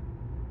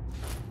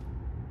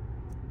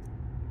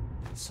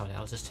 Sorry,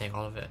 I'll just take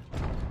all of it.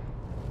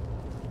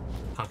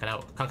 Can't get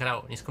out, can't get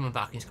out. He's coming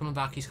back, he's coming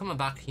back, he's coming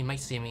back. He might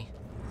see me.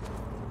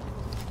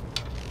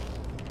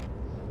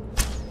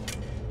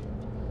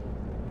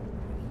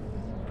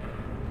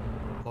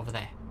 Go over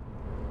there.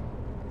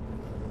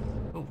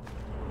 Ooh.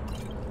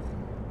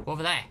 Go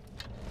over there.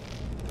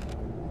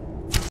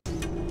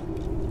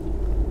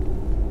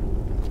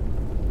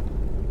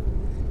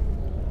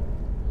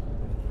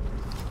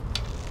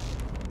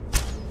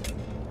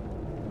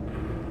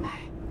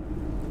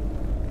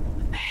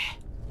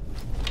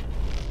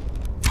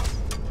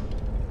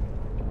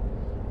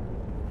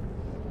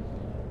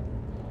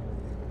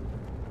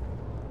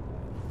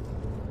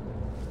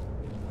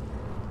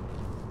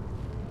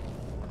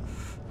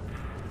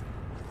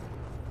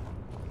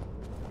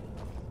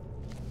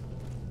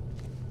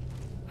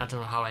 I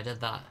don't know how I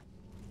did that.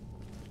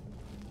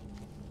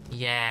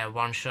 Yeah,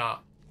 one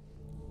shot.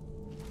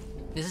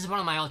 This is one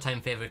of my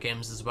all-time favorite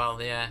games as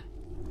well, yeah.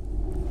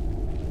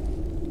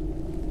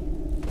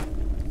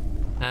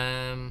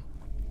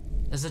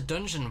 There's a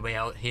dungeon way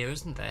out here,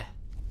 isn't there?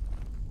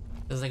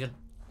 There's like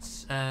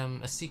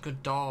a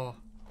secret door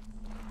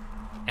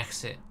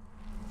exit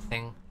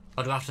thing.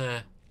 Or do I have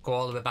to go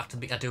all the way back to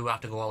the I do have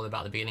to go all the way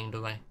back to the beginning,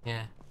 do I?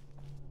 Yeah.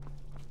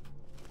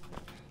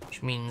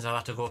 Which means I'll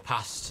have to go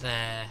past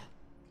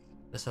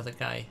this other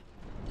guy.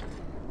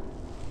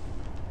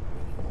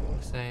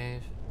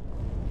 Save.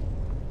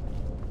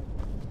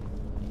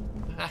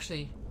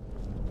 Actually,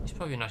 he's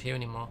probably not here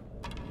anymore.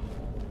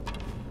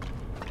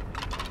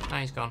 Ah,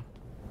 he's gone.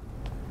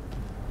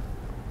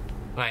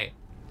 Right.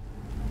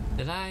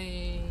 Did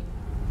I...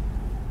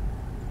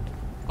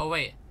 Oh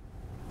wait.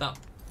 No.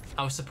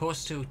 I was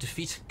supposed to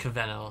defeat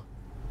Kavenel,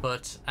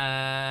 but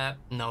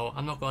no,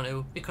 I'm not going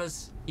to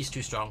because he's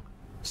too strong.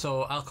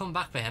 So I'll come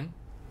back for him.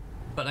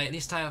 But at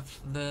least I have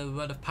the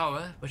Word of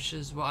Power, which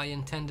is what I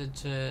intended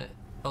to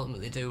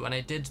ultimately do, and I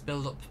did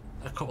build up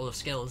a couple of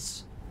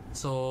skills.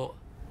 So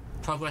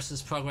progress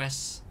is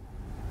progress.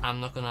 I'm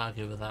not going to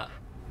argue with that.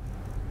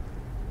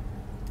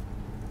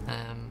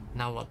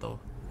 Now what though?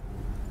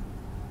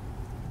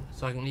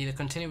 So I can either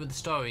continue with the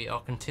story or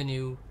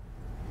continue...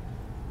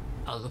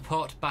 I'll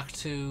report back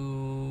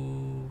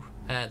to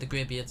the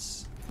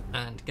Greybeards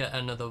and get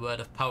another Word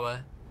of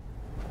Power.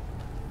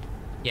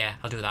 Yeah,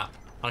 I'll do that.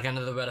 I'll get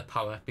another word of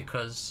power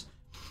because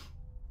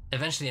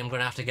eventually I'm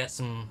gonna have to get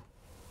some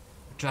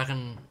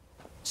dragon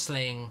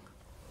slaying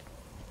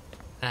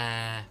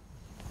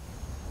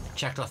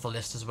checked off the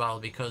list as well,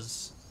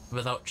 because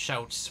without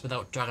shouts,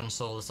 without dragon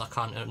souls, I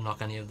can't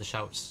unlock any of the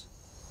shouts.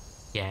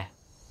 Yeah.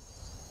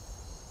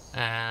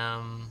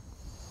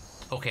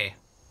 Okay.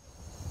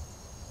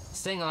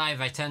 Staying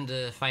alive I tend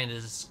to find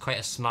is quite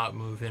a smart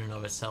move in and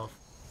of itself.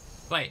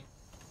 Right.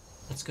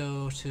 Let's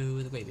go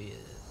to the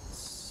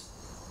Greybeards.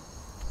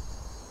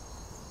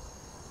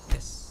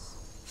 Yes.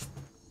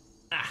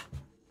 Ah!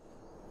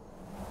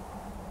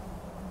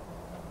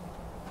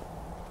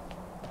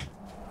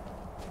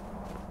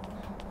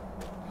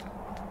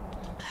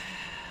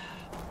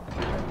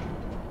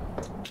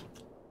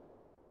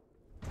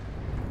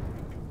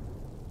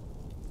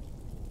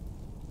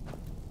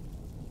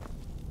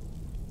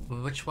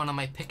 Which one am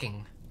I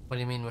picking? What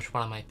do you mean, which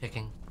one am I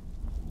picking?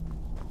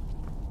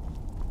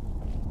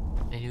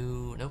 Are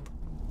you... nope.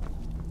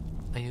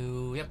 Are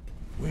you... yep.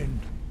 Wind,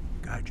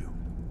 guide you.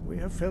 We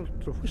have felt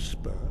the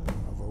whisper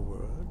of a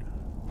word.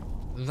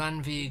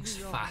 Ranvig's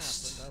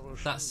Fast.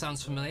 That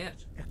sounds familiar.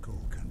 Echo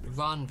can be.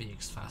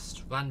 Ranvig's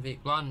Fast. Ranvig...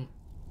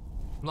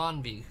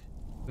 Ranvig.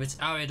 If it's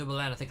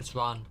R-A-N-N, I think it's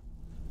Ran.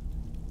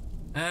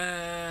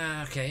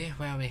 Okay,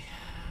 where are we?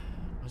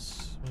 Where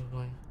are we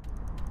going?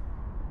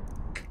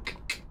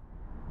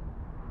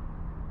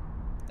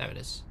 There it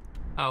is.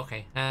 Oh,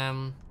 okay.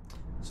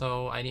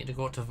 So I need to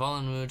go to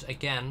Volunrund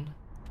again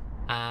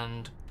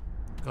and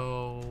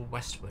go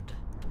westward.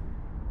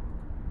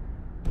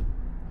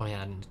 Oh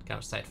yeah, I need to get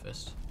outside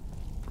first.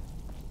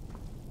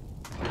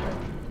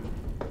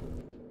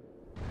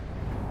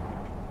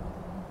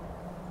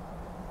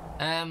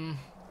 I'm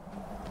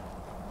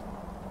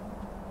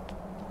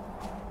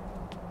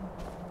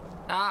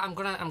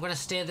gonna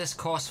stay this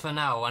course for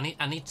now. I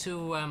need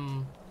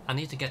to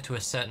get to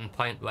a certain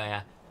point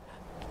where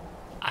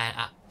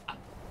I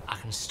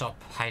can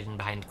stop hiding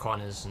behind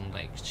corners and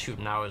like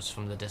shooting arrows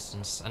from the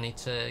distance. I need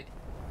to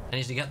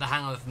get the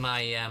hang of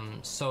my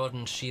sword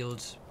and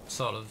shield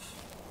sort of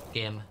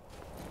game.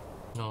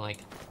 You know, like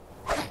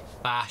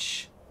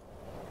bash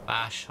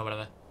or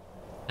whatever.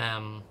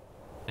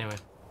 Anyway,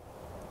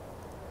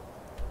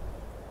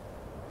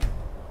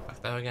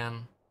 back there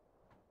again.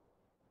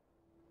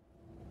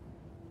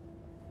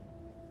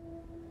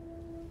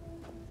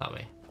 That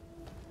way.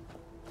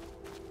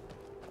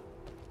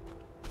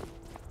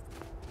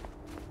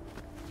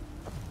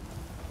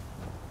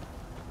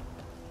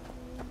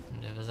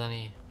 And if there's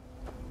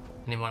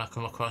anyone I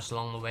come across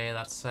along the way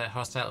that's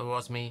hostile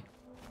towards me,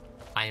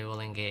 I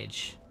will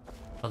engage.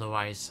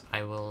 Otherwise,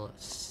 I will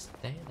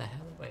stay the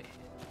hell away.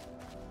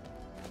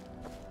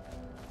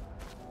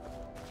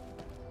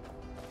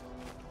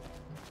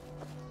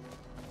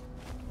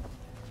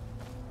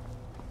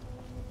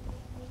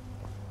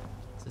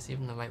 Is this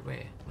even the right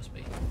way? Must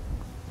be.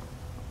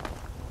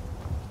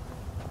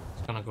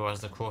 It's gonna go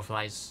as the crow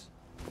flies.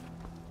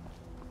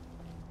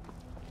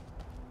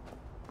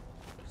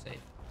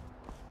 Save.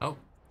 Oh,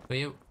 who are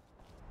you?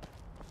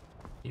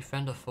 You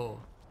friend or foe?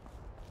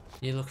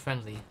 You look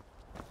friendly.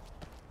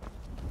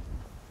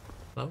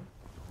 Hello?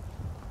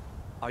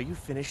 Are you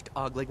finished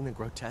ogling the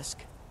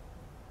grotesque?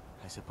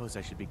 I suppose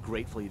I should be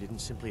grateful you didn't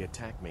simply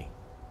attack me.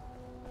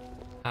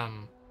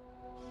 I'm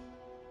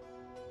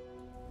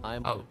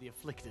one of the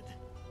afflicted.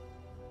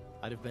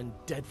 I'd have been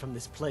dead from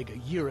this plague a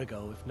year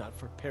ago if not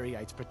for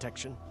Periite's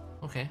protection.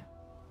 Okay.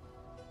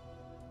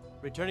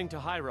 Returning to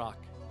High Rock,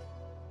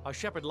 our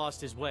shepherd lost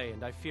his way,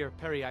 and I fear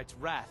Periite's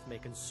wrath may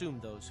consume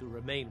those who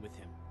remain with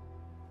him.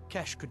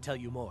 Kesh could tell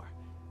you more.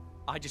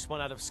 I just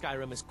want out of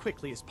Skyrim as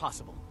quickly as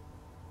possible.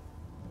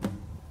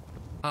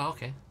 Oh,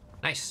 okay.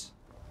 Nice.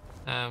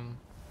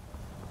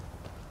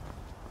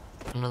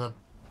 Another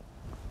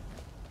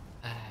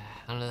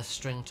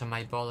string to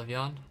my ball of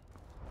yarn.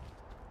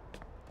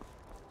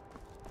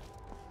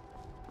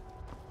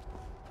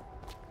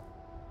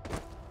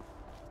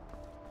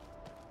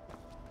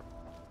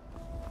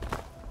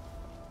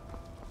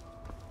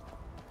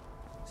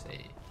 Let's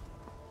see.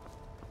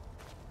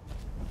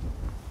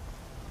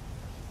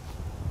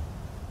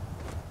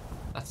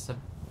 That's a...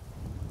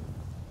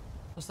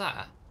 what's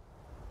that?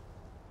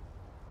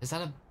 Is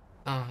that a...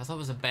 oh, I thought it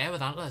was a bear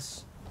with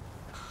antlers.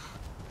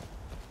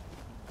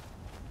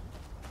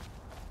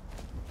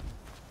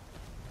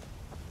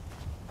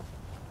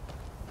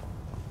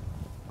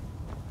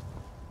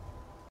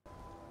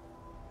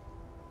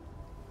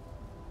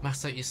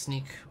 Max out your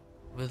sneak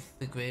with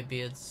the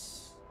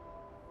Greybeards.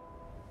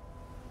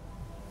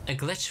 A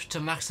glitch to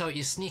max out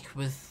your sneak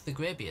with the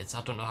Greybeards.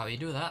 I don't know how you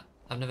do that.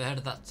 I've never heard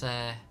of that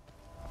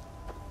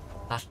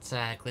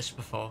glitch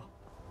before.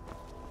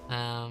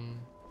 I'm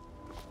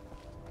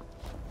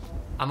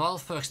all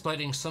for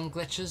exploiting some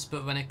glitches,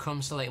 but when it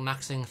comes to like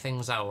maxing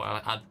things out,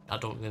 I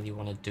don't really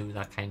want to do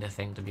that kind of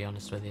thing, to be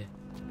honest with you.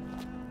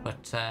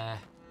 But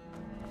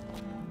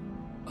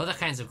other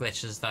kinds of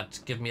glitches that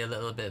give me a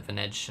little bit of an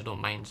edge, I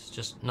don't mind.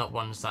 Just not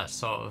ones that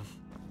sort of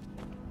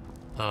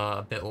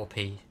a bit OP.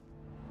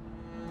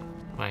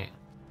 Right.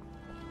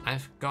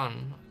 I've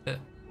gone a bit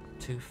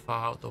too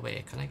far out the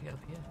way. Can I get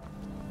up here?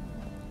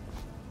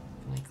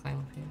 Can I climb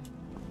up here?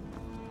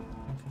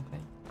 Can I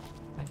climb?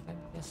 Can I climb?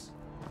 Yes.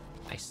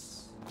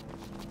 Nice.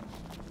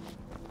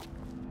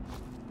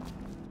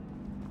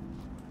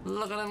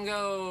 Look at him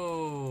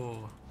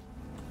go!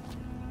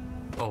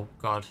 Oh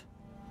god.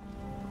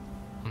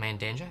 Am I in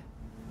danger?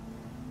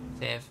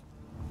 Save.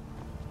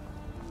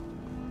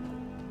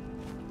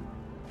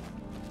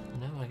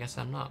 No, I guess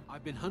I'm not.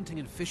 I've been hunting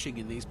and fishing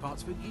in these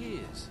parts for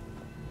years.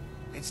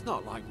 It's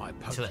not like my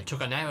poaching. Until it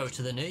took an arrow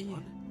to the knee.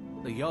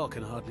 The Jarl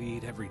can hardly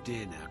eat every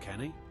deer now, can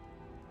he?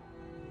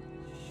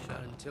 Shut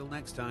up. Until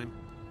next time.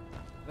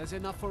 There's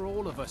enough for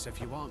all of us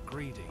if you aren't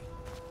greedy.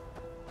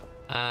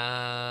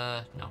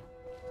 No.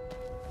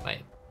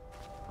 Wait.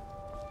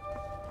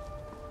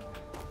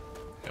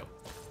 Go.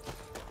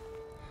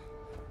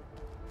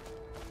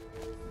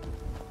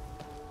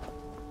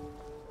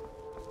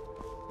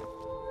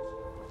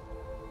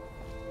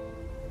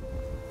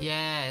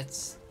 Yeah,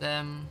 it's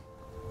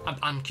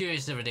I'm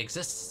curious if it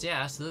exists.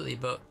 Yeah, absolutely.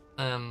 But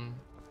in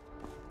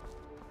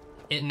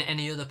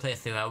any other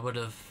playthrough, I would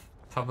have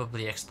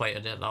probably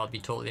exploited it. I'll be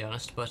totally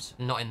honest, but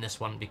not in this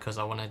one because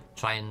I want to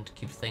try and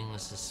keep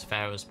things as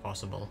fair as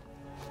possible.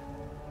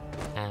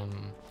 I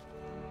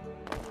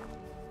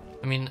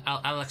mean,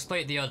 I'll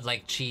exploit the odd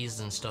like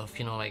cheese and stuff.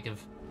 You know, like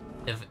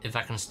if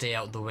I can stay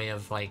out the way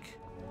of like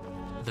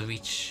the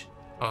reach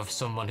of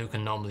someone who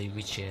can normally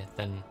reach you,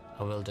 then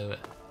I will do it.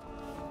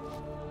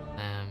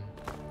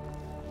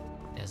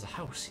 There's a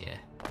house here.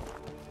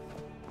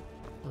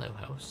 Hello,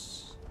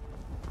 house.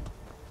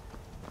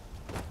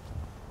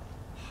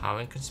 How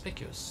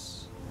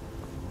inconspicuous.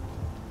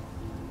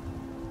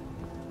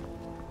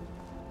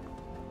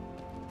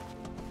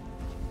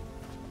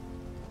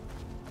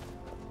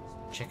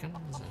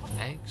 Chickens and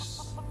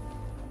eggs.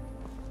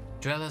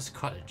 Dweller's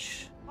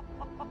cottage.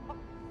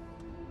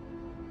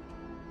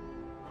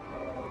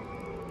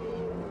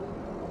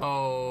 Oh,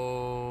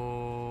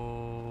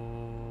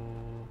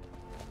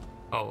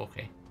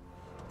 okay.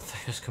 I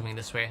thought he was coming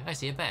this way. I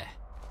see a bear.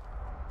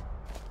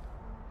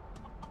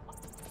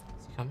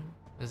 Is he coming?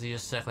 Is he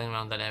just circling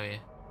around that area?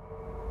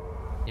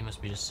 He must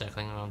be just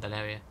circling around that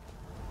area.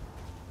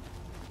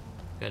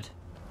 Good.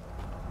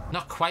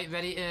 Not quite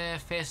ready to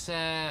face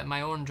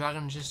my own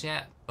dragon just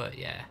yet, but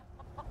yeah.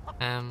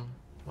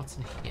 What's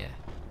in here?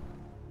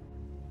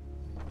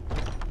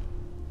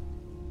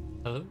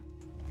 Hello?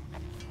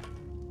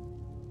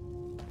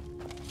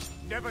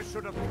 Never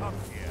should have come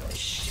here.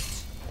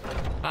 Shit.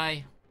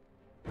 Bye.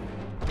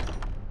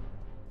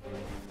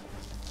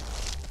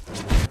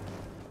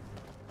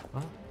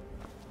 What?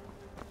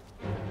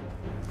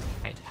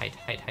 Hide.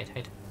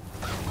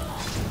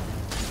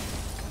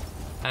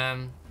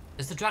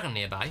 Is the dragon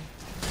nearby?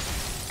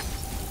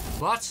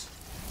 What?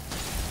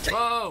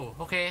 Whoa,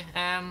 okay,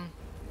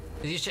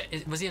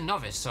 was he a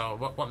novice, or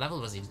what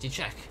level was he? Did you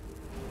check?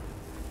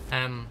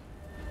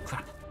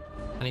 Crap.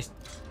 And he's...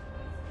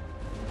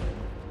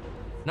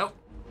 Nope.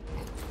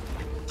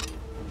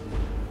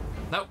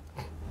 Nope.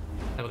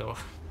 There we go.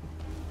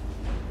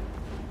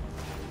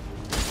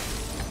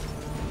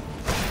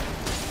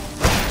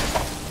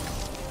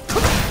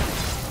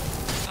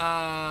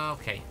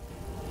 Okay.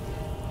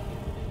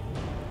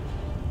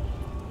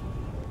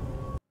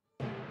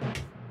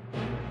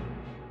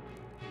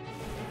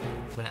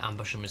 I'm gonna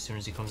ambush him as soon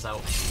as he comes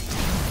out.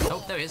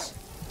 Oh, there he is.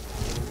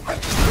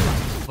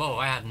 Whoa,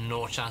 I had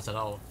no chance at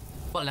all.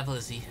 What level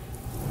is he?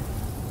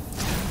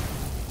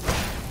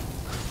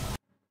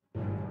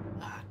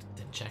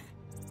 Didn't check.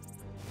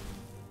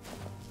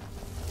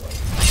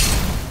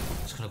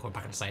 Just gonna go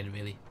back inside,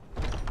 really.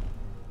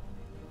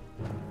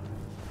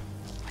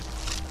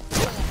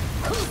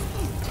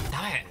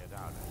 Damn it!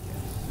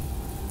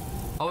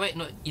 Oh wait,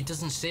 no, he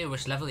doesn't say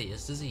which level he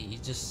is, does he? He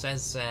just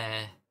says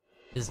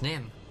his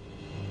name.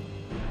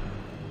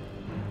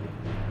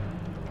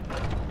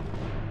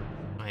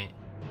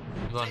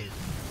 Right.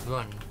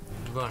 Run.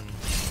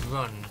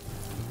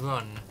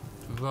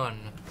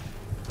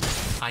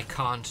 I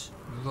can't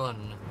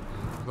run.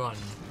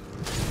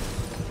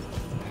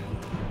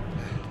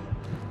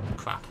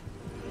 Crap.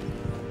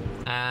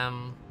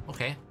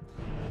 Okay.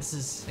 This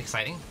is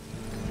exciting.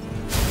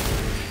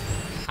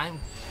 I'm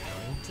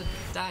going to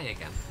die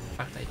again. In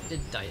fact, I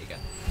did die again.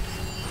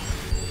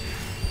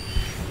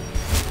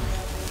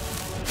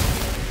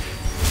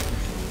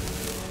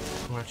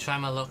 I'm gonna try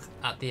my luck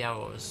at the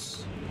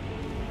arrows.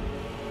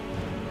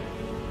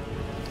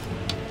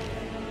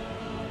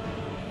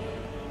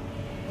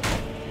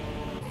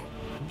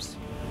 Oops.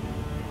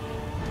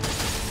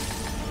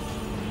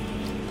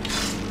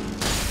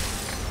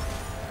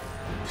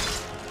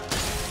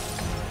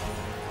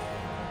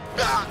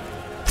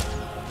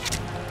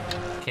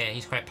 Okay,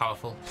 he's quite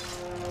powerful.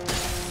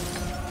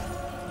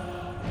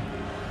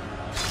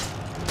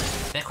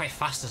 They're quite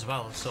fast as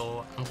well,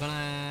 so I'm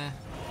gonna...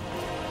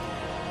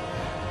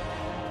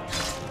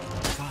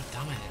 God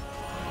damn it.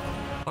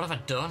 What have I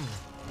done?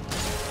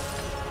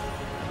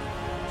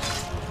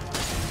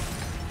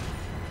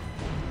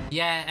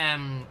 Yeah,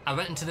 I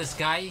went into this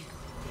guy.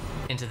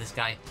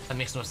 That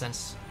makes no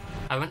sense.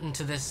 I went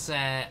into this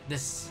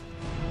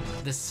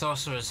this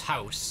sorcerer's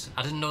house.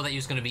 I didn't know that he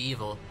was going to be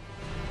evil.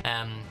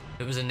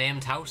 It was a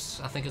named house.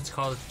 I think it's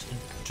called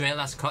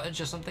Drelas Cottage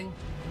or something.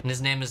 And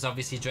his name is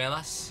obviously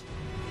Drelas.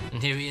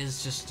 And here he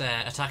is just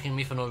attacking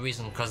me for no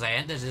reason because I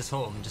entered his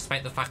home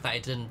despite the fact that I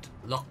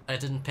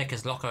didn't pick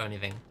his lock or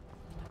anything.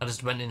 I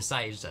just went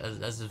inside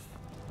as if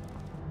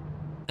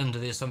under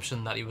the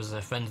assumption that he was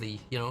a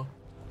friendly, you know,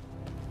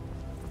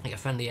 like a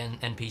friendly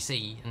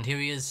NPC. And here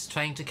he is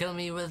trying to kill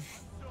me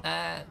with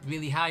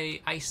really high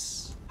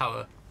ice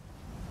power.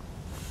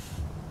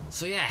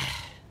 So yeah,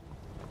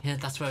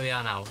 that's where we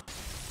are now.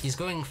 He's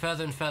going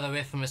further and further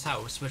away from his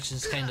house, which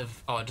is kind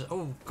of odd.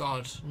 Oh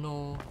god,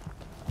 no,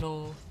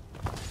 no.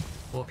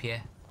 Go up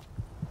here.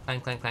 Climb,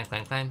 climb, climb,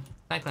 climb, climb.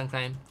 Climb, climb,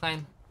 climb,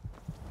 climb.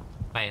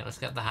 Right, let's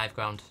get the high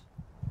ground.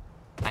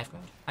 High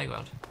ground? High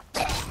ground.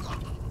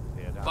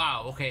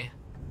 Wow, okay.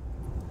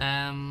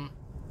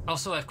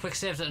 Also, I've quick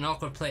saved at an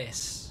awkward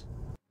place.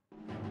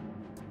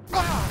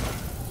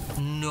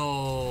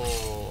 No.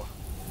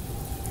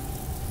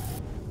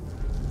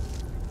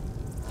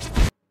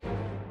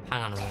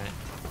 Hang on a minute.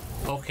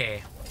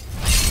 Okay.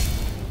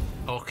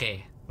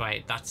 Okay.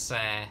 Right, that's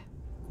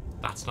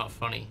not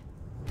funny.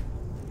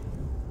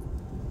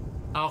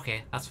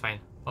 Okay, that's fine.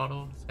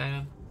 Auto,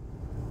 Skyrim.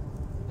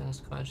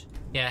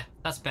 Yeah,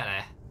 that's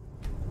better.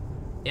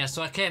 Yeah,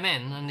 so I came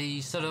in and he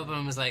stood up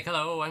and was like,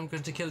 hello, I'm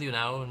going to kill you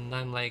now. And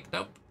I'm like,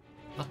 nope,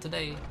 not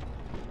today.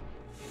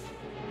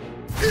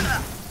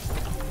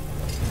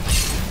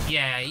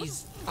 Yeah,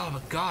 he's... Oh my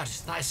god,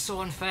 that is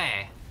so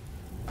unfair.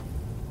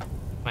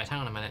 Right,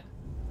 hang on a minute.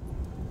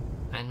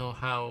 I know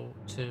how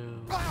to...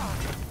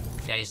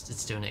 Yeah,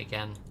 it's doing it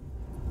again.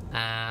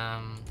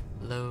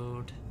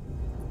 Load.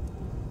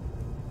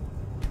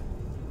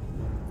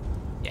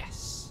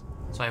 Yes.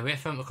 So I wait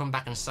for him to come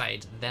back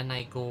inside, then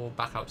I go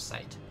back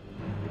outside.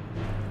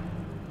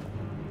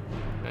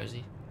 Where is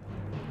he?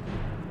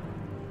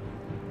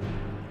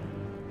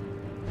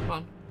 Come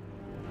on.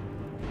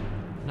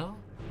 No?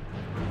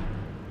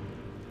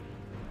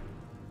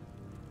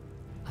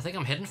 I think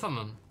I'm hidden from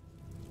him.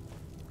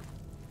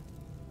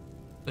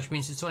 Which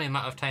means it's only a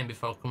matter of time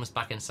before it comes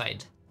back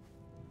inside.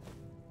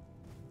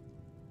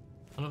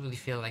 I don't really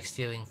feel like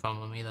stealing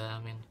from him either, I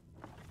mean...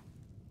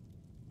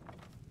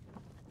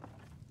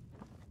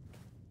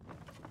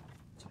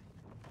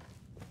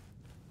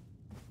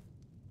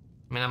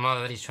 I'm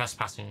already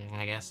trespassing,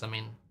 I guess, I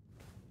mean...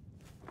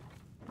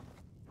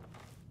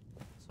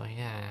 So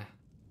yeah...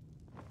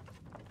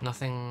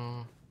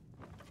 Nothing...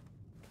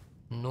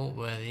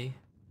 noteworthy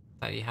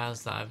that he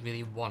has that I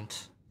really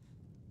want.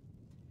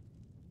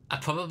 I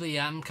probably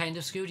am kind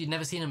of screwed. You've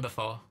never seen him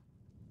before.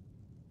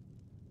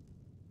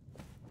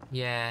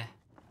 Yeah.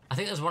 I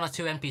think there's one or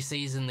two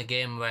NPCs in the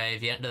game where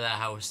if you enter their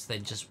house, they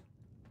just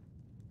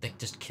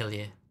kill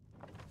you.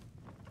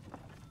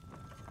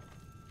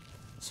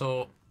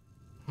 So,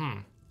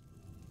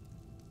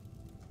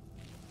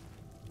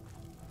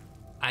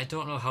 I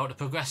don't know how to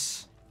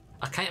progress.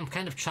 I'm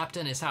kind of trapped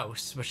in his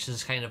house, which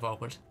is kind of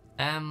awkward.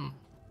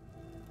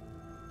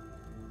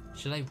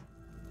 Should I...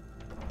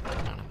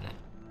 Hang on a minute.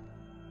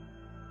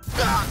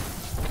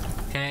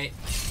 Okay.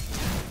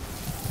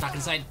 Back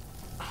inside.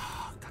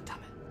 Oh, god damn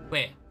it.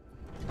 Wait.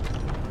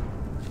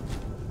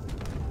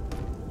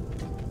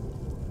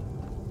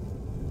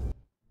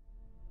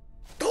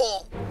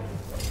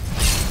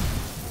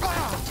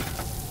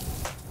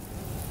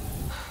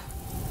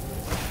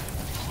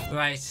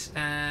 Right,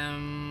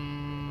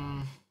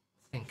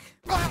 think.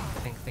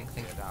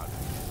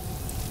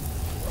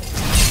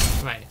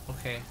 Right,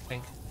 okay,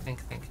 think.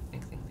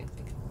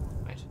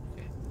 Right,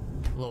 okay.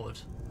 Load.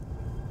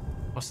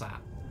 What's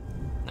that?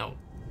 No.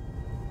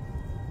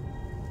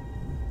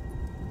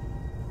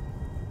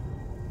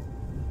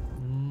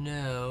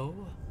 No.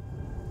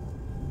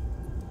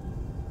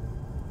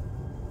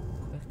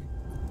 Quick.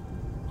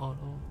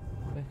 Auto.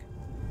 Quick.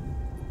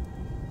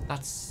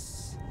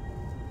 That's...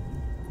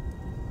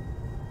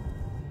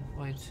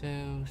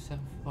 5.2,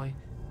 7.5.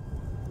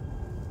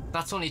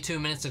 That's only 2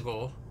 minutes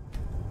ago.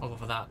 I'll go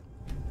for that.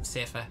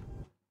 Safer.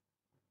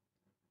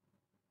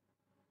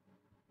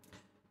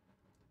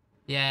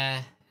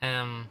 Yeah,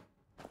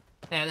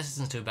 yeah, this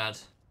isn't too bad.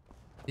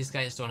 These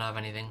guys don't have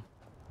anything.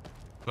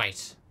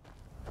 Right.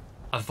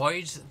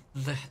 Avoid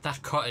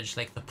that cottage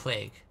like the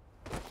plague.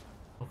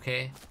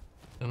 Okay?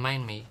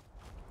 Remind me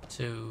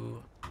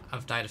to...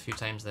 I've died a few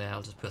times there,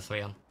 I'll just put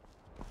 3 on.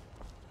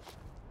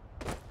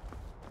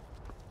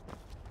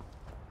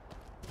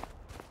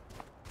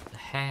 The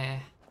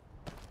hair.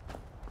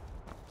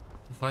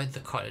 Avoid the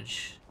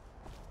cottage.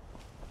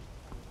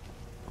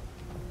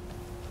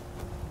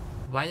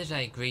 Why did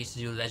I agree to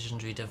do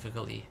legendary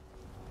difficulty?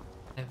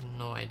 I have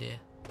no idea.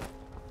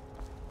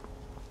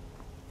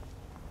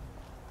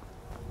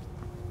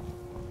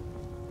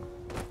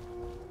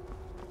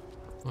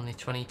 Only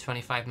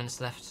 25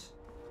 minutes left.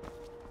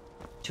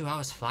 2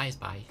 hours flies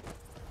by.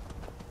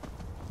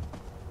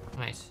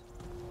 Right.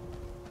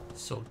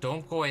 So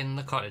don't go in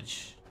the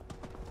cottage.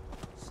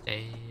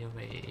 Stay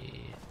away.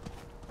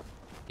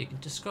 You can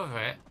discover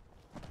it,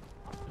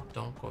 but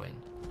don't go in.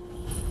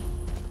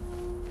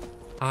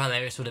 How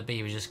hilarious would it be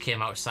if we just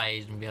came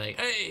outside and be like,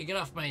 hey, get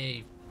off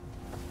my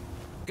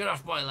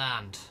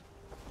land.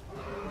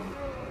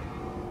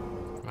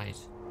 Right.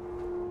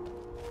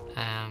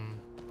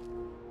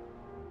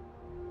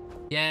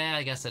 Yeah,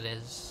 I guess it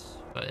is,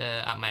 but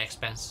at my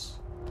expense.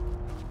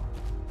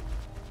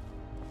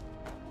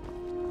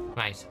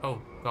 Right,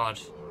 oh god.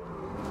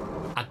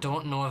 I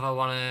don't know if I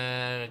want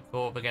to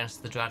go up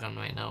against the dragon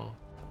right now.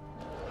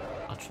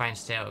 I'll try and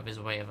stay out of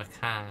his way if I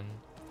can.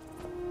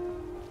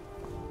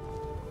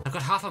 I've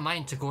got half a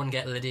mind to go and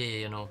get Lydia,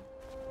 you know.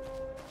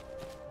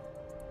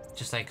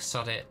 Just like,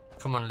 sod it.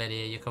 Come on,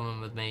 Lydia, you're coming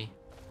with me.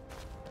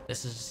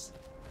 This is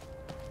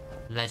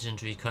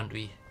legendary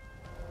country.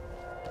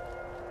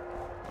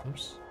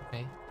 Oops,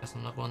 okay. Guess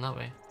I'm not going that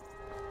way.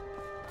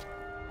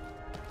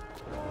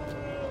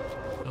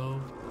 Go,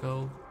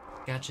 go.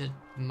 Gadget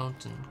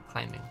mountain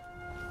climbing.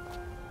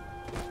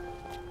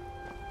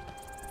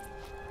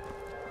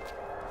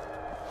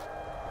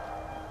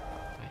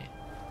 Right.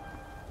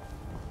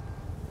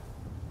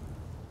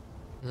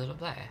 Is it up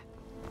there?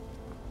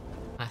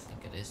 I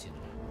think it is, you know.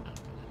 I don't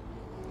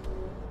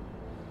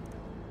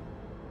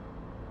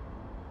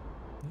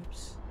know.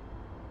 Oops.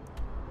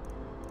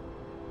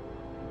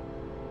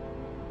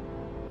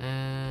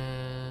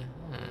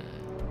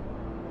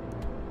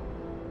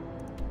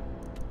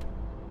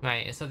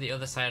 Right, it's at the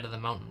other side of the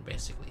mountain,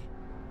 basically.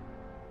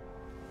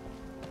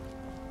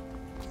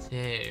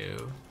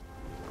 So...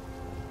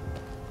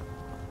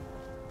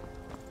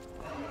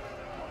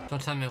 Don't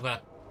tell me I've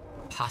got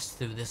to pass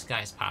through this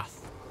guy's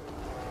path.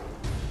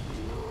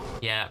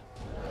 Yeah,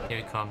 here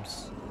he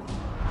comes.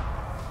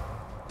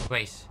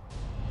 Wait.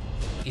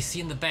 He's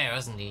seen the bear,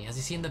 hasn't he? Has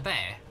he seen the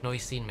bear? No,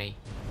 he's seen me.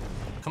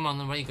 Come on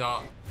then, what you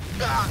got?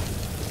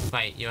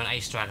 Right, you're an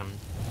ice dragon.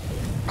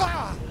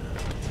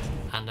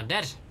 And I'm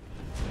dead.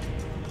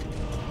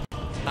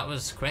 That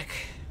was quick.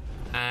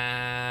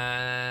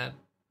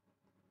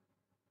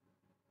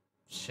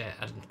 Shit,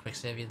 I didn't quick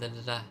save you,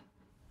 did I?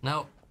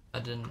 No, I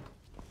didn't.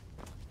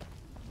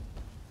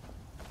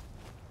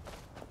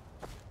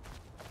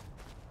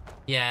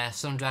 Yeah,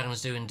 some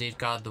dragons do indeed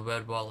guard the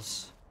word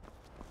walls.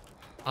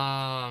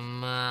 Oh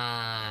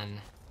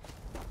man.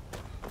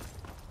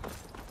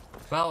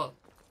 Well,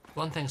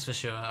 one thing's for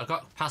sure, I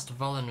got past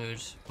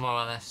Volunruud, more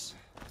or less.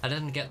 I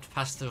didn't get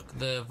past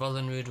the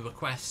Volunruud the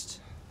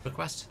quest.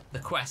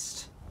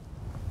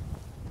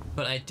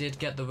 But I did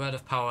get the word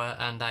of power,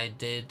 and I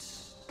did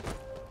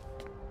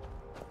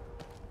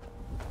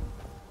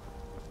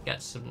get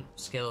some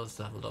skills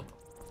leveled up,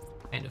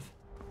 kind of.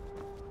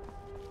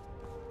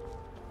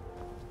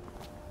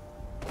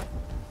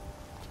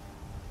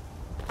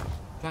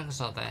 Dragon's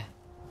not there.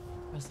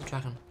 Where's the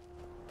dragon?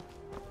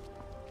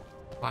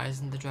 Why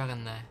isn't the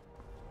dragon there?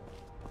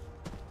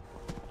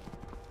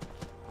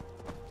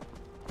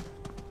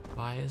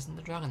 Why isn't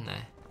the dragon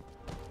there?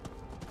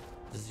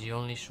 Does he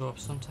only show up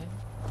sometime?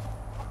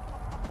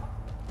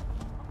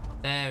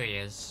 There he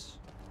is.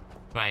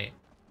 Right.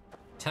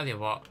 Tell you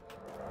what.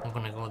 I'm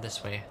gonna go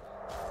this way.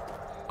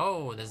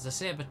 Oh, there's the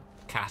saber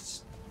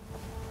cat.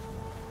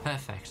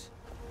 Perfect.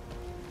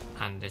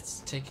 And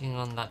it's taking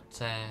on that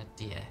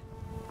deer.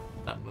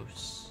 That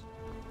moose.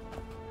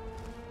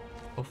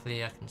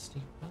 Hopefully I can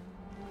sneak by.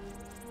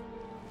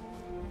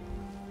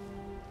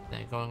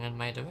 They're going in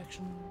my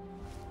direction.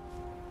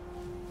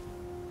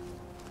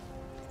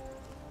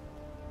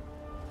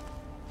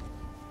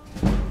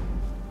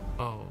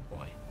 Oh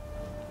boy.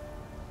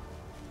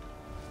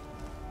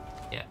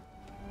 Yeah.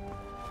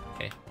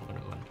 Okay, I'm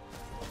gonna run.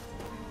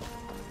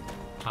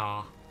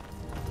 Ah.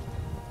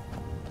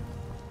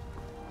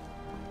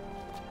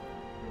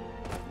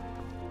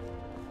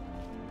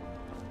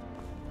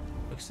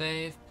 Quick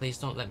save. Please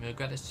don't let me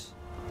regret it.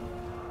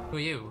 Who are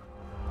you?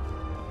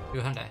 You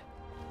a hunter?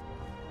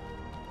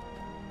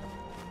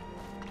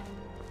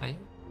 Are you?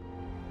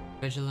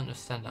 Vigilant of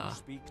Stendar.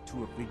 Speak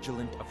to a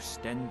Vigilant of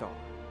Stendar.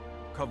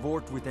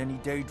 Cavort with any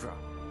Daedra,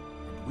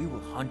 and we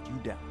will hunt you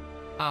down.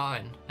 Oh,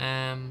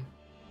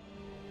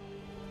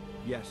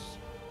 Yes,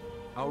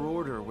 our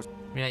order was...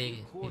 yeah,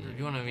 if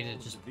you want to read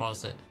it, just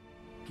pause it.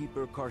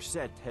 Keeper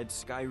Carset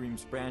heads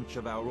Skyrim's branch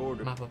of our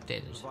order. Map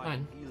updated.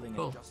 Providing Fine. healing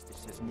Cool. and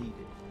justice as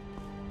needed.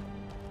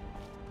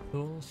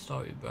 Cool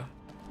story, bro.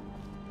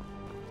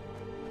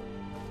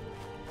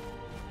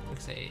 Quick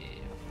save.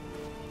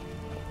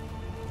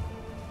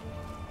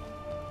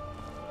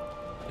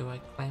 Do I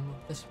climb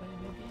up this way,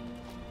 maybe?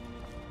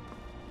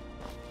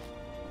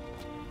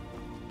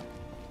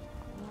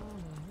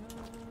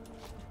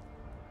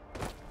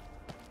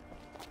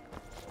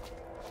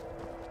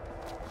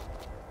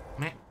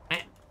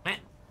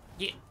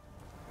 Yeah.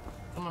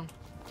 Come on.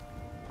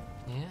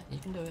 Yeah, you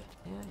can do it.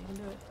 Yeah, you can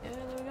do it. Yeah,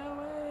 there we go.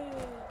 Way.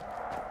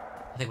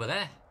 I think we're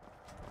there.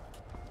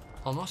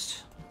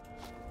 Almost.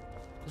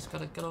 Just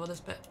gotta get over this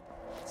bit.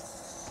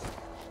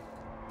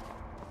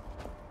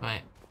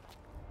 Right.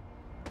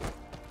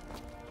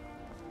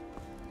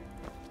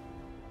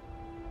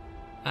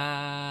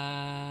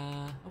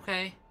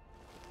 Okay.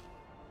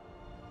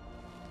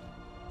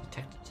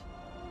 Detected.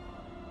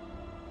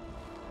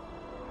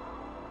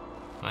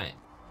 Right.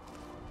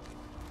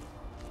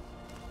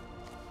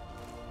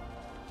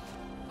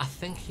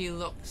 think he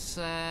looks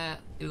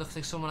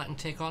like someone I can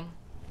take on.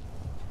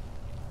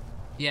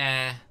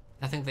 Yeah,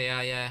 I think they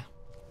are, yeah.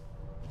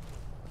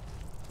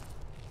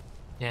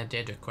 Yeah,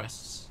 Daedric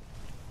quests.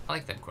 I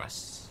like them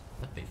quests.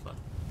 That'd be fun.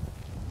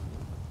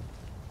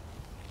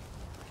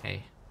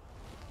 Okay.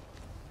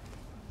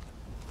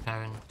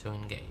 Preparing to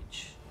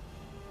engage.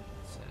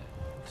 So,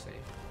 save.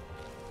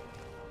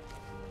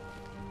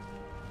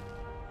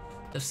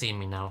 They've seen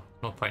me now.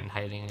 No point in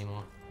hiding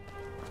anymore.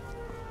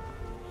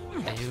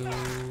 Are you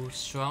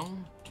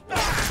strong?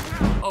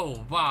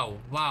 Oh, wow,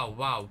 wow,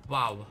 wow,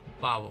 wow,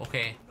 wow,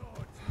 okay.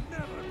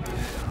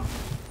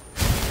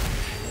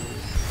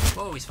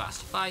 Oh, he's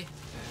fast. Bye.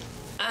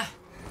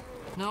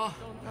 No.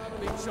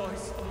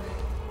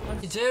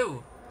 You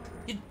do.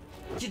 You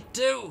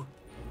do.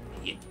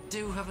 You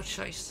do have a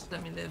choice.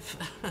 Let me live.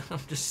 I'm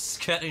just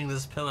skirting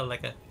this pillar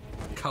like a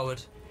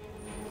coward.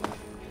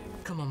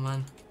 Come on,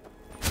 man.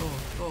 Go,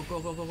 go, go,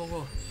 go, go, go,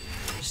 go.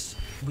 Just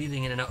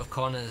weaving in and out of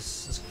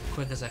corners as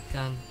quick as I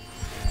can.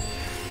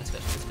 That's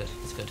good, that's good,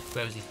 that's good.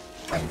 Where is he?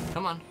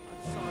 Come on.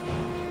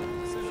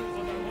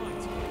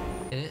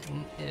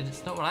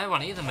 It's not what I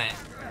want either, mate.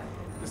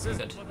 This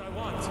isn't good. what I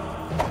want.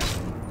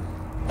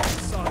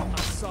 I'm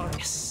sorry.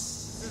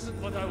 Yes. This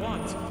isn't what I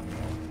want.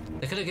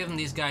 They could have given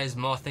these guys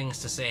more things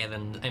to say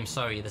than, I'm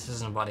sorry, this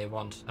isn't what I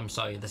want. I'm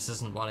sorry, this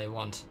isn't what I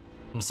want.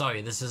 I'm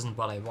sorry, this isn't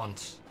what I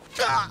want.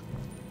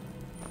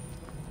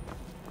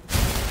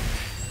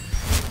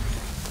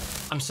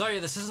 I'm sorry,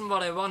 this isn't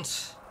what I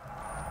want.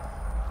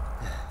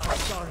 I'm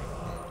sorry.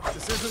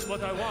 This isn't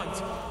what I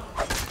want.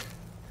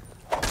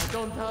 I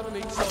don't have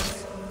any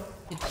choice.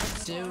 You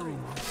do.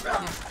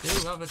 You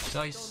do have a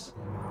choice.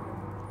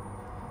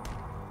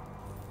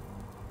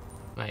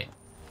 Right.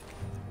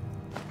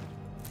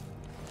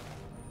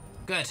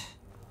 Good.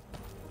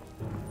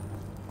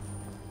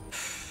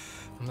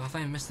 Have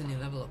I missed any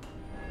level up?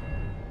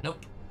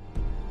 Nope.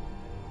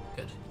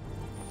 Good.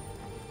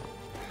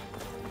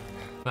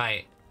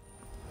 Right.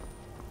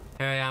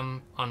 Here I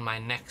am on my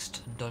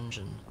next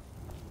dungeon.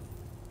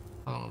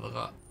 How long have I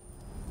got?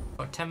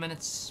 About 10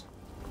 minutes.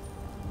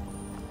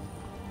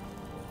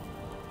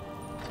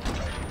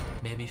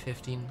 Maybe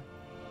 15.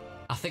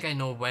 I think I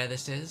know where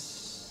this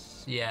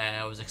is.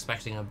 Yeah, I was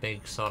expecting a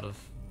big sort of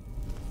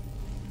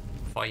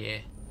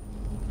foyer.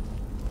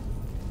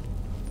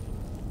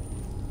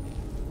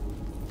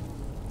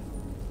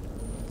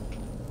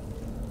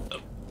 Oh.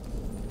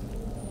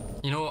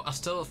 You know what? I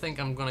still think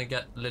I'm gonna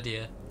get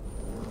Lydia.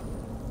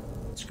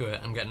 Screw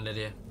it, I'm getting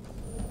Lydia.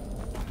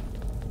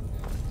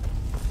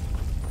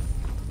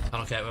 I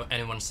don't care what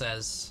anyone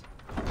says.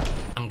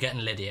 I'm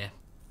getting Lydia.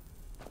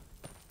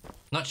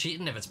 Not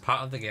cheating if it's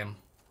part of the game.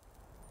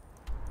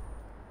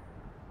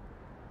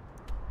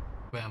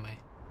 Where am I?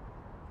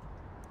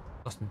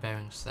 Lost my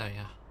bearings. There we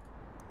are.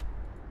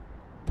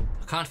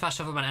 I can't fast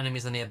travel when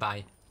enemies are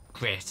nearby.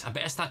 Great. I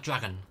bet it's that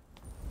dragon.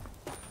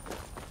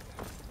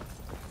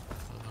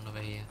 One over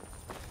here.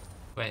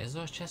 Wait, is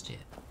there a chest here?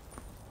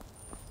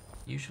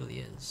 Usually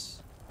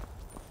is.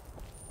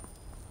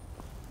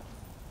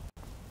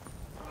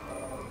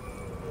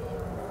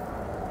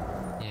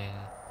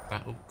 Yeah.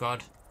 Right. Oh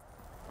God.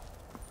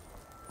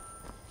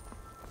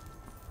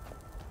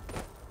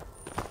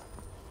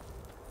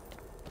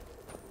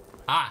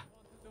 Ah!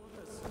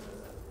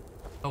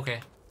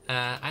 Okay.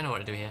 I know what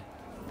to do here.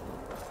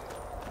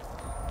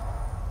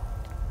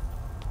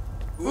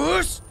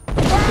 Whoosh!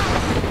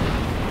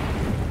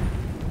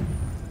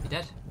 You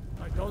dead?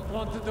 I don't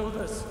want to do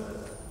this.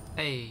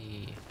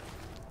 Hey.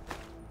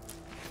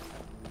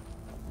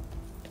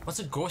 What's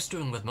a ghost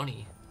doing with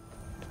money?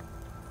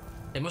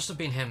 It must have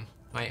been him.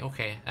 Right,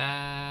 okay.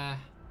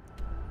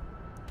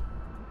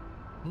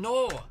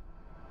 No!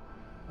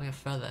 Like a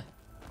feather.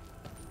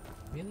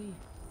 Really?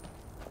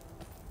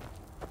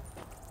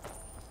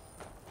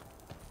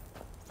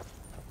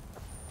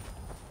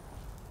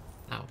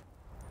 Ow.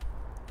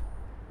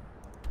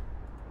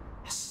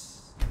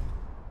 Yes.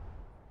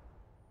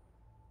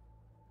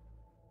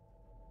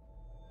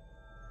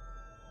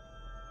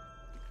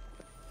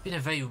 Been a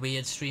very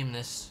weird stream,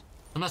 this.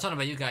 I'm not talking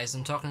about you guys,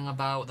 I'm talking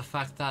about the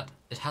fact that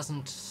it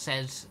hasn't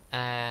said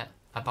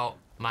about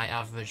my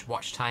average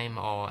watch time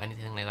or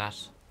anything like that.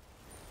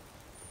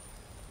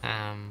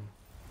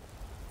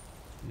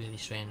 Really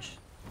strange.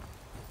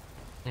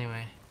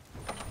 Anyway.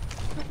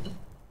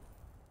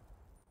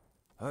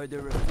 Heard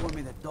they're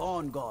reforming the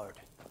Dawn Guard.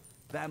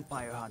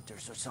 Vampire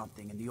hunters or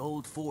something in the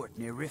old fort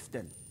near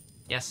Riften.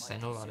 Yes, I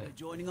know about it.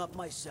 Joining up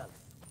myself.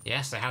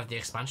 Yes, I have the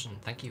expansion,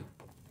 thank you.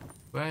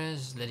 Where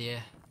is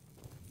Lydia?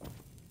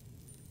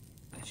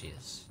 There she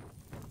is.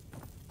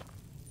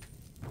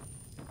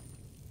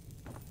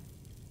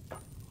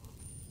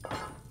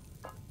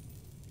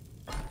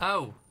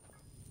 Oh!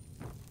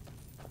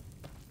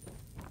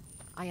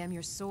 I am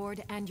your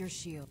sword and your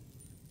shield.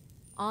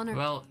 Honor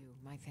Well, to you,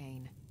 my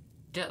Thane.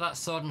 Get that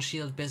sword and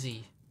shield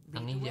busy. I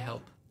Lead need the your way.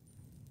 help.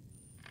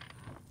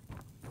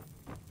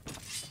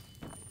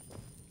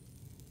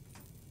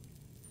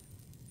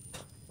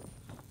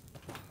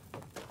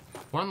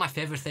 One of my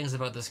favorite things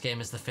about this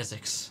game is the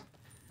physics.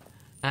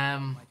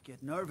 Might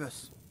get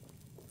nervous.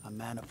 A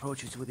man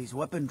approaches with his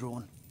weapon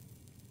drawn.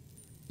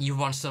 You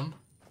want some?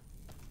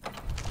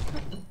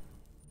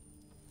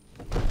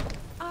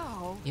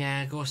 Oh.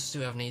 Yeah, ghosts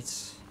do have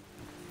needs.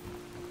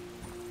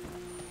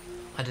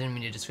 I didn't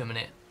mean to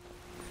discriminate.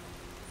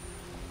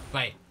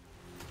 Right.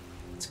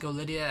 Let's go,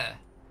 Lydia.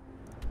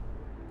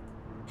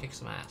 Kick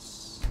some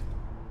ass.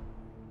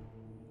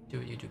 Do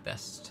what you do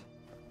best.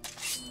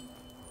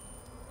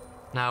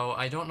 Now,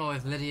 I don't know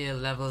if Lydia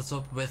levels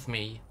up with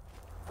me,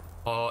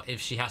 or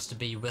if she has to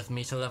be with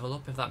me to level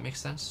up, if that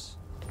makes sense.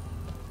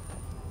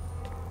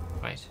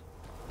 Right.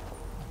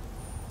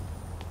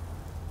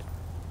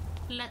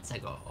 Let's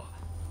go.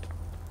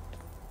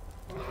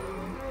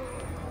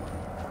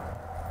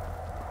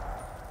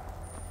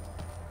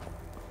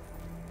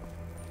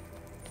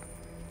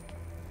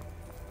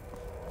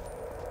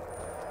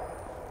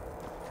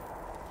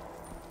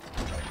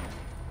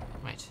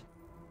 Right.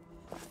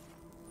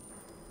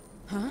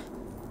 Huh?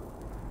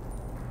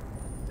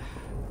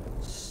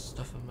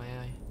 Stuff in my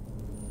eye.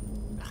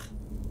 Ugh.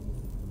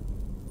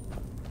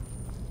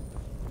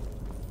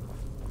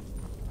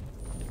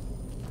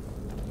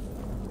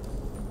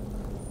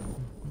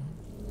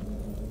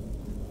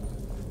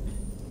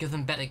 Give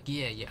them better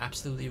gear, you're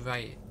absolutely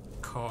right.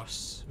 Of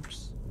course.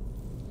 Oops.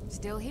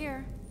 Still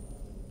here.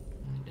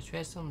 I need to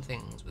try some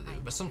things with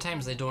you, but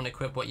sometimes they don't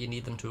equip what you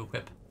need them to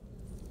equip.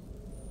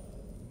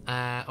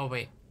 Oh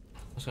wait. I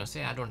was gonna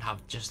say I don't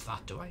have just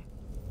that, do I?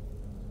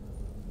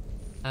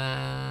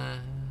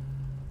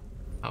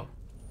 Oh.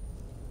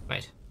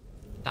 Right.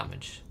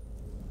 Damage.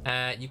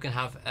 You can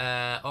have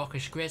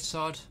Orcish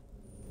Greatsword,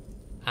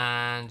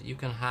 and you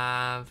can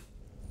have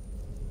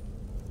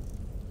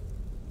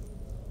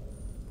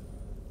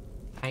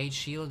Hide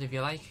Shield if you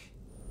like.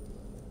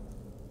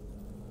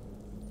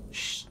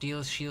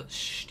 Steel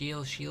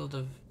Shield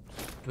of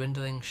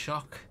Dwindling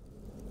Shock.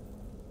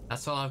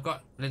 That's all I've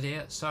got,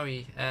 Lydia.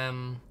 Sorry,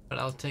 but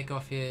I'll take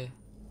off your...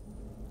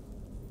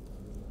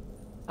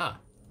 Oh.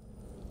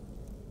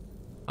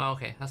 Oh,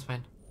 okay, that's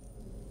fine.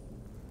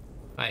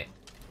 Right.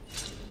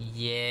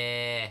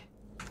 Yeah.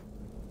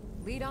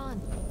 Lead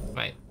on.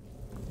 Right.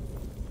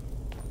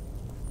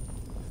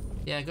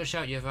 Yeah, good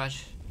shout,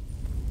 Yuvraj.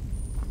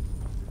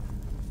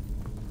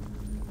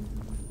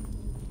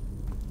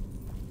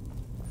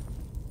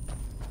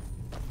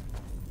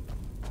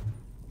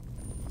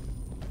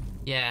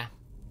 Yeah.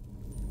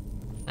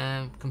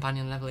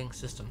 Companion leveling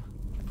system.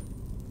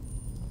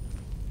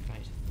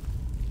 Right.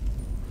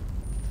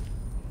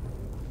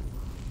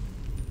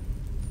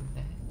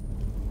 Okay.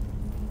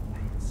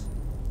 Right.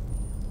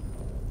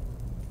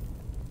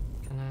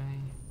 Can I...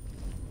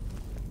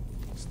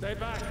 Stay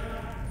back,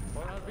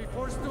 or I'll be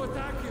forced to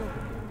attack you.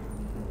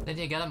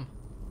 Lydia, get him.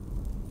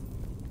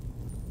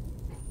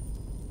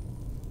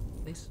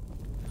 Please.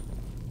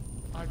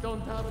 I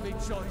don't have any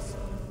choice.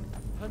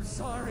 I'm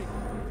sorry.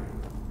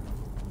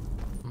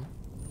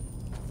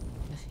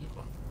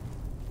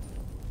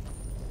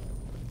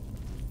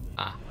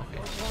 Ah, okay.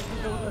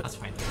 That's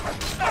fine.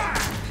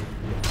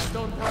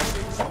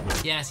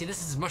 Yeah, see,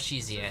 this is much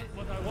easier.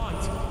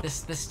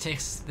 This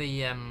takes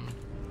the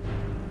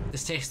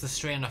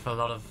strain off a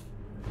lot of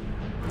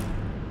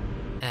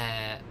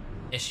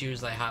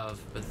issues I have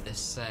with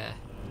this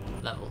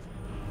level.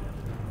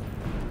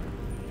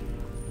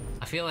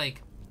 I feel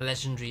like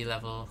legendary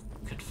level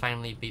could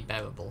finally be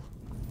bearable.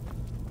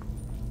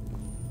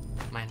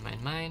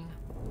 Mine.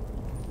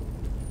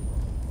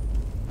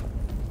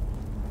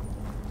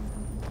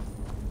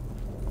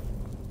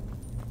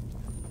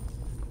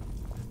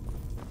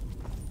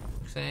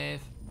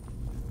 Save.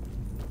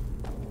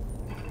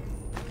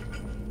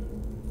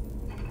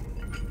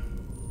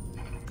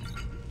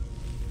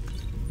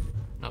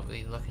 Not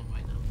really looking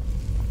right now.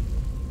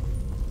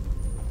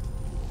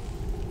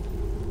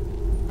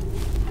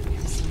 I've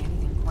never seen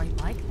anything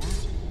quite like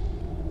that.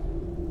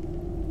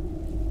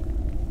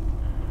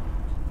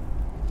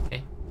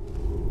 Okay.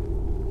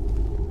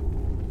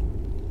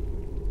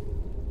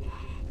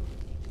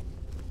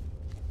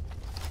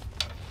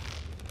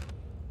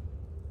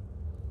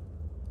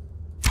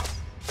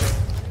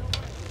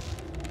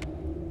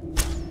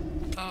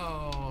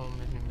 Oh,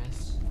 made me miss.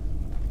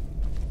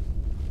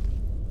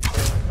 I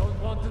don't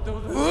want to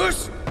do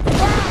this.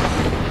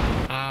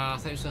 I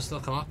thought it was gonna still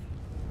come up.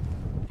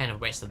 Kind of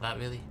wasted that,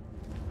 really.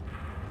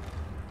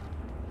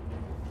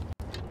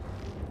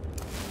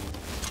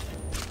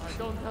 I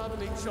don't have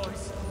any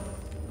choice.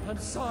 I'm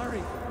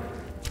sorry.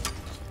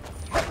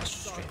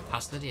 Straight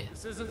past Lydia.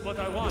 This isn't what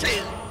I want.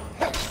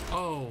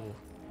 Oh.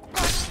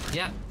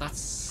 Yeah,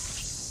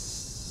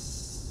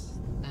 that's...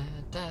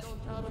 death. I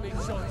don't have any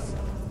choice.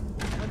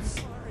 I'm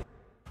sorry.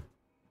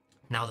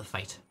 Now the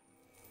fight.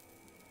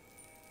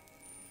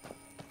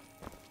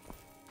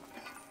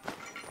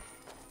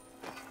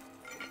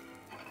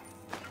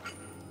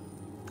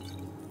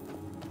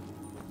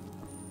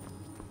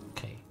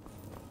 Okay.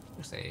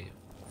 Save.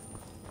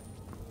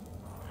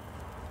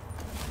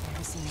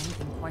 Never seen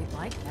anything quite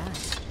like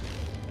that.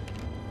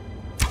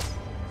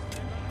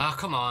 Oh,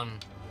 come on.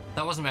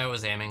 That wasn't where I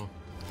was aiming.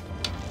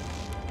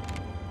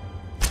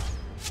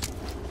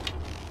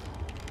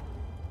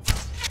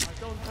 I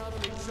don't have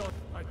any choice.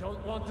 I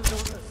don't want to do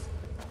this.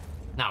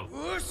 Now.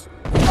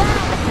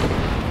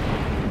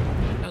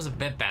 That was a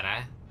bit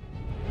better.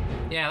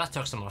 Yeah, that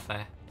took some off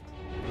there.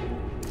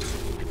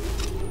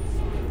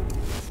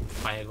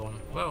 Fire going.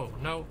 Whoa,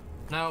 no,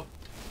 no.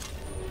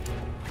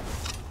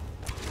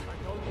 I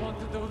don't want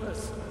to do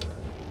this.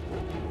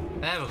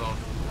 There we go.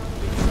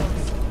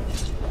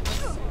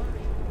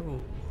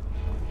 Ooh.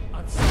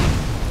 I'm sorry.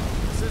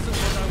 This isn't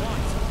what I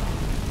want.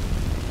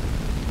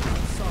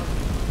 I'm sorry.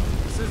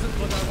 This isn't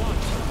what I want.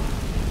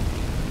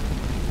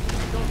 I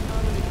don't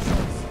have any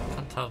choice.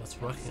 Can't tell if it's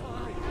working or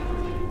not.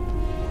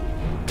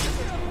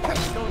 I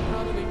don't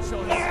have any choice.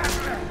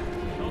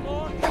 No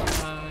more.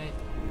 Right.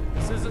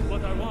 This isn't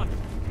what I want.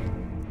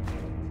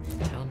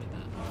 Tell me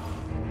that.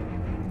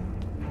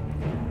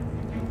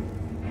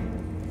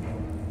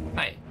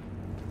 Right.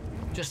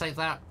 Just like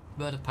that.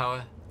 Word of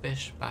power.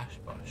 Bish, bash,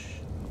 bosh.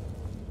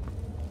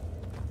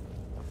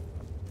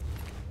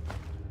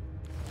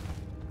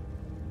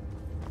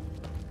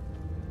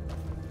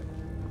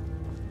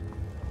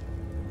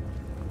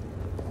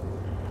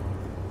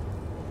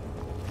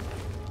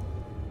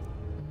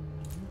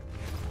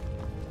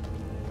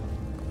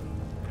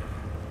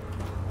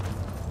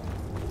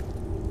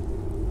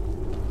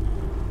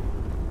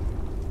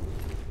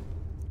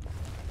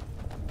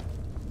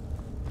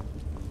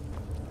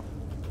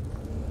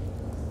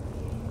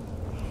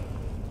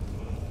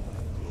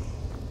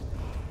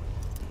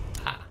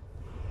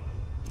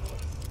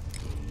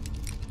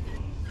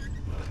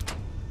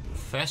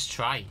 First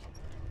try.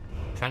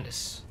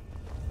 Apprentice.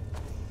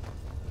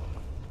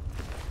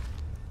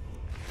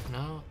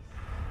 No.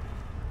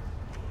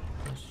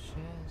 Let's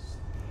just...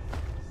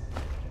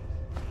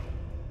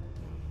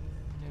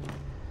 No.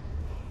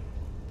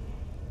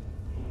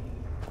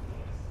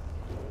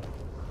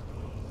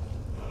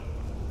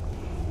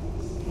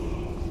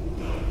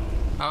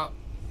 Oh.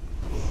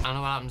 I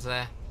know what happens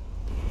there.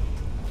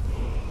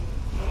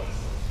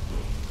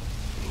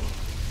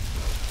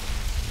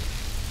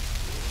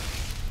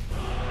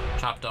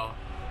 Trapdoor.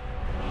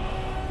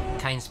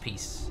 Kind's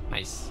piece.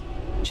 Nice.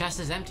 Chest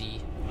is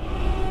empty.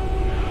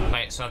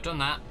 Right, so I've done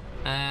that.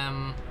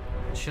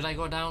 Should I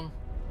go down?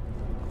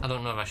 I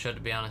don't know if I should,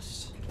 to be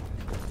honest.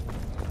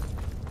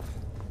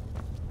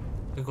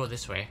 We'll go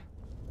this way.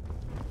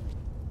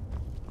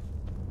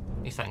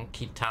 At least I can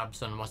keep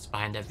tabs on what's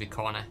behind every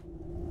corner.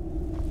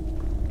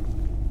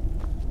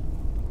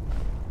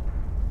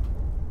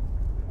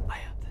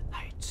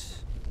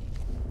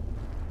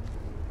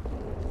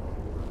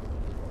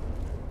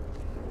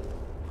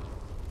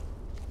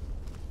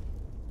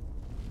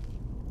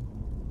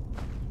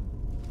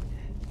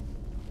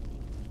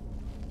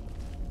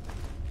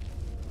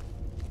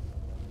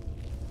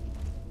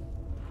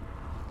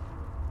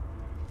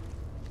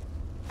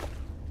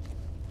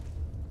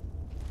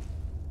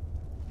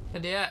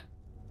 Yeah.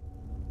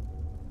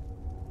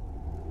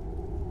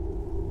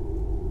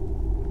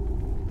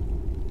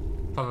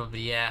 Probably,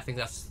 yeah, I think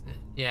that's...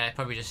 Yeah, it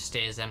probably just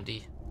stays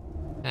empty.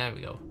 There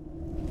we go.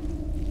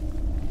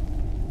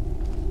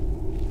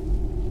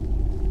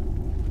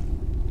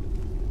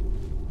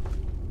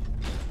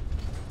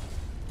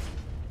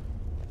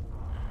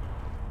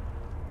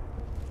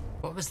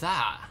 What was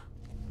that?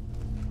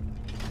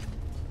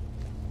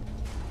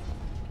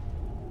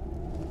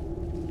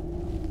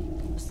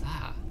 What's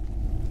that?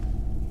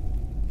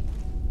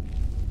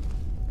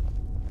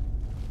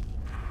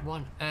 What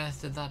on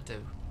earth did that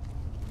do?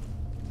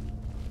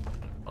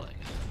 Oh, there you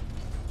go.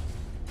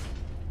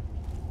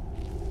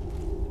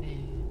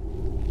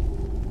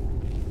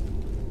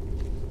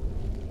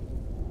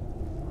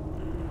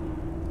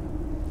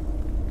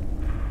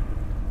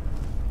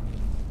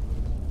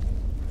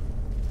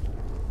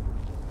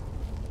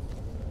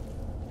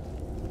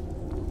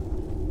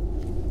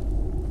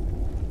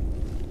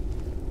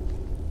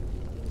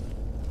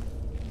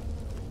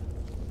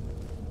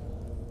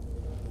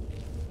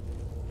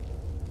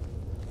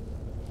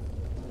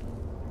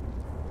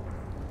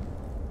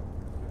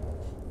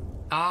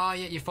 Oh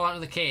yeah, you fall into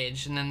the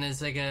cage, and then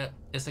there's like a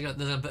there's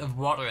a bit of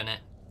water in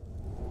it,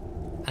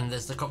 and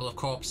there's a couple of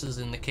corpses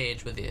in the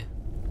cage with you.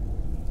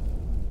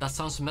 That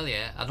sounds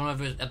familiar. I don't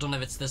know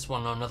if it's this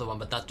one or another one,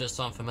 but that does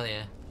sound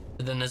familiar.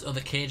 But then there's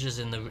other cages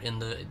in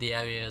the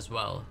area as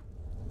well,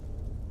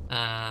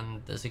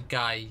 and there's a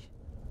guy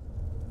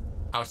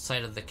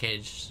outside of the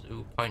cage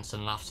who points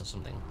and laughs or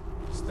something.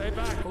 Stay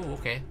back. Oh,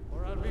 okay.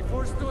 Or I'll be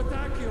forced to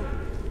attack you.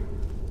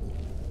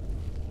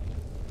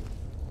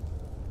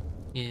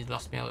 You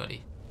lost me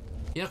already.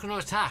 You're not going to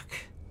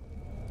attack.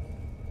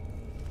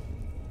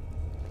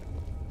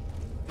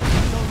 I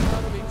don't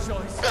have any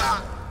choice.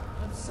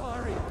 I'm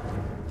sorry.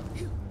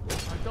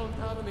 I don't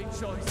have any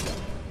choice.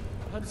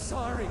 I'm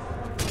sorry.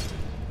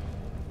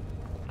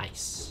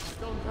 Nice.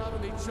 I don't have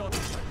any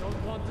choice. I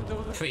don't want to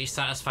do this. Pretty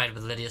satisfied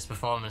with Lydia's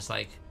performance.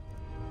 Like,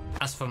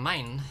 as for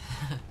mine,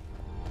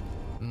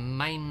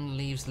 mine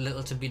leaves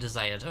little to be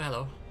desired. Oh,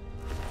 hello.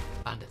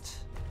 Bandit.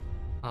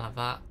 I'll have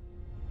that.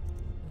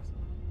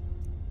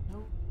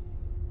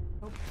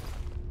 Nope.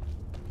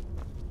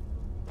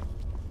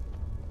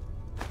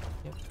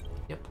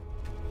 Yep.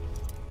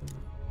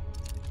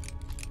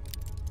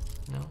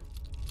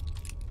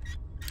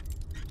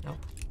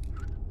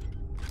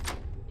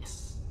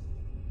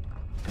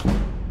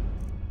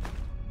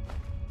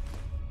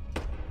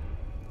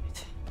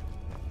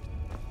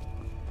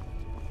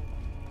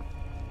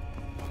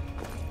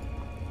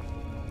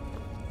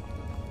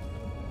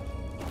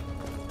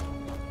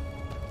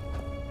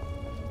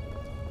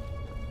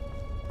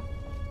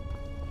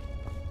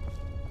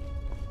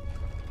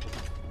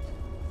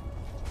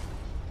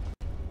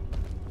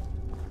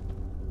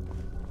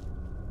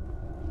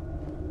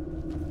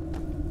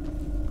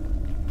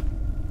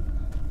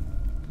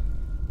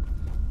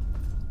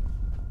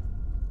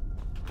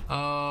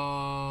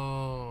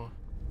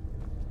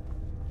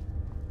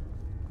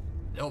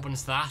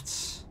 opens that.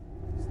 Stay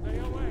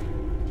away.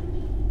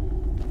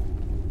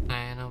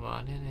 I know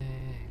what it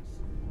is.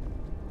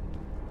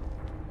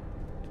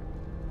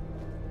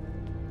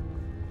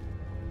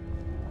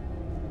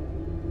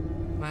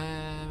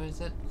 Where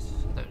is it?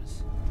 There it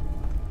is.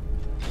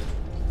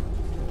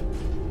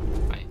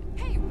 Right.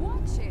 Hey,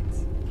 watch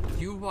it!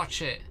 You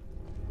watch it.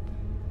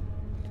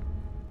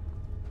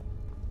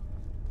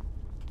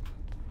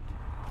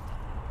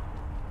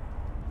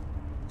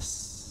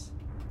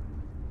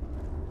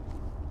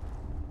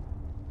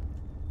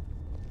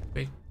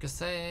 Big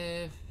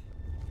save.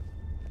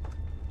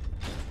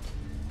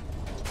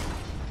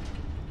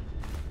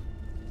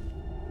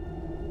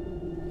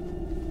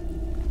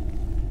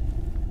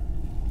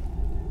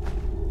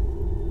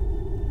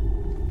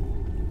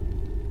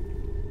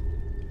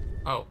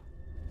 Oh,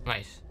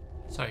 right.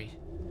 Sorry.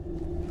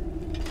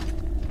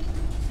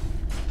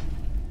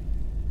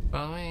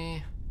 Follow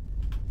me.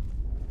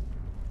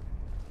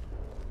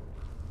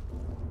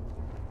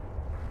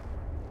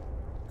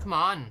 Come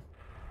on.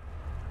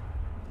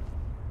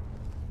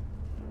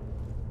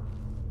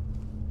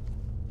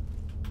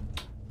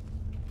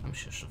 I'm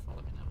sure she'll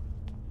follow me now.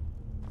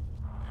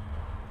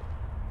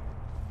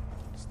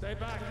 Stay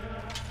back.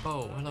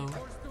 Oh, hello.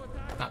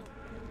 Ah.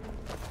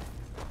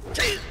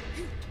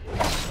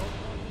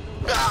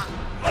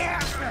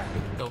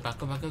 Go back,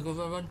 go back, go,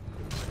 run.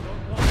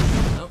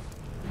 Nope.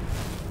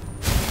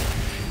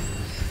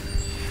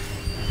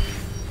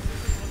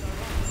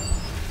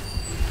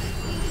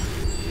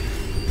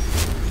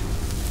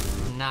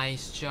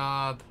 Nice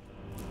job.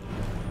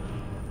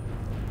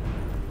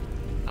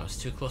 That was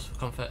too close for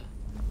comfort.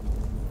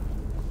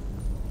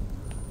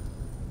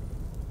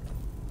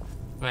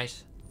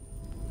 Right.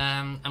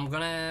 I'm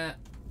gonna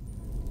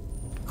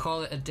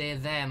call it a day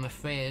there, I'm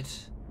afraid.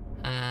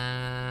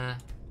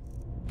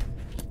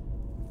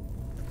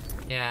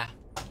 Yeah.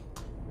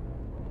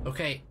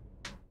 Okay.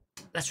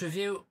 Let's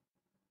review.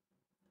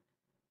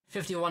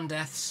 51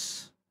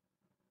 deaths.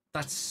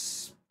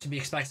 That's to be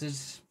expected.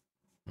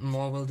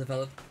 More will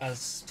develop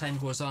as time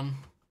goes on.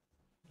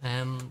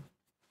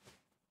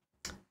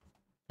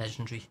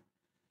 Legendary.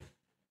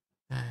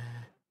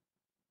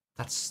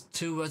 That's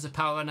 2 words of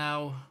power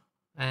now.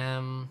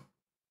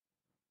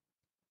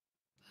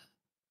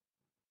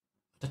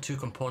 The 2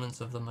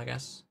 components of them, I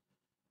guess.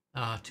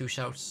 2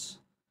 shouts.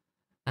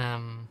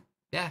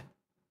 Yeah.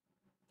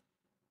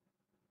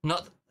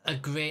 Not a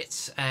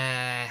great,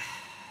 yeah.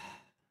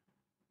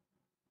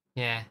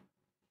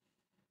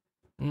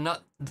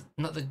 Not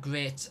the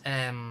great,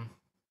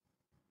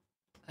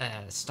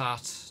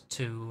 start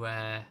to,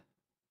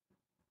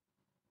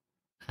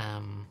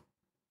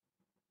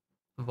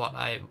 what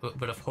I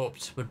would have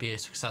hoped would be a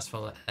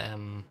successful,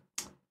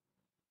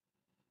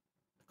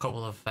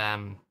 couple of,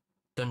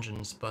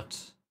 dungeons,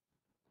 but,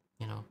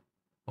 you know,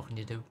 what can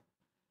you do?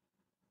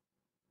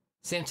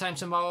 Same time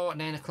tomorrow at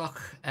 9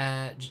 o'clock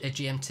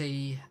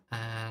GMT,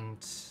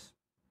 and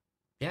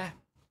yeah,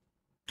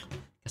 guess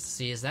to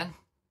see you then.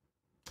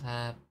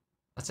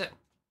 That's it.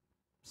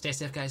 Stay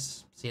safe,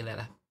 guys. See you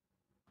later.